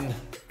until then,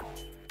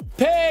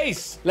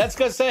 peace. Let's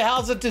go say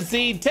how's it to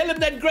Theed. Tell him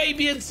that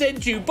Graybeard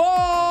sent you.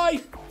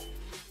 Bye.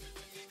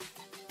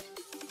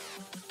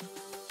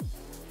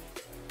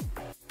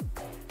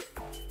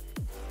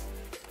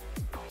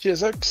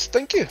 Cheers, Oaks.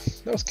 Thank you.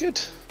 That was good.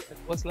 it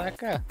was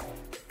like a.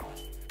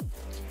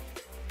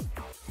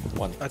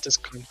 One. I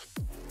just couldn't.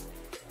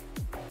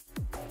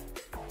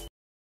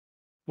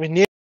 We're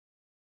near.